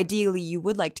 and ideally you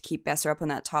would like to keep Besser up on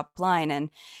that top line. And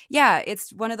yeah,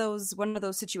 it's one of those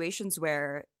situations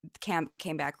where camp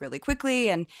came back really quickly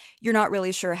and you're not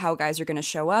really sure how guys are going to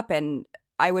show up. And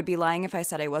I would be lying if I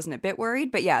said I wasn't a bit worried,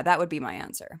 but yeah, that would be my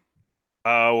answer.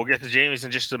 We'll get to Jamie's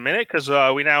in just a minute, because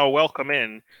we now welcome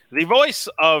in the voice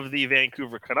of the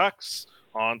Vancouver Canucks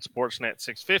on Sportsnet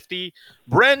 650,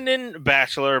 Brendan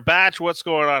Batchelor. Batch, what's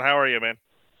going on? How are you, man?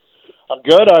 I'm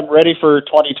good. I'm ready for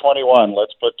 2021.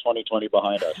 Let's put 2020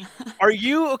 behind us. Are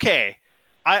you okay?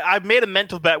 I've made a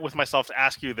mental bet with myself to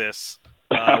ask you this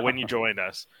when you joined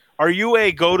us. Are you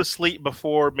a go to sleep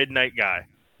before midnight guy?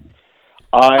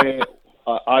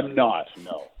 I'm not.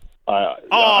 No.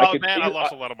 I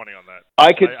lost a lot of money on that.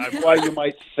 I could see why you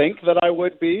might think that I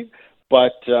would be,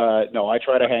 but no, I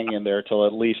try to hang in there till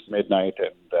at least midnight,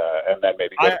 and then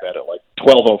maybe go to bed at like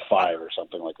 12:05 or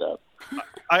something like that.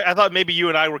 I thought maybe you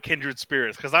and I were kindred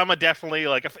spirits, because I'm definitely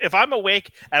like, if I'm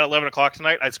awake at 11 o'clock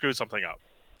tonight, I'd screw something up.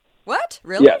 What?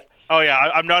 Really? Yeah. Oh yeah,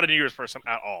 I'm not a New Year's person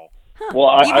at all. Huh.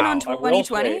 Well, even on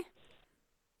 2020.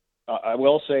 I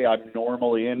will say I'm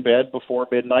normally in bed before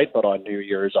midnight, but on New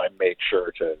Year's I make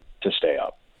sure to stay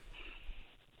up.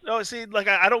 No, see, like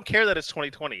I don't care that it's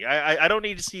 2020. I don't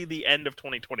need to see the end of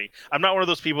 2020. I'm not one of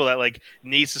those people that like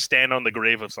needs to stand on the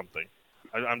grave of something.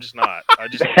 I'm just not. I'll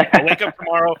wake up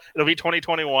tomorrow. It'll be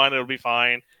 2021. It'll be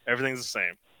fine. Everything's the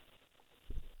same.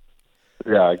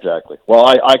 Yeah, exactly. Well,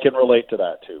 I can relate to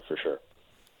that too, for sure.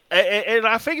 And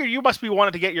I figure you must be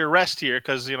wanting to get your rest here,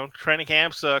 because training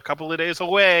camp's a couple of days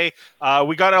away.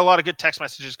 We got a lot of good text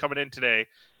messages coming in today,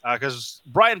 because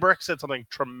Brian Burke said something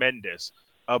tremendous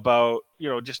about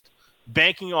just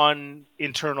banking on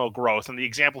internal growth, and the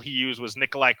example he used was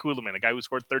Nikolai Kulemin, a guy who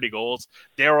scored 30 goals.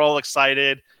 They were all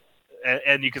excited,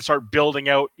 and you can start building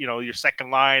out your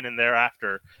second line and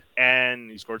thereafter.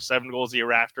 And he scored 7 goals the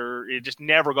year after. It just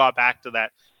never got back to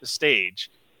that stage.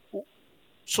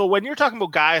 So when you're talking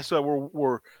about guys that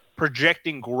we're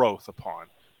projecting growth upon,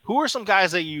 who are some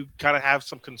guys that you kind of have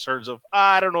some concerns of?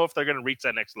 I don't know if they're going to reach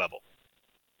that next level.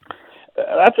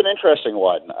 That's an interesting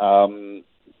one,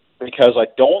 because I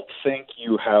don't think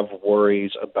you have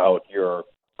worries about your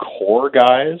core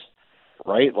guys,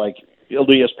 right? Like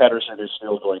Elias Pettersson is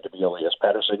still going to be Elias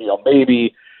Pettersson.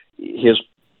 Maybe his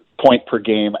point per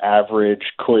game average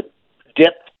could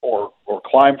dip or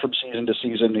climb from season to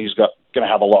season. He's going to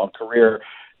have a long career.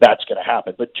 That's going to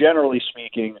happen. But generally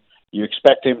speaking, you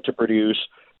expect him to produce.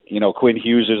 Quinn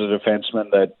Hughes is a defenseman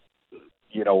that,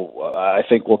 I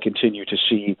think we'll continue to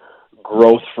see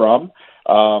growth from.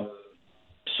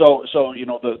 So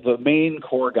the main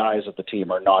core guys of the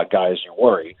team are not guys you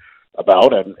worry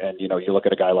about. And you look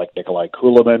at a guy like Nikolai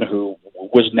Kulemin, who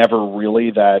was never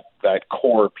really that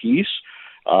core piece.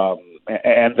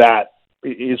 And that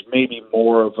is maybe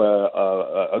more of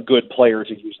a good player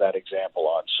to use that example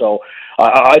on. So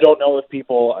I don't know if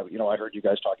people, I heard you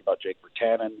guys talking about Jake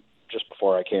Virtanen just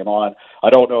before I came on. I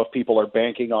don't know if people are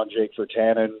banking on Jake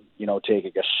Virtanen,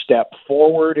 taking a step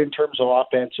forward in terms of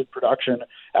offensive production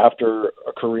after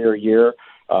a career year.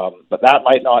 But that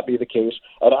might not be the case.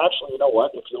 And actually, you know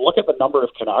what? If you look at the number of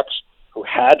Canucks who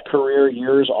had career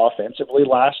years offensively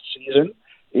last season,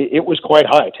 it was quite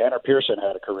high. Tanner Pearson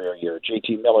had a career year.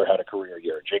 JT Miller had a career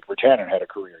year. Jake Virtanen had a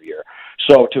career year.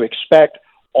 So to expect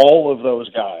all of those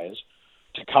guys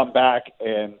to come back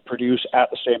and produce at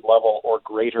the same level or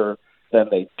greater than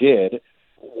they did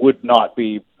would not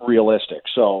be realistic.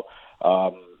 So,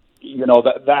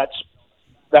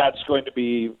 that's going to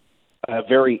be a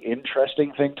very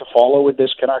interesting thing to follow with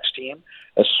this Canucks team,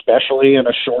 especially in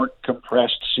a short,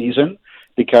 compressed season,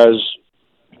 because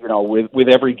with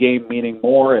every game meaning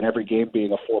more and every game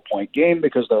being a 4-point game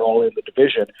because they're all in the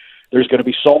division, there's going to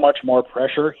be so much more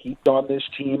pressure heaped on this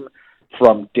team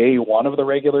from day one of the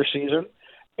regular season.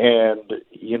 And,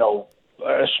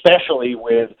 especially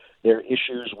with their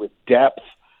issues with depth,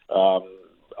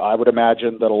 I would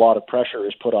imagine that a lot of pressure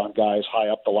is put on guys high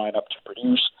up the lineup to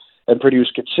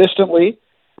produce consistently.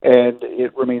 And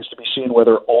it remains to be seen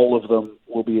whether all of them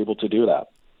will be able to do that.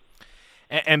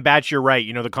 And Batch, you're right.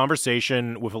 The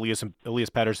conversation with Elias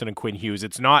Pettersson and Quinn Hughes,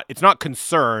 it's not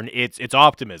concern, it's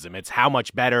optimism. It's how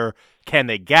much better can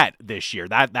they get this year.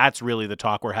 That's really the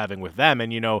talk we're having with them.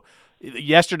 And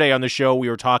yesterday on the show we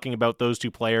were talking about those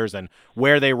two players and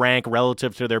where they rank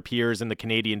relative to their peers in the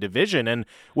Canadian division. And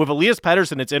with Elias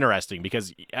Pettersson, it's interesting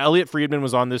because Elliot Friedman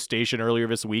was on this station earlier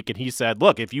this week and he said,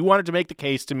 look, if you wanted to make the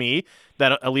case to me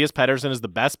that Elias Pettersson is the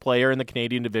best player in the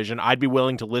Canadian division, I'd be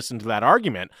willing to listen to that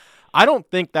argument. I don't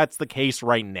think that's the case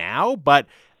right now, but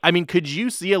could you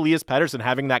see Elias Pettersson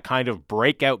having that kind of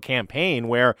breakout campaign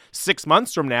where 6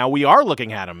 months from now we are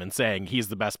looking at him and saying he's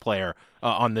the best player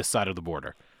on this side of the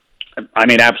border?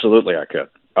 Absolutely I could.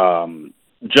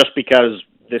 Just because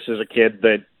this is a kid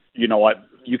that,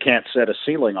 you can't set a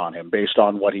ceiling on him based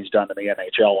on what he's done in the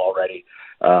NHL already,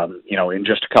 in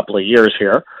just a couple of years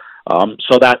here.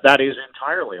 So that is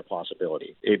entirely a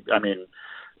possibility.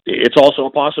 It's also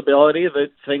a possibility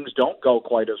that things don't go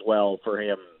quite as well for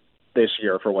him this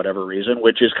year for whatever reason,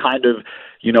 which is kind of,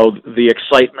 the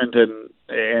excitement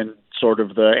and sort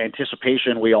of the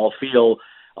anticipation we all feel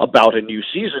about a new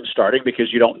season starting,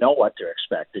 because you don't know what to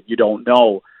expect and you don't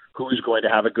know who's going to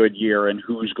have a good year and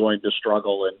who's going to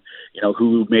struggle and,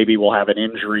 who maybe will have an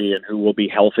injury and who will be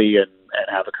healthy and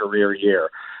have a career year.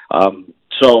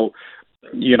 So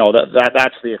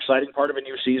that's the exciting part of a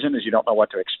new season, is you don't know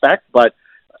what to expect. But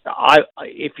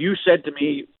if you said to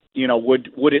me,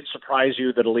 would it surprise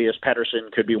you that Elias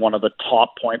Pettersson could be one of the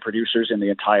top point producers in the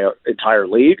entire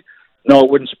league? No,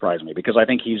 it wouldn't surprise me, because I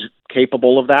think he's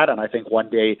capable of that, and I think one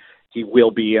day he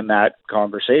will be in that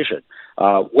conversation.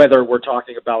 Whether we're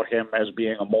talking about him as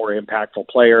being a more impactful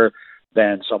player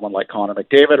than someone like Connor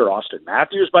McDavid or Austin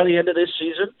Matthews by the end of this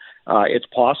season, it's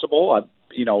possible.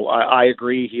 I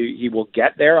agree he will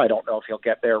get there. I don't know if he'll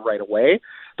get there right away,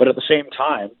 but at the same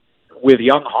time, with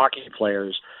young hockey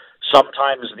players,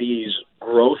 sometimes these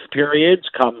growth periods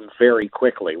come very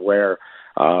quickly where,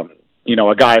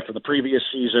 a guy from the previous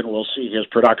season will see his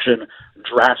production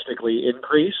drastically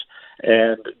increase.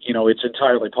 And, it's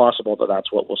entirely possible that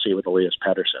that's what we'll see with Elias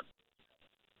Pettersson.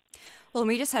 Well,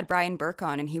 we just had Brian Burke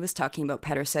on, and he was talking about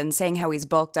Pettersson, saying how he's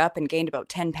bulked up and gained about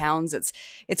 10 pounds.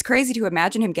 It's crazy to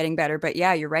imagine him getting better, but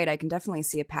yeah, you're right. I can definitely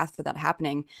see a path for that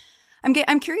happening.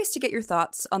 I'm curious to get your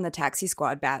thoughts on the taxi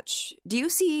squad, Batch. Do you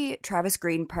see Travis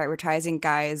Green prioritizing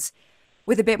guys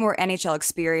with a bit more NHL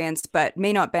experience but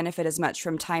may not benefit as much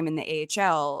from time in the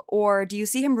AHL? Or do you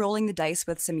see him rolling the dice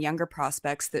with some younger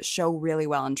prospects that show really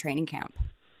well in training camp?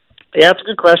 Yeah, that's a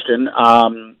good question.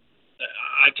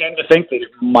 I tend to think that it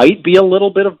might be a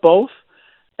little bit of both.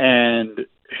 And,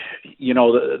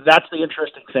 that's the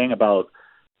interesting thing about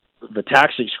the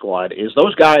taxi squad is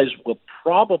those guys will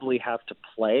probably have to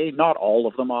play, not all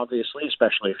of them, obviously,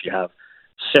 especially if you have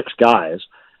 6 guys.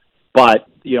 But,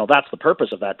 that's the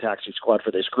purpose of that taxi squad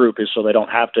for this group, is so they don't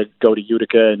have to go to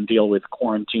Utica and deal with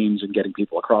quarantines and getting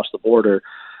people across the border.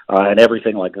 and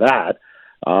everything like that.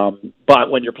 But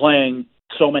when you're playing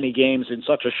so many games in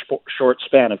such a short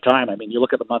span of time, I mean, you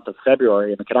look at the month of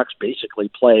February, and the Canucks basically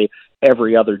play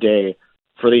every other day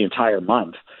for the entire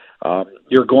month.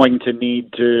 You're going to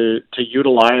need to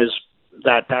utilize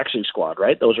that taxi squad,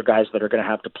 right? Those are guys that are going to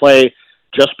have to play,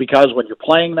 just because when you're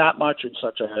playing that much in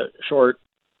such a short,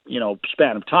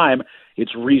 span of time,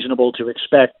 it's reasonable to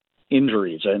expect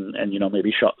injuries and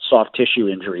maybe soft tissue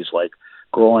injuries like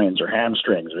groins or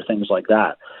hamstrings or things like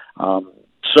that.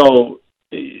 So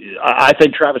I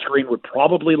think Travis Green would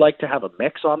probably like to have a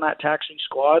mix on that taxi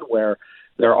squad where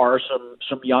there are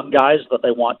some young guys that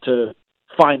they want to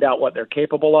find out what they're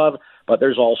capable of, but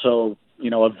there's also,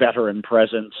 a veteran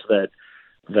presence that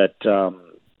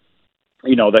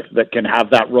can have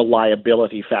that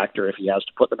reliability factor if he has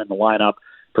to put them in the lineup,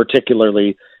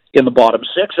 particularly in the bottom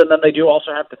six. And then they do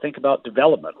also have to think about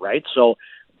development, right? So,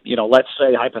 let's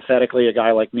say hypothetically a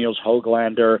guy like Niels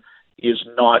Höglander is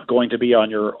not going to be on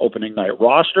your opening night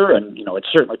roster. And,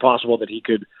 it's certainly possible that he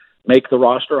could make the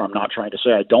roster. I'm not trying to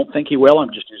say I don't think he will.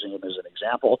 I'm just using him as an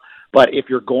example. But if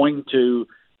you're going to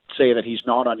say that he's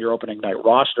not on your opening night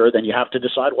roster, then you have to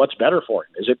decide what's better for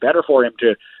him. Is it better for him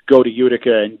to go to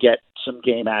Utica and get some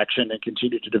game action and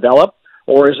continue to develop?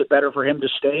 Or is it better for him to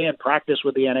stay and practice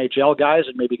with the NHL guys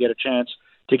and maybe get a chance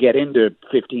to get into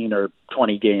 15 or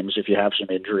 20 games if you have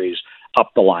some injuries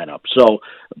up the lineup? So,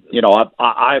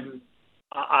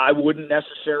 I wouldn't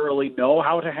necessarily know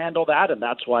how to handle that, and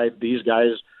that's why these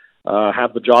guys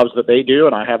have the jobs that they do,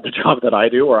 and I have the job that I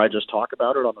do, where I just talk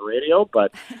about it on the radio.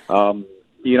 But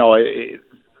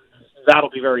that'll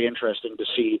be very interesting to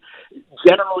see.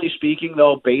 Generally speaking,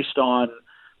 though, based on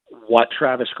what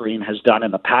Travis Green has done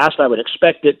in the past, I would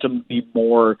expect it to be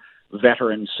more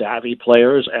veteran-savvy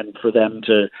players, and for them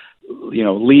to,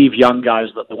 leave young guys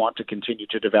that they want to continue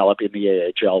to develop in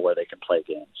the AHL where they can play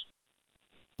games.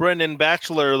 Brendan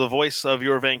Batchelor, the voice of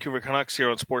your Vancouver Canucks here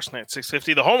on Sportsnet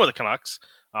 650, the home of the Canucks.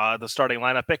 The starting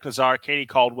lineup: Bick Nazar, Katie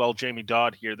Caldwell, Jamie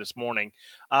Dodd here this morning.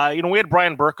 We had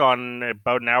Brian Burke on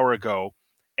about an hour ago,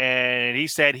 and he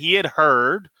said he had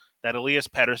heard that Elias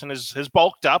Pettersson has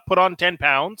bulked up, put on 10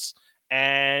 pounds,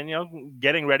 and,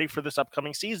 getting ready for this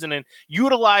upcoming season and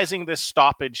utilizing this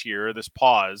stoppage here, this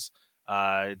pause,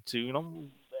 to,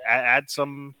 add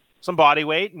some body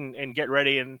weight and get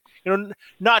ready and,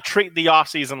 not treat the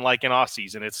offseason like an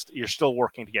offseason. You're still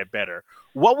working to get better.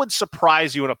 What would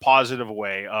surprise you in a positive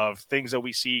way of things that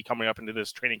we see coming up into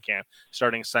this training camp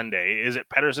starting Sunday? Is it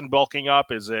Pettersson bulking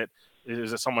up? Is it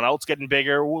someone else getting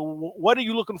bigger? What are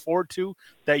you looking forward to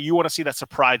that you want to see that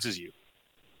surprises you?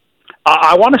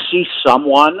 I want to see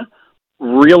someone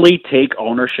really take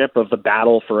ownership of the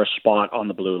battle for a spot on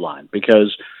the blue line,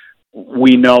 because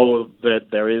we know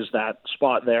that there is that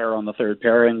spot there on the third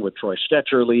pairing with Troy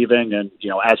Stetcher leaving. And,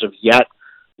 as of yet,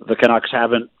 the Canucks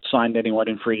haven't signed anyone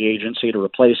in free agency to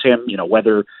replace him.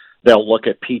 Whether they'll look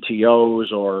at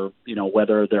PTOs or,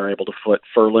 whether they're able to put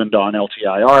Furland on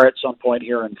LTIR at some point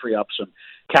here and free up some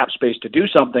cap space to do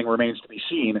something remains to be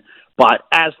seen. But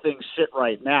as things sit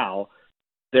right now,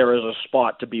 there is a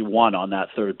spot to be won on that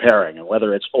third pairing. And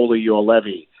whether it's Olli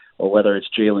Juolevi or whether it's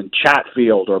Jalen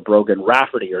Chatfield or Brogan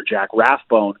Rafferty or Jack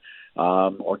Rathbone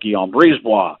or Guillaume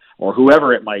Brisebois or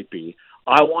whoever it might be,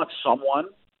 I want someone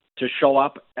to show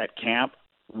up at camp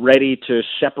ready to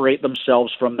separate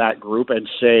themselves from that group and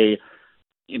say,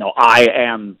 I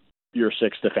am your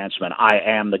sixth defenseman. I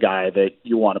am the guy that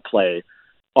you want to play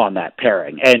on that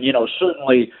pairing. And,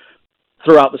 certainly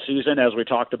throughout the season, as we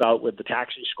talked about with the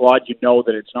taxi squad,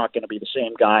 that it's not going to be the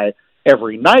same guy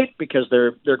every night, because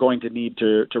they're going to need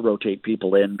to rotate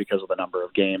people in because of the number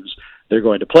of games they're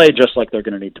going to play, just like they're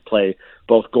going to need to play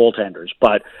both goaltenders.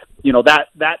 But,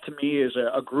 that to me is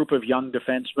a group of young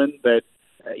defensemen that,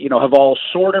 have all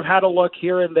sort of had a look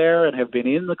here and there and have been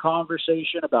in the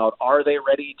conversation about, are they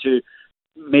ready to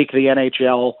make the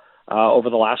NHL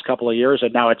over the last couple of years?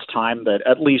 And now it's time that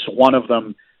at least one of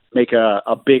them make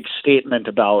a big statement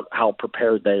about how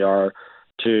prepared they are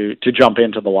to jump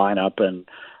into the lineup and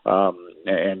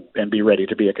be ready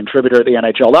to be a contributor at the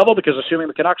NHL level, because assuming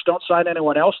the Canucks don't sign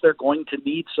anyone else, they're going to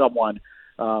need someone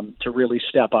to really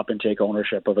step up and take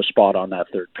ownership of a spot on that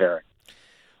third pairing.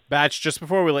 Batch, just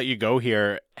before we let you go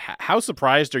here, how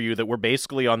surprised are you that we're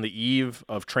basically on the eve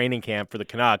of training camp for the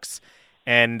Canucks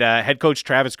and head coach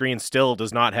Travis Green still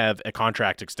does not have a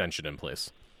contract extension in place?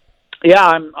 Yeah,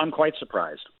 I'm quite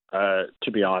surprised,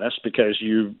 to be honest, because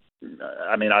there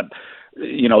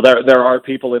are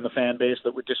people in the fan base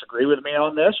that would disagree with me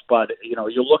on this, but,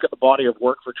 you look at the body of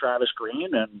work for Travis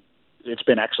Green, and it's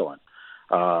been excellent.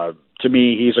 To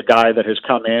me, he's a guy that has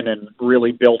come in and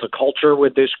really built a culture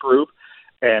with this group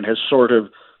and has sort of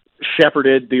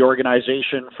shepherded the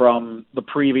organization from the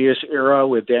previous era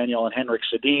with Daniel and Henrik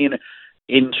Sedin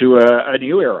into a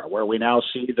new era where we now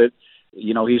see that,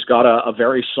 he's got a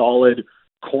very solid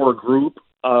core group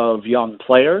of young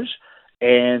players,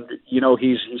 and,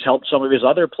 he's helped some of his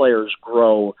other players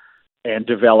grow and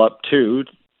develop too.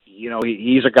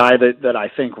 He's a guy that I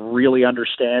think really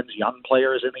understands young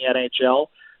players in the NHL,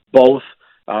 both,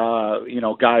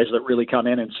 guys that really come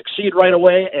in and succeed right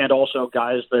away, and also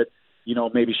guys that,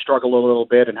 maybe struggle a little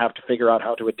bit and have to figure out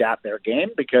how to adapt their game,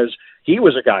 because he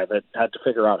was a guy that had to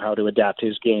figure out how to adapt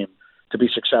his game to be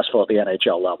successful at the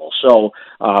NHL level. So,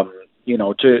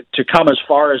 to come as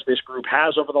far as this group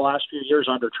has over the last few years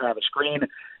under Travis Green,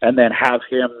 and then have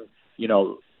him,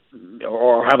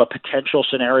 or have a potential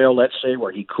scenario, let's say,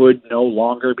 where he could no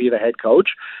longer be the head coach,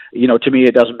 to me,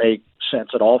 it doesn't make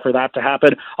sense at all for that to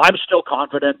happen. I'm still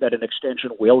confident that an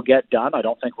extension will get done. I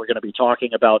don't think we're going to be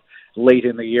talking about late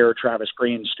in the year Travis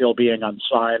Green still being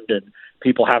unsigned and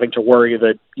people having to worry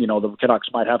that, the Canucks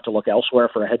might have to look elsewhere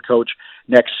for a head coach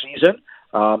next season.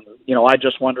 I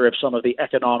just wonder if some of the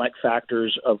economic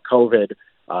factors of COVID,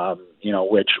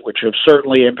 which have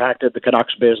certainly impacted the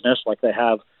Canucks business like they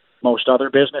have most other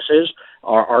businesses,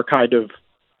 are kind of,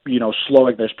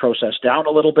 slowing this process down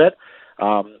a little bit.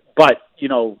 But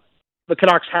the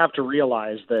Canucks have to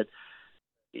realize that,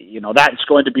 that's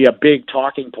going to be a big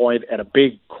talking point and a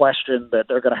big question that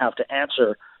they're going to have to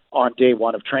answer on day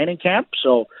one of training camp.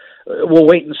 So we'll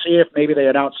wait and see if maybe they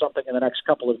announce something in the next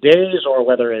couple of days, or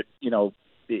whether it,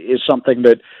 is something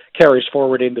that carries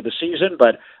forward into the season.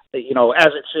 But,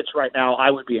 as it sits right now,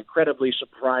 I would be incredibly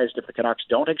surprised if the Canucks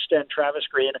don't extend Travis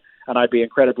Green, and I'd be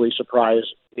incredibly surprised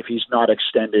if he's not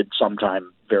extended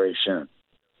sometime very soon.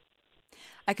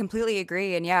 I completely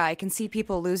agree. And I can see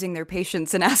people losing their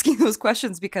patience and asking those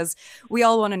questions, because we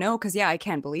all want to know, because I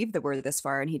can't believe that we're this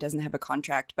far and he doesn't have a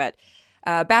contract. But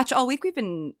Batch, all week we've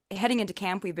been heading into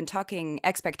camp. We've been talking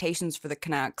expectations for the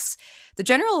Canucks. The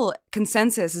general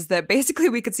consensus is that basically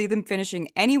we could see them finishing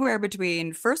anywhere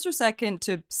between first or second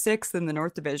to sixth in the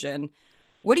North Division.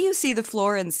 What do you see the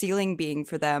floor and ceiling being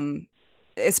for them,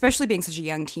 especially being such a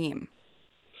young team?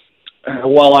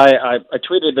 Well, I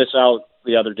tweeted this out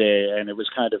the other day, and it was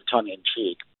kind of tongue in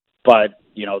cheek. But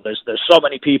there's so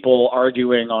many people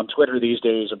arguing on Twitter these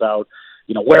days about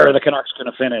where are the Canucks going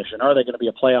to finish, and are they going to be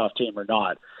a playoff team or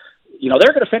not?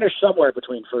 They're going to finish somewhere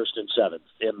between first and seventh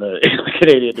in the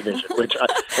Canadian division, which I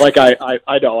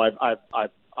know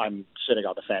I'm sitting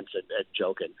on the fence and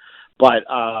joking, but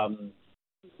I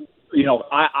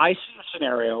see a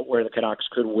scenario where the Canucks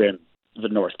could win the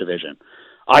North Division.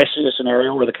 I see a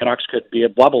scenario where the Canucks could be a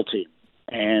bubble team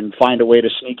and find a way to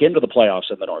sneak into the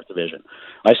playoffs in the North Division.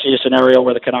 I see a scenario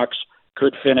where the Canucks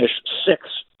could finish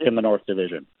sixth in the North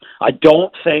Division. I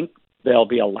don't think they'll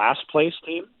be a last place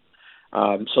team.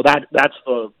 So that's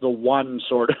the one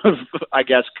sort of, I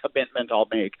guess, commitment I'll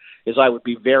make, is I would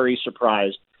be very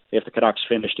surprised if the Canucks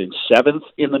finished in seventh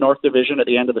in the North Division at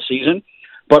the end of the season.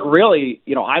 But really,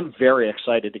 I'm very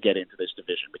excited to get into this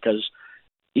division because,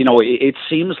 it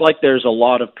seems like there's a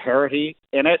lot of parity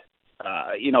in it.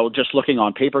 Just looking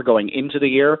on paper going into the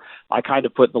year, I kind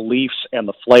of put the Leafs and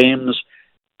the Flames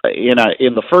in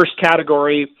the first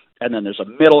category, and then there's a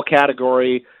middle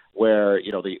category where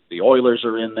the Oilers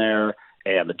are in there,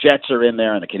 and the Jets are in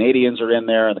there, and the Canadiens are in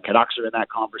there, and the Canucks are in that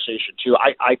conversation too.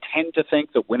 I tend to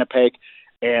think that Winnipeg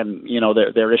and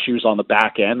their issues on the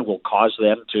back end will cause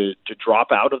them to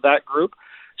drop out of that group.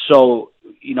 So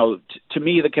to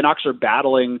me, the Canucks are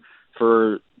battling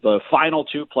for the final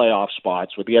two playoff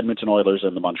spots with the Edmonton Oilers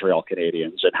and the Montreal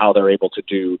Canadiens, and how they're able to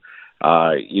do,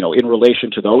 in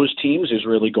relation to those teams is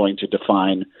really going to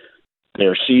define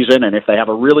their season. And if they have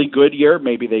a really good year,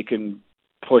 maybe they can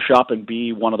push up and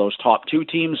be one of those top two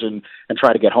teams and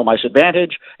try to get home ice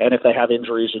advantage. And if they have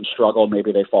injuries and struggle,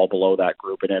 maybe they fall below that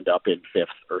group and end up in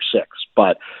fifth or sixth.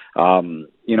 But,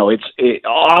 oftentimes,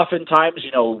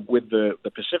 with the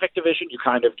Pacific Division, you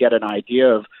kind of get an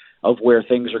idea of where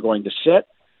things are going to sit.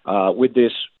 With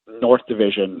this North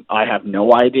Division, I have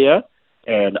no idea,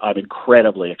 and I'm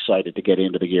incredibly excited to get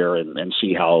into the year and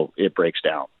see how it breaks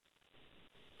down.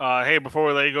 Hey, before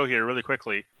we let you go here, really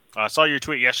quickly, I saw your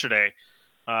tweet yesterday.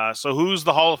 So who's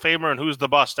the Hall of Famer and who's the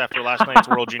bust after last night's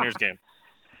World Juniors game?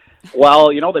 Well,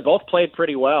 they both played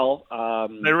pretty well.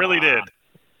 They really did.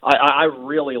 I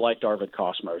really liked Arvid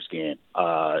Kosmar's game.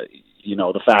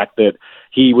 The fact that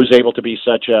he was able to be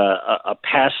such a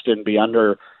pest and be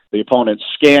under the opponent's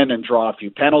skin and draw a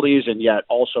few penalties and yet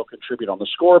also contribute on the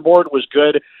scoreboard was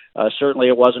good. Certainly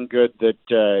it wasn't good that,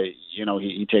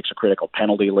 he takes a critical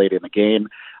penalty late in the game.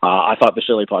 I thought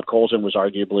Vasily Podkolzin was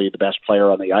arguably the best player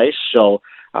on the ice. So,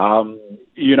 I'm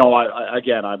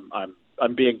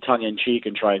being tongue in cheek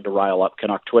and trying to rile up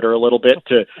Canuck Twitter a little bit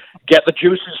to get the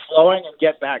juices flowing and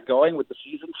get back going with the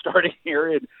season starting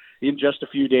here in just a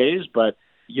few days. But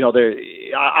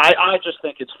I just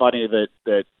think it's funny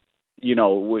that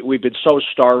we've been so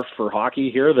starved for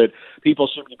hockey here that people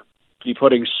seem to be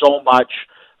putting so much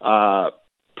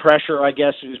pressure, I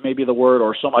guess is maybe the word,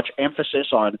 or so much emphasis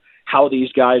on how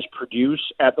these guys produce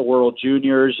at the World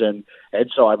Juniors. And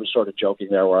so I was sort of joking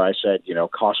there where I said,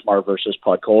 Kosmar versus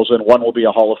Podkolzin, one will be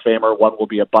a Hall of Famer, one will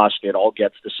be a bust. It all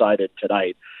gets decided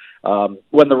tonight.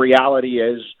 When the reality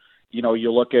is,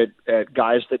 you look at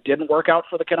guys that didn't work out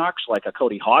for the Canucks, like a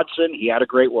Cody Hodgson. He had a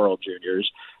great World Juniors,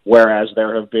 whereas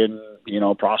there have been,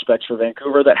 prospects for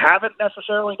Vancouver that haven't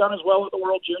necessarily done as well with the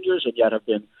World Juniors and yet have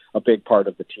been a big part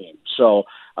of the team. So,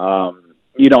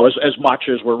 as much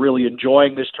as we're really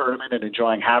enjoying this tournament and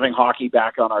enjoying having hockey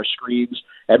back on our screens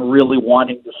and really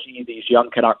wanting to see these young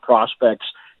Canuck prospects,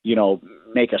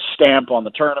 make a stamp on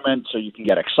the tournament so you can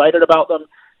get excited about them,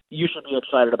 you should be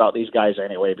excited about these guys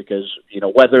anyway, because,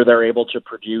 whether they're able to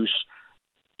produce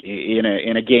in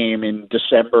a game in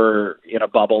December in a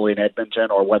bubble in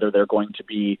Edmonton, or whether they're going to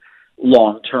be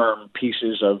long-term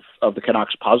pieces of the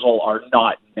Canucks puzzle, are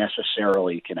not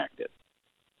necessarily connected.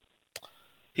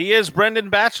 He is Brendan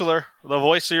Batchelor, the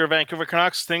voice of your Vancouver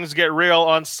Canucks. Things get real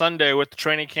on Sunday with the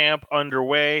training camp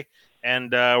underway,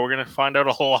 and we're going to find out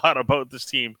a whole lot about this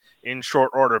team in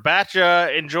short order. Batch,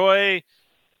 enjoy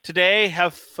today.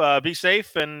 Be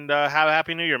safe, and have a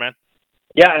happy New Year, man.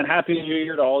 Yeah, and happy New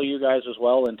Year to all of you guys as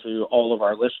well, and to all of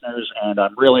our listeners. And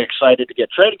I'm really excited to get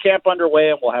training camp underway,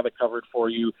 and we'll have it covered for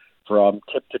you from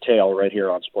tip to tail right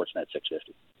here on Sportsnet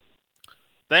 650.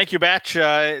 Thank you, Batch.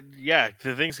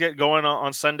 The things get going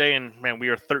on Sunday, and man, we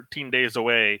are 13 days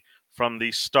away from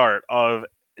the start of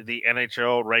the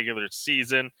NHL regular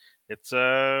season. It's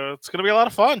going to be a lot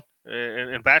of fun,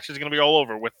 and Batch is going to be all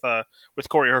over with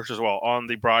Corey Hirsch as well on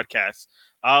the broadcast.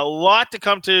 A lot to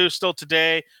come to still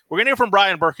today. We're going to hear from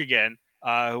Brian Burke again,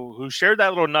 who shared that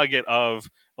little nugget of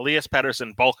Elias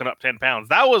Pettersson bulking up 10 pounds.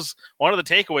 That was one of the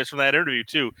takeaways from that interview,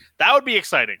 too. That would be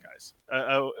exciting, guys.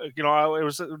 I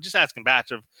was just asking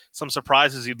Batch of some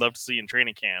surprises he'd love to see in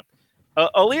training camp.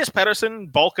 Elias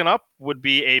Pettersson bulking up would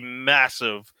be a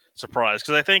massive surprise,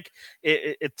 because I think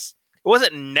it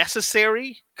wasn't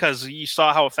necessary, because you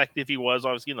saw how effective he was,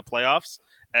 obviously, in the playoffs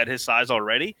at his size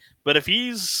already. But if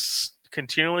he's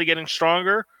continually getting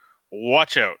stronger,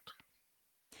 watch out.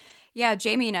 Yeah,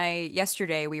 Jamie and I,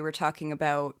 yesterday, we were talking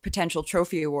about potential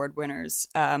trophy award winners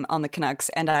on the Canucks,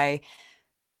 and I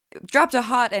dropped a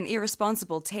hot and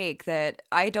irresponsible take that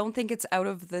I don't think it's out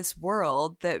of this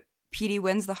world that Petey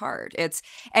wins the Hart. It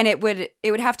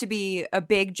would have to be a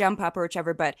big jump up or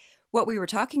whichever, but what we were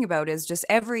talking about is just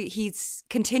he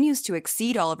continues to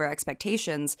exceed all of our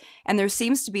expectations, and there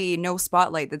seems to be no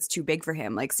spotlight that's too big for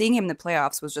him. Like, seeing him in the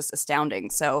playoffs was just astounding.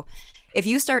 So if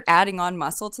you start adding on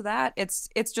muscle to that, it's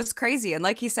just crazy. And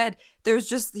like he said,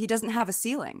 he doesn't have a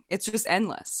ceiling. It's just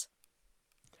endless.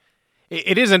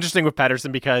 It is interesting with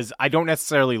Pettersson, because I don't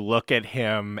necessarily look at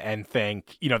him and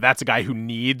think, that's a guy who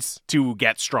needs to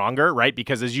get stronger, right?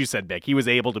 Because as you said, Vic, he was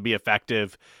able to be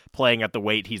effective playing at the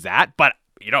weight he's at, but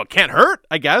it can't hurt,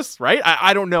 I guess, right?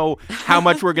 I don't know how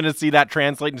much we're going to see that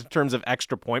translate in terms of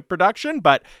extra point production,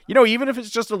 but, even if it's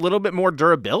just a little bit more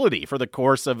durability for the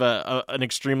course of an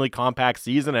extremely compact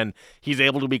season, and he's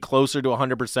able to be closer to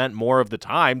 100% more of the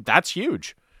time, that's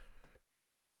huge.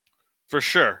 For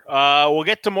sure. We'll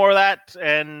get to more of that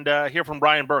and hear from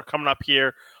Brian Burke coming up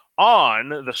here on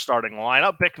the starting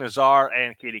lineup. Bick Nazar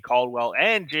and Katie Caldwell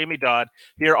and Jamie Dodd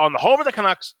here on the home of the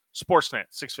Canucks, Sportsnet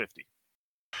 650.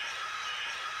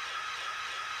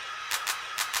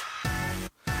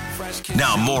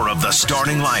 Now more of the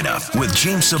starting lineup with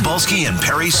James Cebulski and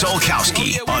Perry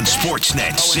Solkowski on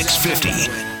Sportsnet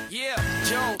 650. Yeah,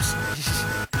 Jones.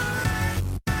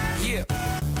 Yeah.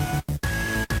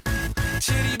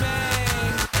 Chitty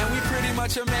bang, and we pretty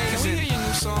much amazing. Can we hear your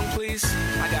new song, please?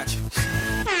 I got you.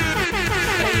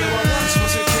 Hey, yo, I once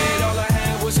was a kid, all I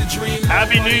had was a dream.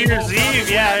 Happy New Year's Eve.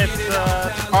 Yeah,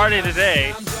 it's party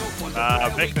today.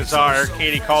 Vic Nazar,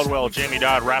 Katie Caldwell, Jamie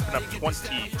Dodd wrapping up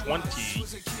 2020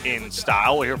 in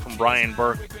style. We'll hear from Brian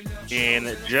Burke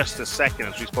in just a second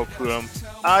as we spoke to him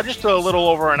just a little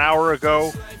over an hour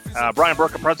ago. Brian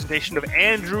Burke, a presentation of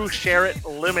Andrew Sherritt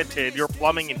Limited, your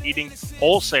plumbing and heating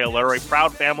wholesaler, a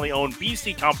proud family-owned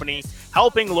BC company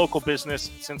helping local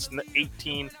business since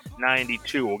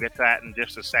 1892. We'll get to that in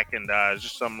just a second.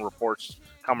 Just some reports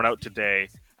coming out today,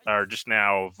 or just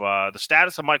now, of the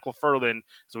status of Michael Ferland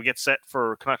as we get set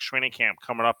for Canucks training camp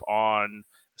coming up on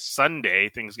Sunday.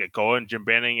 Things get going. Jim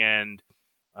Benning and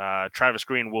Travis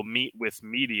Green will meet with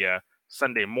media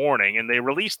Sunday morning, and they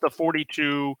released the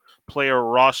 42-player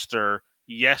roster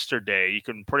yesterday. You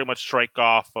can pretty much strike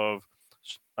off of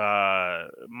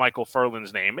Michael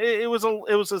Ferland's name. It was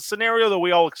a scenario that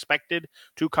we all expected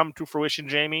to come to fruition,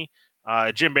 Jamie.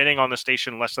 Jim Benning on the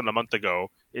station less than a month ago.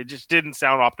 It just didn't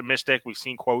sound optimistic. We've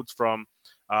seen quotes from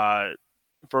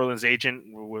Ferland's agent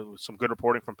with some good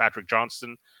reporting from Patrick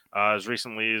Johnston as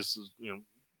recently as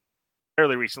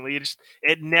fairly recently.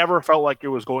 It never felt like it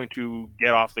was going to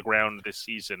get off the ground this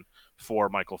season for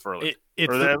Michael Ferland.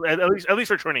 At least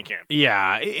for training camp.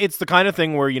 Yeah, it's the kind of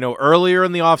thing where, earlier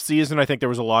in the offseason, I think there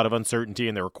was a lot of uncertainty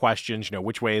and there were questions,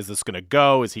 which way is this going to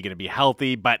go? Is he going to be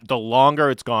healthy? But the longer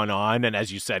it's gone on, and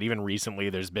as you said, even recently,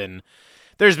 there's been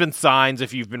signs,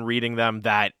 if you've been reading them,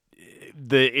 that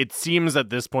it seems at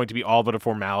this point to be all but a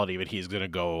formality that he's going to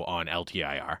go on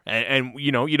LTIR. And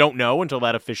you don't know until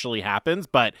that officially happens,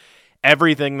 but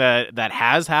everything that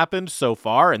has happened so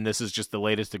far, and this is just the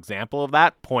latest example of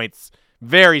that, points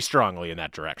very strongly in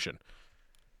that direction.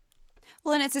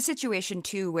 Well, and it's a situation,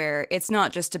 too, where it's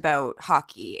not just about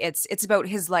hockey. It's about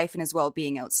his life and his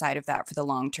well-being outside of that for the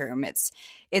long term. It's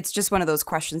just one of those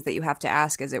questions that you have to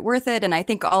ask, is it worth it? And I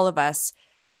think all of us,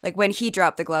 like when he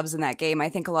dropped the gloves in that game, I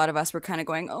think a lot of us were kind of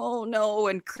going, oh, no,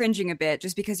 and cringing a bit,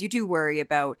 just because you do worry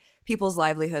about people's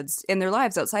livelihoods in their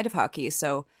lives outside of hockey.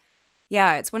 So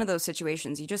yeah, it's one of those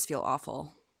situations. You just feel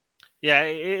awful. Yeah,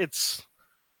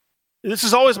 this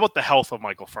is always about the health of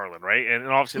Michael Ferland, right? And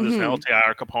obviously there's an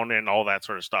LTIR component and all that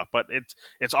sort of stuff. But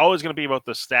it's always going to be about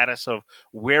the status of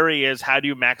where he is. How do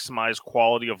you maximize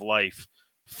quality of life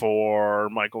for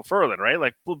Michael Ferland, right?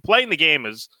 Like playing the game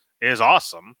is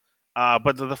awesome,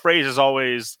 but the phrase is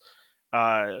always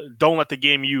don't let the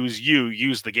game use you,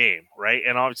 use the game, right?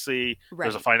 And obviously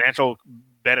there's a financial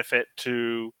benefit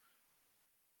to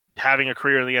having a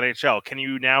career in the NHL. Can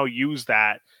you now use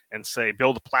that and say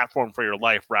build a platform for your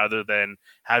life rather than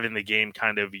having the game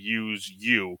kind of use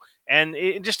you? And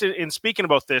just in speaking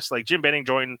about this, like Jim Benning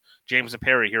joined James and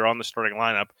Perry here on the starting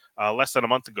lineup less than a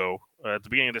month ago at the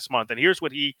beginning of this month, and here's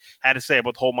what he had to say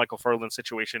about the whole Michael Ferland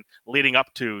situation leading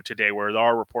up to today, where there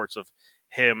are reports of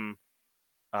him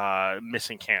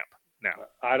missing camp. Now,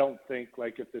 I don't think,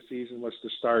 like, if the season was to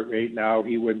start right now,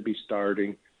 he wouldn't be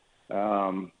starting.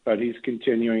 But he's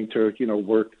continuing to,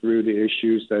 work through the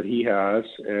issues that he has.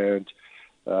 And,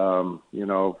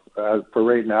 for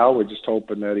right now, we're just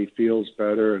hoping that he feels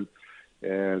better and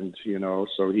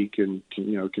so he can,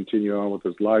 continue on with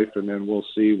his life. And then we'll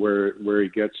see where he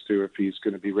gets to, if he's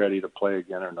going to be ready to play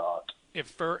again or not. If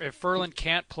Ferland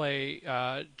can't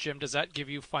play, Jim, does that give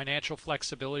you financial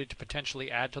flexibility to potentially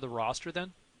add to the roster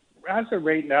then? As of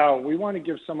right now, we want to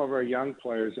give some of our young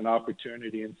players an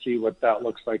opportunity and see what that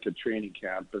looks like at training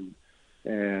camp.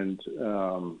 And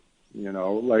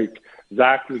like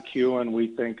Zach McEwen,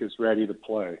 we think is ready to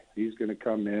play. He's going to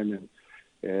come in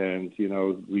and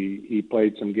he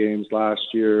played some games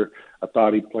last year. I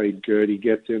thought he played good. He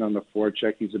gets in on the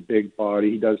forecheck. He's a big body.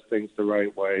 He does things the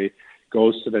right way,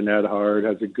 goes to the net hard,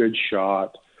 has a good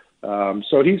shot.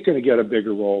 So he's going to get a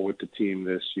bigger role with the team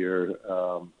this year.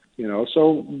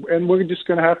 And we're just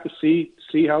going to have to see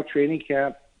how training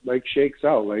camp shakes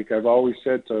out. Like I've always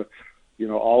said to,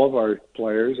 all of our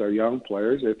players, our young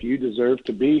players, if you deserve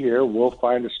to be here, we'll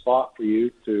find a spot for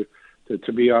you to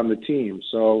be on the team.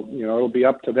 So, it'll be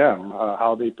up to them,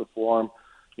 how they perform,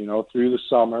 through the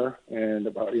summer and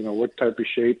about, what type of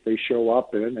shape they show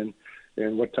up in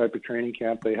and what type of training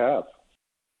camp they have.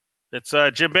 It's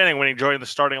Jim Benning when he joined the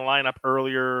starting lineup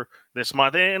earlier this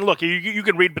month. And look, you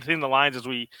can read between the lines as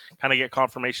we kind of get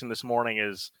confirmation this morning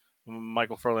is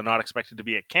Michael Ferland not expected to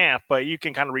be at camp, but you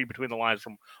can kind of read between the lines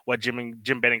from what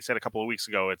Jim Benning said a couple of weeks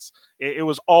ago. It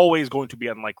was always going to be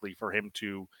unlikely for him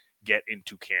to get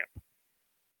into camp.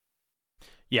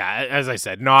 Yeah, as I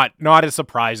said, not a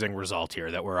surprising result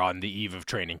here that we're on the eve of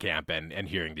training camp and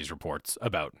hearing these reports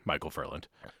about Michael Ferland.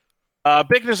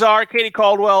 Big Nazar, Katie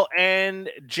Caldwell, and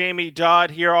Jamie Dodd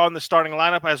here on the starting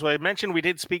lineup. As I mentioned, we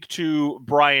did speak to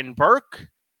Brian Burke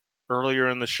earlier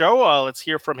in the show. Let's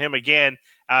hear from him again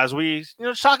as we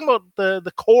just talking about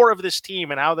the core of this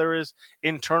team and how there is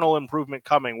internal improvement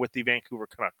coming with the Vancouver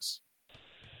Canucks.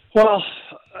 Well,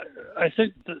 I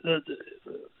think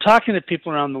talking to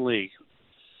people around the league,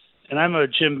 and I'm a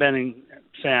Jim Benning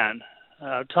fan,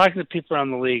 talking to people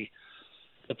around the league,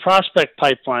 the prospect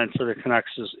pipeline for the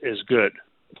Canucks is good.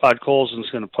 Todd Colson's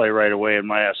going to play right away, in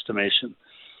my estimation.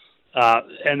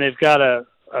 And they've got a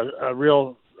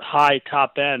real high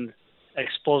top-end,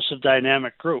 explosive,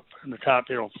 dynamic group in the top,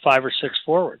 5 or 6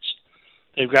 forwards.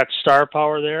 They've got star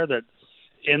power there that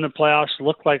in the playoffs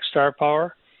look like star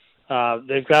power.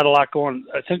 They've got a lot going.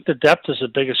 I think the depth is the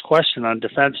biggest question on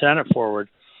defense and at forward.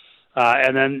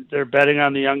 And then they're betting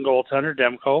on the young goaltender,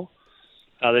 Demko.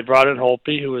 They brought in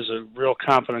Holtby, who is a real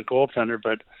competent goaltender,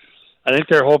 but I think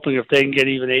they're hoping if they can get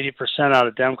even 80% out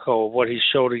of Demko of what he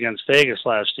showed against Vegas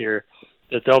last year,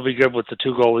 that they'll be good with the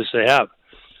two goalies they have.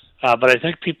 But I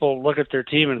think people look at their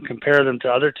team and compare them to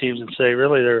other teams and say,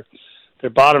 really, they're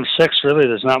bottom six. Really,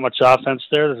 there's not much offense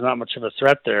there. There's not much of a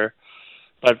threat there.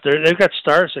 But they've got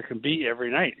stars that can beat you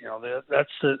every night. That's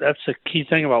the key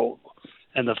thing about,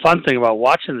 and the fun thing about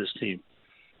watching this team.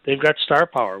 They've got star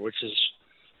power, which is,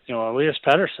 Elias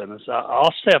Pettersson.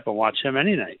 I'll stay up and watch him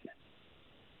any night.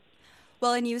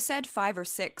 Well, and you said 5 or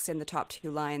 6 in the top two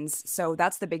lines, so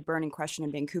that's the big burning question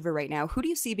in Vancouver right now. Who do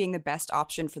you see being the best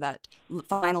option for that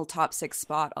final top 6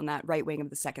 spot on that right wing of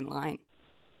the second line?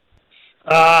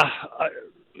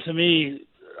 To me,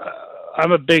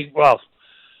 I'm a big,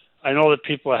 I know that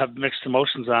people have mixed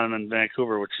emotions on him in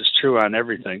Vancouver, which is true on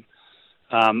everything.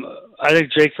 I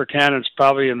think Jake Virtanen's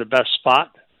probably in the best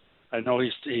spot. I know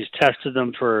he's tested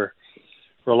them for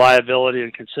reliability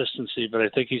and consistency, but I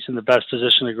think he's in the best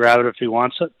position to grab it if he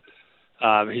wants it.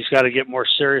 He's got to get more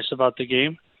serious about the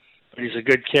game, but he's a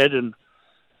good kid. And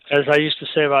as I used to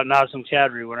say about Nazem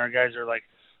Kadri, when our guys are like,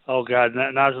 oh, God,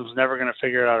 Nazem's never going to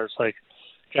figure it out, it's like,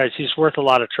 guys, he's worth a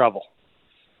lot of trouble.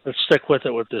 Let's stick with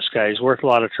it with this guy. He's worth a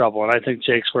lot of trouble, and I think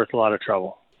Jake's worth a lot of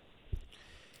trouble.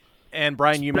 And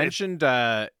Brian, you mentioned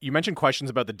questions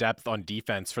about the depth on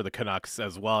defense for the Canucks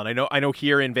as well. And I know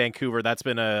here in Vancouver, that's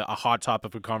been a hot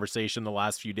topic of conversation the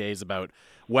last few days about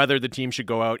whether the team should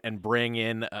go out and bring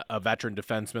in a veteran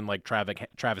defenseman like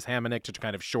Travis Hamonic to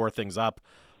kind of shore things up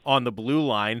on the blue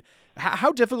line.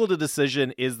 How difficult a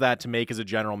decision is that to make as a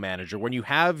general manager when you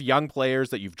have young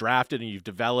players that you've drafted and you've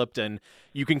developed, and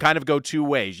you can kind of go two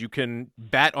ways? You can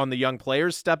bet on the young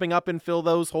players stepping up and fill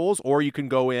those holes, or you can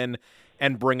go in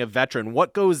and bring a veteran.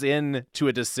 What goes into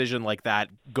a decision like that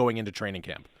going into training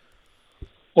camp?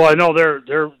 Well, I know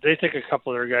they think a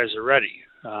couple of their guys are ready,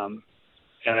 and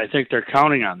I think they're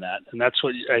counting on that, and that's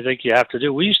what I think you have to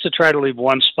do. We used to try to leave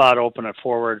one spot open at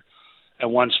forward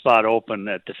and one spot open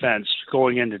at defense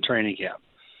going into training camp,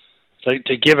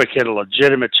 to give a kid a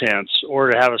legitimate chance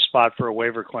or to have a spot for a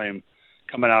waiver claim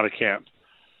coming out of camp.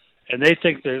 And they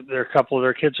think that a couple of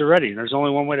their kids are ready. There's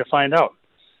only one way to find out.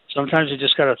 Sometimes you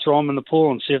just got to throw them in the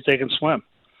pool and see if they can swim.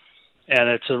 And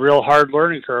it's a real hard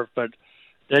learning curve, but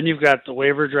then you've got the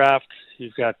waiver draft.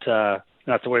 You've got,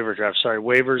 not the waiver draft, sorry,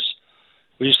 waivers.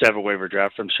 We used to have a waiver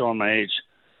draft. I'm showing my age.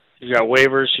 You've got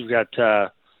waivers. You've got,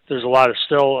 there's a lot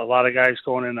of guys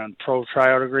going in on pro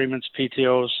tryout agreements,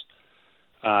 PTOs.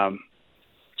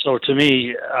 So to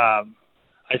me,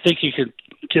 I think you could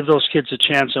give those kids a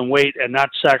chance and wait and not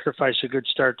sacrifice a good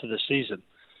start to the season.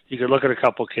 You could look at a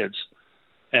couple kids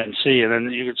and see, and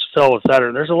then you could fill with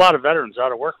veterans. There's a lot of veterans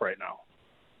out of work right now.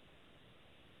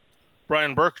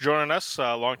 Brian Burke joining us,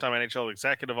 longtime NHL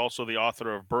executive, also the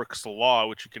author of Burke's Law,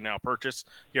 which you can now purchase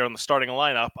here on the starting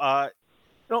lineup.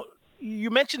 You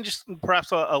mentioned just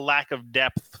perhaps a lack of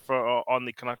depth on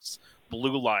the Canucks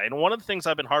blue line. One of the things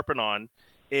I've been harping on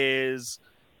is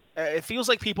it feels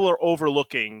like people are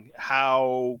overlooking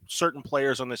how certain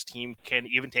players on this team can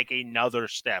even take another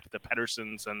step, the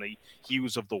Petterssons and the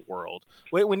Hughes of the world.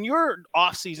 When you're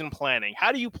off-season planning,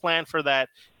 how do you plan for that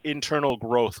internal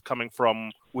growth coming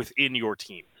from within your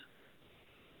team?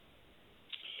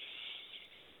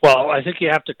 Well, I think you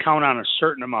have to count on a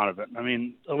certain amount of it. I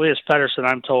mean, Elias Pettersson,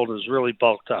 I'm told, is really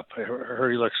bulked up. I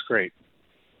heard he looks great.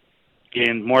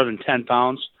 Gained more than 10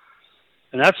 pounds.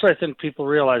 And that's what I think people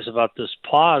realize about this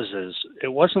pause is it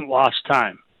wasn't lost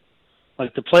time.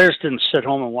 Like, the players didn't sit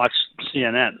home and watch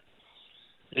CNN.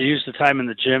 They used the time in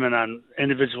the gym and on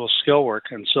individual skill work.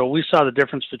 And so we saw the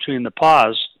difference between the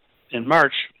pause in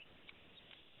March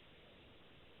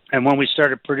and when we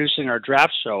started producing our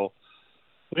draft show.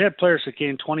 We had players that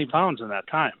gained 20 pounds in that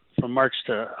time, from March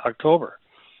to October.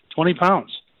 20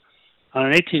 pounds on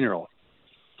an 18-year-old.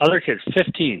 Other kids,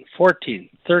 15, 14,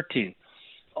 13,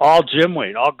 all gym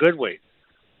weight, all good weight.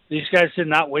 These guys did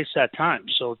not waste that time.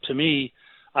 So to me,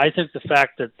 I think the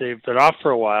fact that they've been off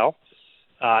for a while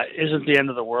isn't the end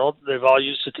of the world. They've all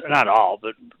used it, not all,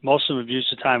 but most of them have used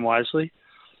the time wisely.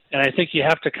 And I think you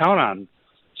have to count on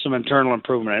some internal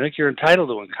improvement. I think you're entitled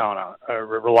to count on it, or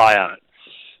rely on it.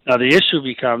 Now, the issue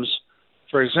becomes,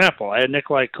 for example, I had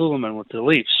Nikolai Kulemin with the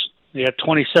Leafs. He had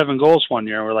 27 goals one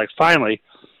year, and we're like, finally,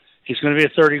 he's going to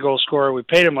be a 30-goal scorer. We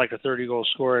paid him like a 30-goal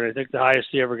scorer, and I think the highest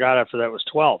he ever got after that was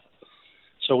 12.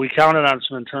 So we counted on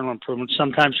some internal improvements.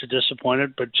 Sometimes you're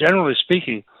disappointed, but generally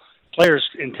speaking, players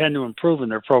intend to improve in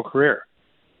their pro career.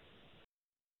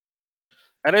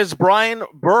 That is Brian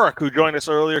Burke, who joined us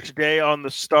earlier today on the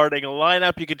starting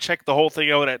lineup. You can check the whole thing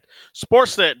out at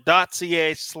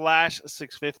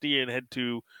sportsnet.ca/650 and head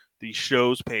to the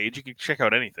show's page. You can check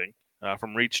out anything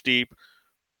from Reach Deep,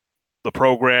 the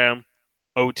program,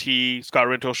 OT, Scott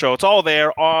Rintoul Show. It's all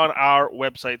there on our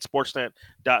website,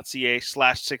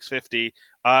 sportsnet.ca/650.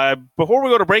 Before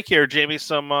we go to break here, Jamie,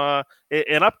 an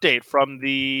update from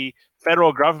the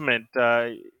federal government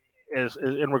is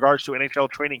in regards to NHL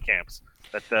training camps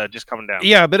that just coming down.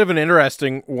 Yeah, a bit of an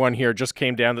interesting one here just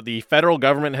came down that the federal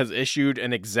government has issued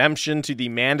an exemption to the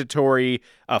mandatory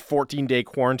 14-day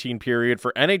quarantine period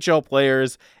for NHL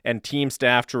players and team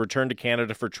staff to return to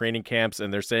Canada for training camps,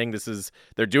 and they're saying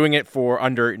they're doing it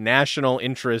under national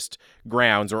interest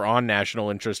grounds or on national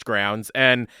interest grounds.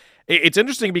 And it's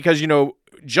interesting because,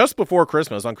 just before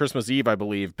Christmas, on Christmas Eve, I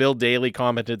believe, Bill Daly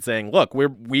commented saying, look,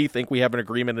 we think we have an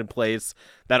agreement in place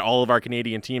that all of our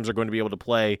Canadian teams are going to be able to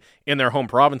play in their home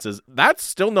provinces. That's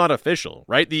still not official,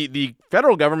 right? The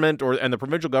federal government and the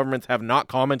provincial governments have not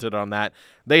commented on that.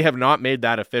 They have not made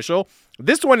that official.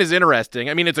 This one is interesting.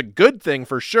 I mean, it's a good thing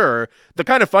for sure. The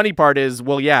kind of funny part is,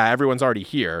 well, yeah, everyone's already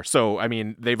here. So, I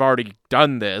mean, they've already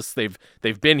done this. They've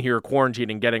been here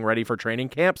quarantining, getting ready for training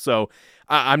camp. So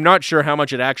I'm not sure how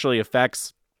much it actually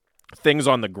affects things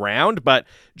on the ground, but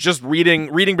just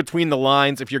reading between the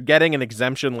lines, if you're getting an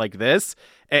exemption like this,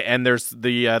 and there's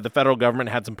the federal government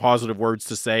had some positive words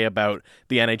to say about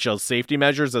the NHL's safety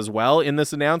measures as well in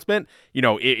this announcement,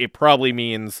 it probably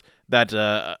means that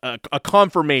a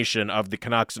confirmation of the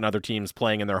Canucks and other teams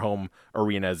playing in their home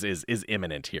arenas is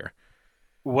imminent here.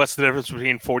 What's the difference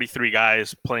between 43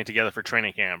 guys playing together for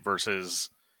training camp versus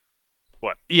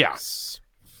what? Yeah,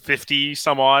 50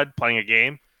 some odd playing a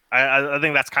game? I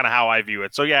think that's kind of how I view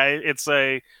it. So, yeah, it's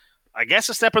I guess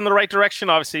a step in the right direction.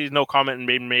 Obviously, no comment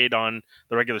being made on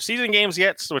the regular season games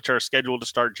yet, which are scheduled to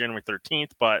start January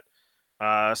 13th. But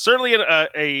certainly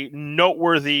a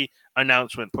noteworthy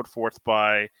announcement put forth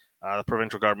by the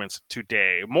provincial governments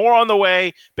today. More on the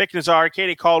way. Bick Nazar,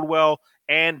 Katie Caldwell,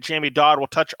 and Jamie Dodd will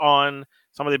touch on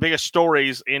some of the biggest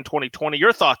stories in 2020.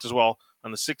 Your thoughts as well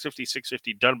on the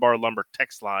 650-650 Dunbar Lumber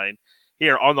text line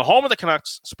here on the home of the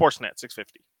Canucks, Sportsnet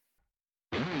 650.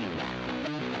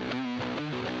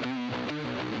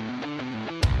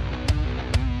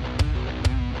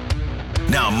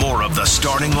 Now more of the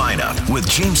starting lineup with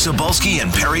James Cebulski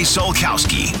and Perry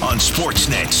Solkowski on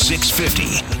Sportsnet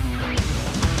 650.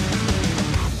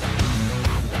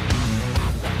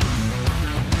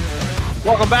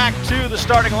 Welcome back to the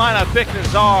starting lineup. Bick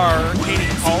Nazar, Katie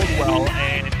Caldwell,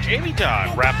 and Jamie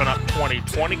Dodd wrapping up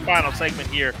 2020. Final segment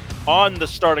here on the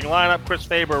starting lineup. Chris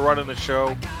Faber running the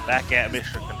show back at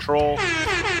Mission Control.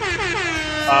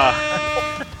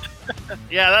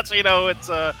 Yeah, that's, it's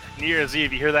New Year's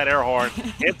Eve. You hear that air horn.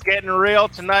 It's getting real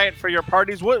tonight for your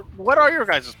parties. What are your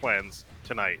guys' plans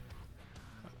tonight?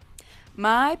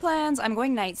 My plans, I'm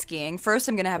going night skiing. First,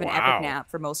 I'm going to have an epic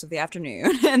nap for most of the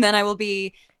afternoon. And then I will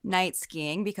be night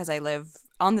skiing because I live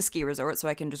on the ski resort, so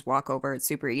I can just walk over. It's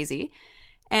super easy.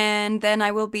 And then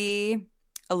I will be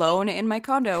alone in my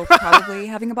condo, probably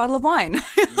having a bottle of wine.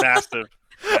 Massive.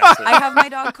 I have my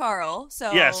dog, Carl,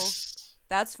 so yes.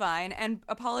 That's fine. And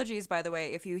apologies, by the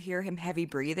way, if you hear him heavy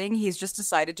breathing. He's just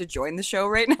decided to join the show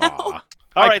right now.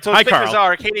 All right, so it's Bick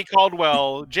Nazar, Katie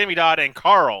Caldwell, Jamie Dodd, and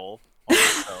Carl on the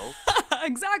show.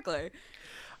 Exactly.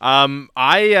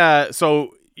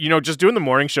 Just doing the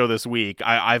morning show this week,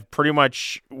 I've pretty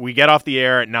much, we get off the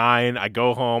air at 9, I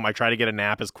go home, I try to get a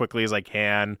nap as quickly as I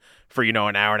can for, an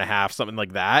hour and a half, something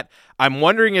like that. I'm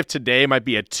wondering if today might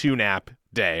be a 2-nap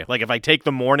day. Like if I take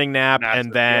the morning nap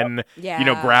and then,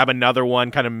 grab another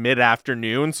one kind of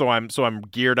mid-afternoon, so I'm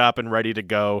geared up and ready to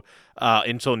go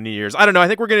until New Year's. I don't know, I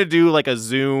think we're going to do like a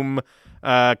Zoom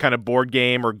kind of board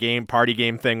game or party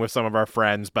game thing with some of our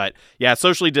friends, but yeah,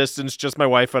 socially distanced, just my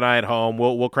wife and I at home.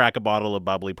 We'll crack a bottle of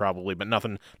bubbly probably, but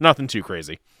nothing too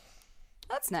crazy.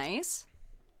 That's nice.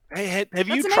 Hey, have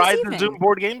you tried the Zoom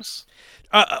board games?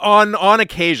 On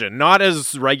occasion, not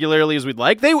as regularly as we'd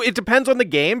like. It depends on the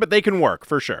game, but they can work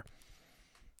for sure.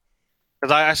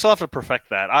 Because I still have to perfect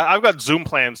that. I've got Zoom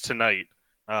plans tonight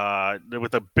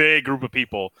with a big group of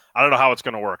people. I don't know how it's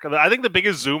going to work. I think the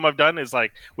biggest Zoom I've done is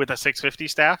like with a 650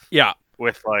 staff. Yeah.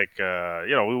 With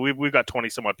we've got 20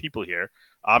 some odd people here.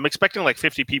 I'm expecting like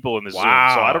 50 people in the Zoom, so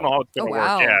I don't know how it's going to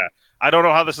work. Yeah, I don't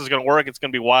know how this is going to work. It's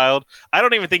going to be wild. I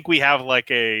don't even think we have like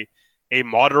a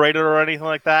moderator or anything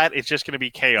like that. It's just going to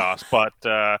be chaos. But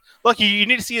look, you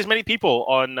need to see as many people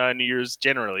on New Year's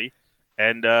generally,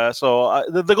 and so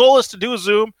the goal is to do a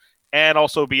Zoom and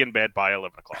also be in bed by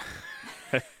 11 o'clock.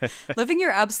 Living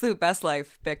your absolute best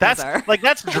life, Bick That's Nazar.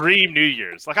 that's dream New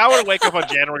Year's. Like I want to wake up on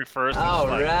January 1st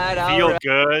and feel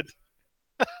good.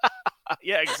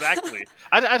 Yeah, exactly.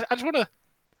 I just want to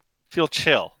feel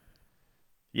chill.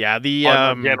 Yeah,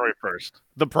 on January 1st.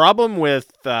 The problem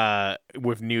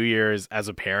with New Year's as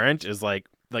a parent is like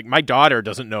my daughter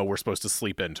doesn't know we're supposed to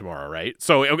sleep in tomorrow, right?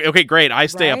 So okay, great. I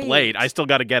stay up late. I still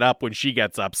got to get up when she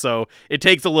gets up, so it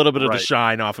takes a little bit of the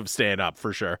shine off of staying up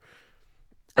for sure.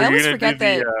 I always gonna forget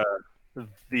do that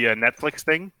the Netflix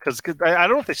thing because I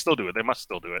don't know if they still do it. They must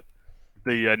still do it.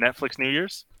 The Netflix New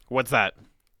Year's. What's that?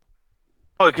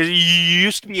 Oh, because you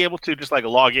used to be able to just like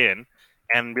log in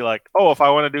and be like, oh, if I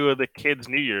want to do the kids'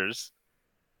 New Year's,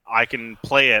 I can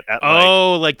play it at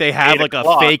like they have like a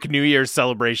 8:00. fake New Year's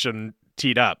celebration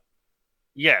teed up.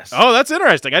 Yes. Oh, that's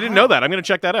interesting. I didn't know that. I'm going to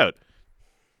check that out.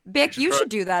 Bick, you should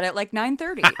do that at like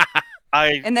 9:30.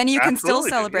 And then you can still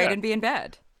celebrate and be in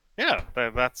bed. Yeah,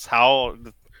 that's how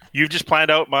you've just planned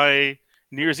out my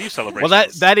New Year's Eve celebration. Well,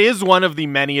 that is one of the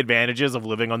many advantages of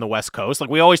living on the West Coast. Like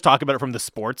we always talk about it from the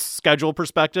sports schedule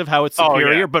perspective, how it's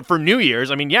superior. Yeah. But for New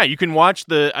Year's, I mean, yeah, you can watch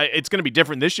it's going to be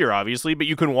different this year, obviously, but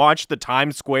you can watch the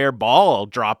Times Square ball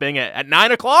dropping at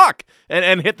 9:00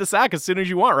 and hit the sack as soon as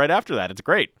you want right after that. It's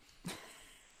great.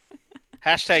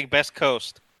 Hashtag Best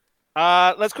Coast.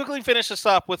 Let's quickly finish this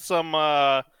up with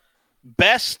some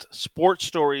best sports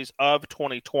stories of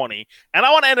 2020. And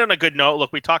I want to end on a good note.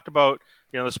 Look, we talked about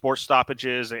the sports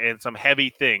stoppages and some heavy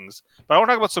things, but I want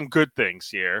to talk about some good things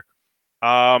here.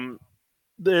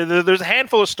 There's a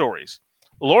handful of stories.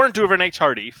 Laurent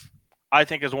Duvernay-Tardif, I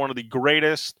think, is one of the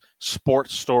greatest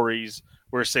sports stories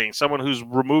we're seeing. Someone who's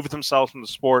removed themselves from the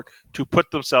sport to put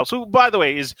themselves, who, by the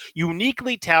way, is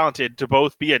uniquely talented to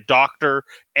both be a doctor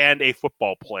and a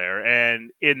football player. And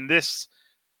in this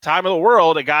time of the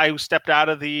world, a guy who stepped out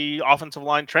of the offensive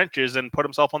line trenches and put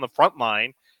himself on the front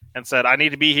line and said, I need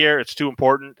to be here. It's too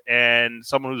important. And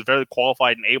someone who's very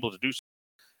qualified and able to do so.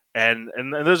 And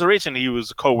there's a reason he was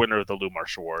a co-winner of the Lou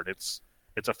Marsh Award. It's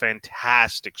a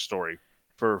fantastic story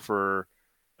for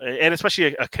and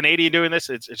especially a Canadian doing this.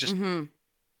 It's just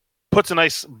puts a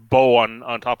nice bow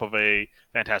on top of a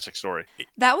fantastic story.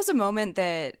 That was a moment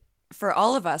that for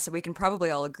all of us, we can probably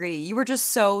all agree, you were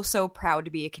just so proud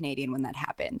to be a Canadian when that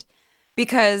happened.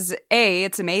 Because A,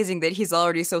 it's amazing that he's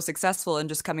already so successful and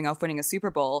just coming off winning a Super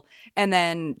Bowl. And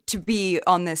then to be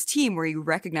on this team where you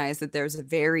recognize that there's a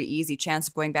very easy chance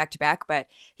of going back to back, but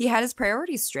he had his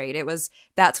priorities straight.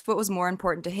 That's what was more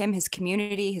important to him, his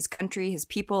community, his country, his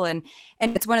people. And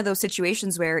it's one of those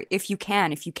situations where if you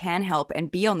can help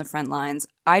and be on the front lines,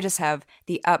 I just have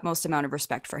the utmost amount of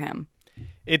respect for him.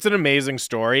 It's an amazing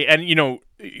story. And,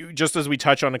 just as we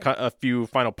touch on a few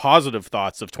final positive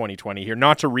thoughts of 2020 here,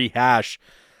 not to rehash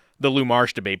the Lou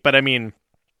Marsh debate, but I mean,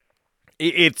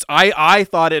 I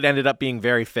thought it ended up being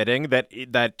very fitting that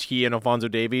he and Alphonso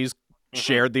Davies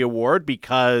shared the award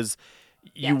because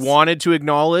you wanted to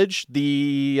acknowledge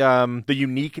the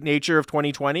unique nature of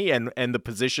 2020 and the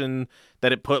position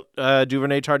that it put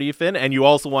Duvernay-Tardif in, and you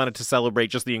also wanted to celebrate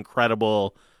just the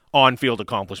incredible on-field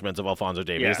accomplishments of Alphonso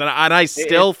Davies. Yeah. And I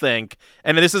still think,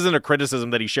 and this isn't a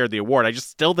criticism that he shared the award, I just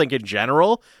still think in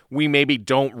general, we maybe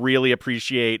don't really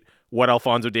appreciate what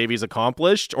Alphonso Davies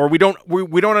accomplished, or we don't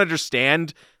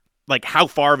understand like how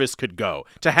far this could go.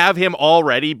 To have him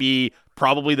already be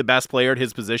probably the best player at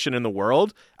his position in the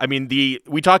world. I mean,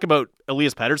 we talk about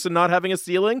Elias Pettersson not having a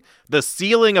ceiling. The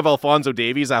ceiling of Alphonso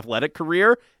Davies' athletic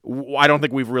career, I don't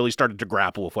think we've really started to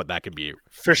grapple with what that could be.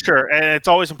 For sure. And it's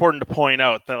always important to point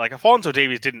out that like Alphonso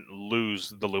Davies didn't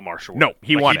lose the Lou Marsh Award. No,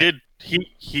 he won it.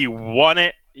 He won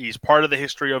it. He's part of the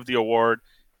history of the award.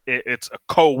 It's a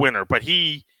co-winner, but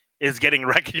he is getting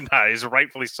recognized,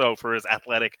 rightfully so, for his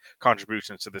athletic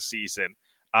contributions to the season.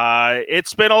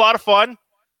 It's been a lot of fun.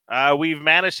 We've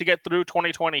managed to get through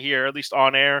 2020 here, at least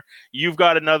on air. You've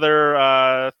got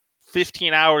another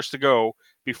 15 hours to go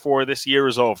before this year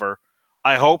is over.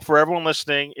 I hope for everyone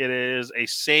listening, it is a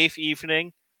safe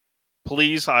evening.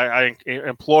 Please, I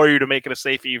implore you to make it a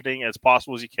safe evening as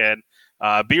possible as you can.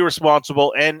 Be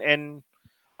responsible, and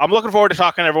I'm looking forward to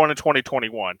talking to everyone in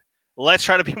 2021. Let's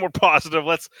try to be more positive.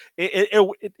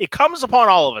 It comes upon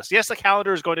all of us. Yes, the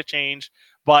calendar is going to change,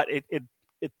 but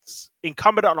it's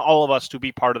incumbent on all of us to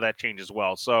be part of that change as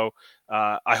well. So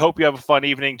I hope you have a fun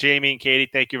evening. Jamie and Katie,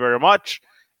 thank you very much.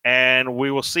 And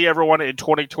we will see everyone in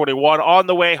 2021 on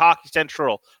the way, Hockey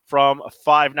Central from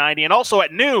 590. And also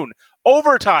at noon,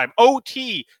 overtime,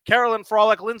 OT, Carolyn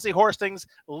Frolic, Lindsay Horstings,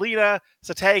 Lena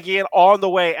Satagian on the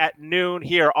way at noon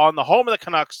here on the home of the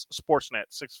Canucks, Sportsnet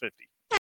 650.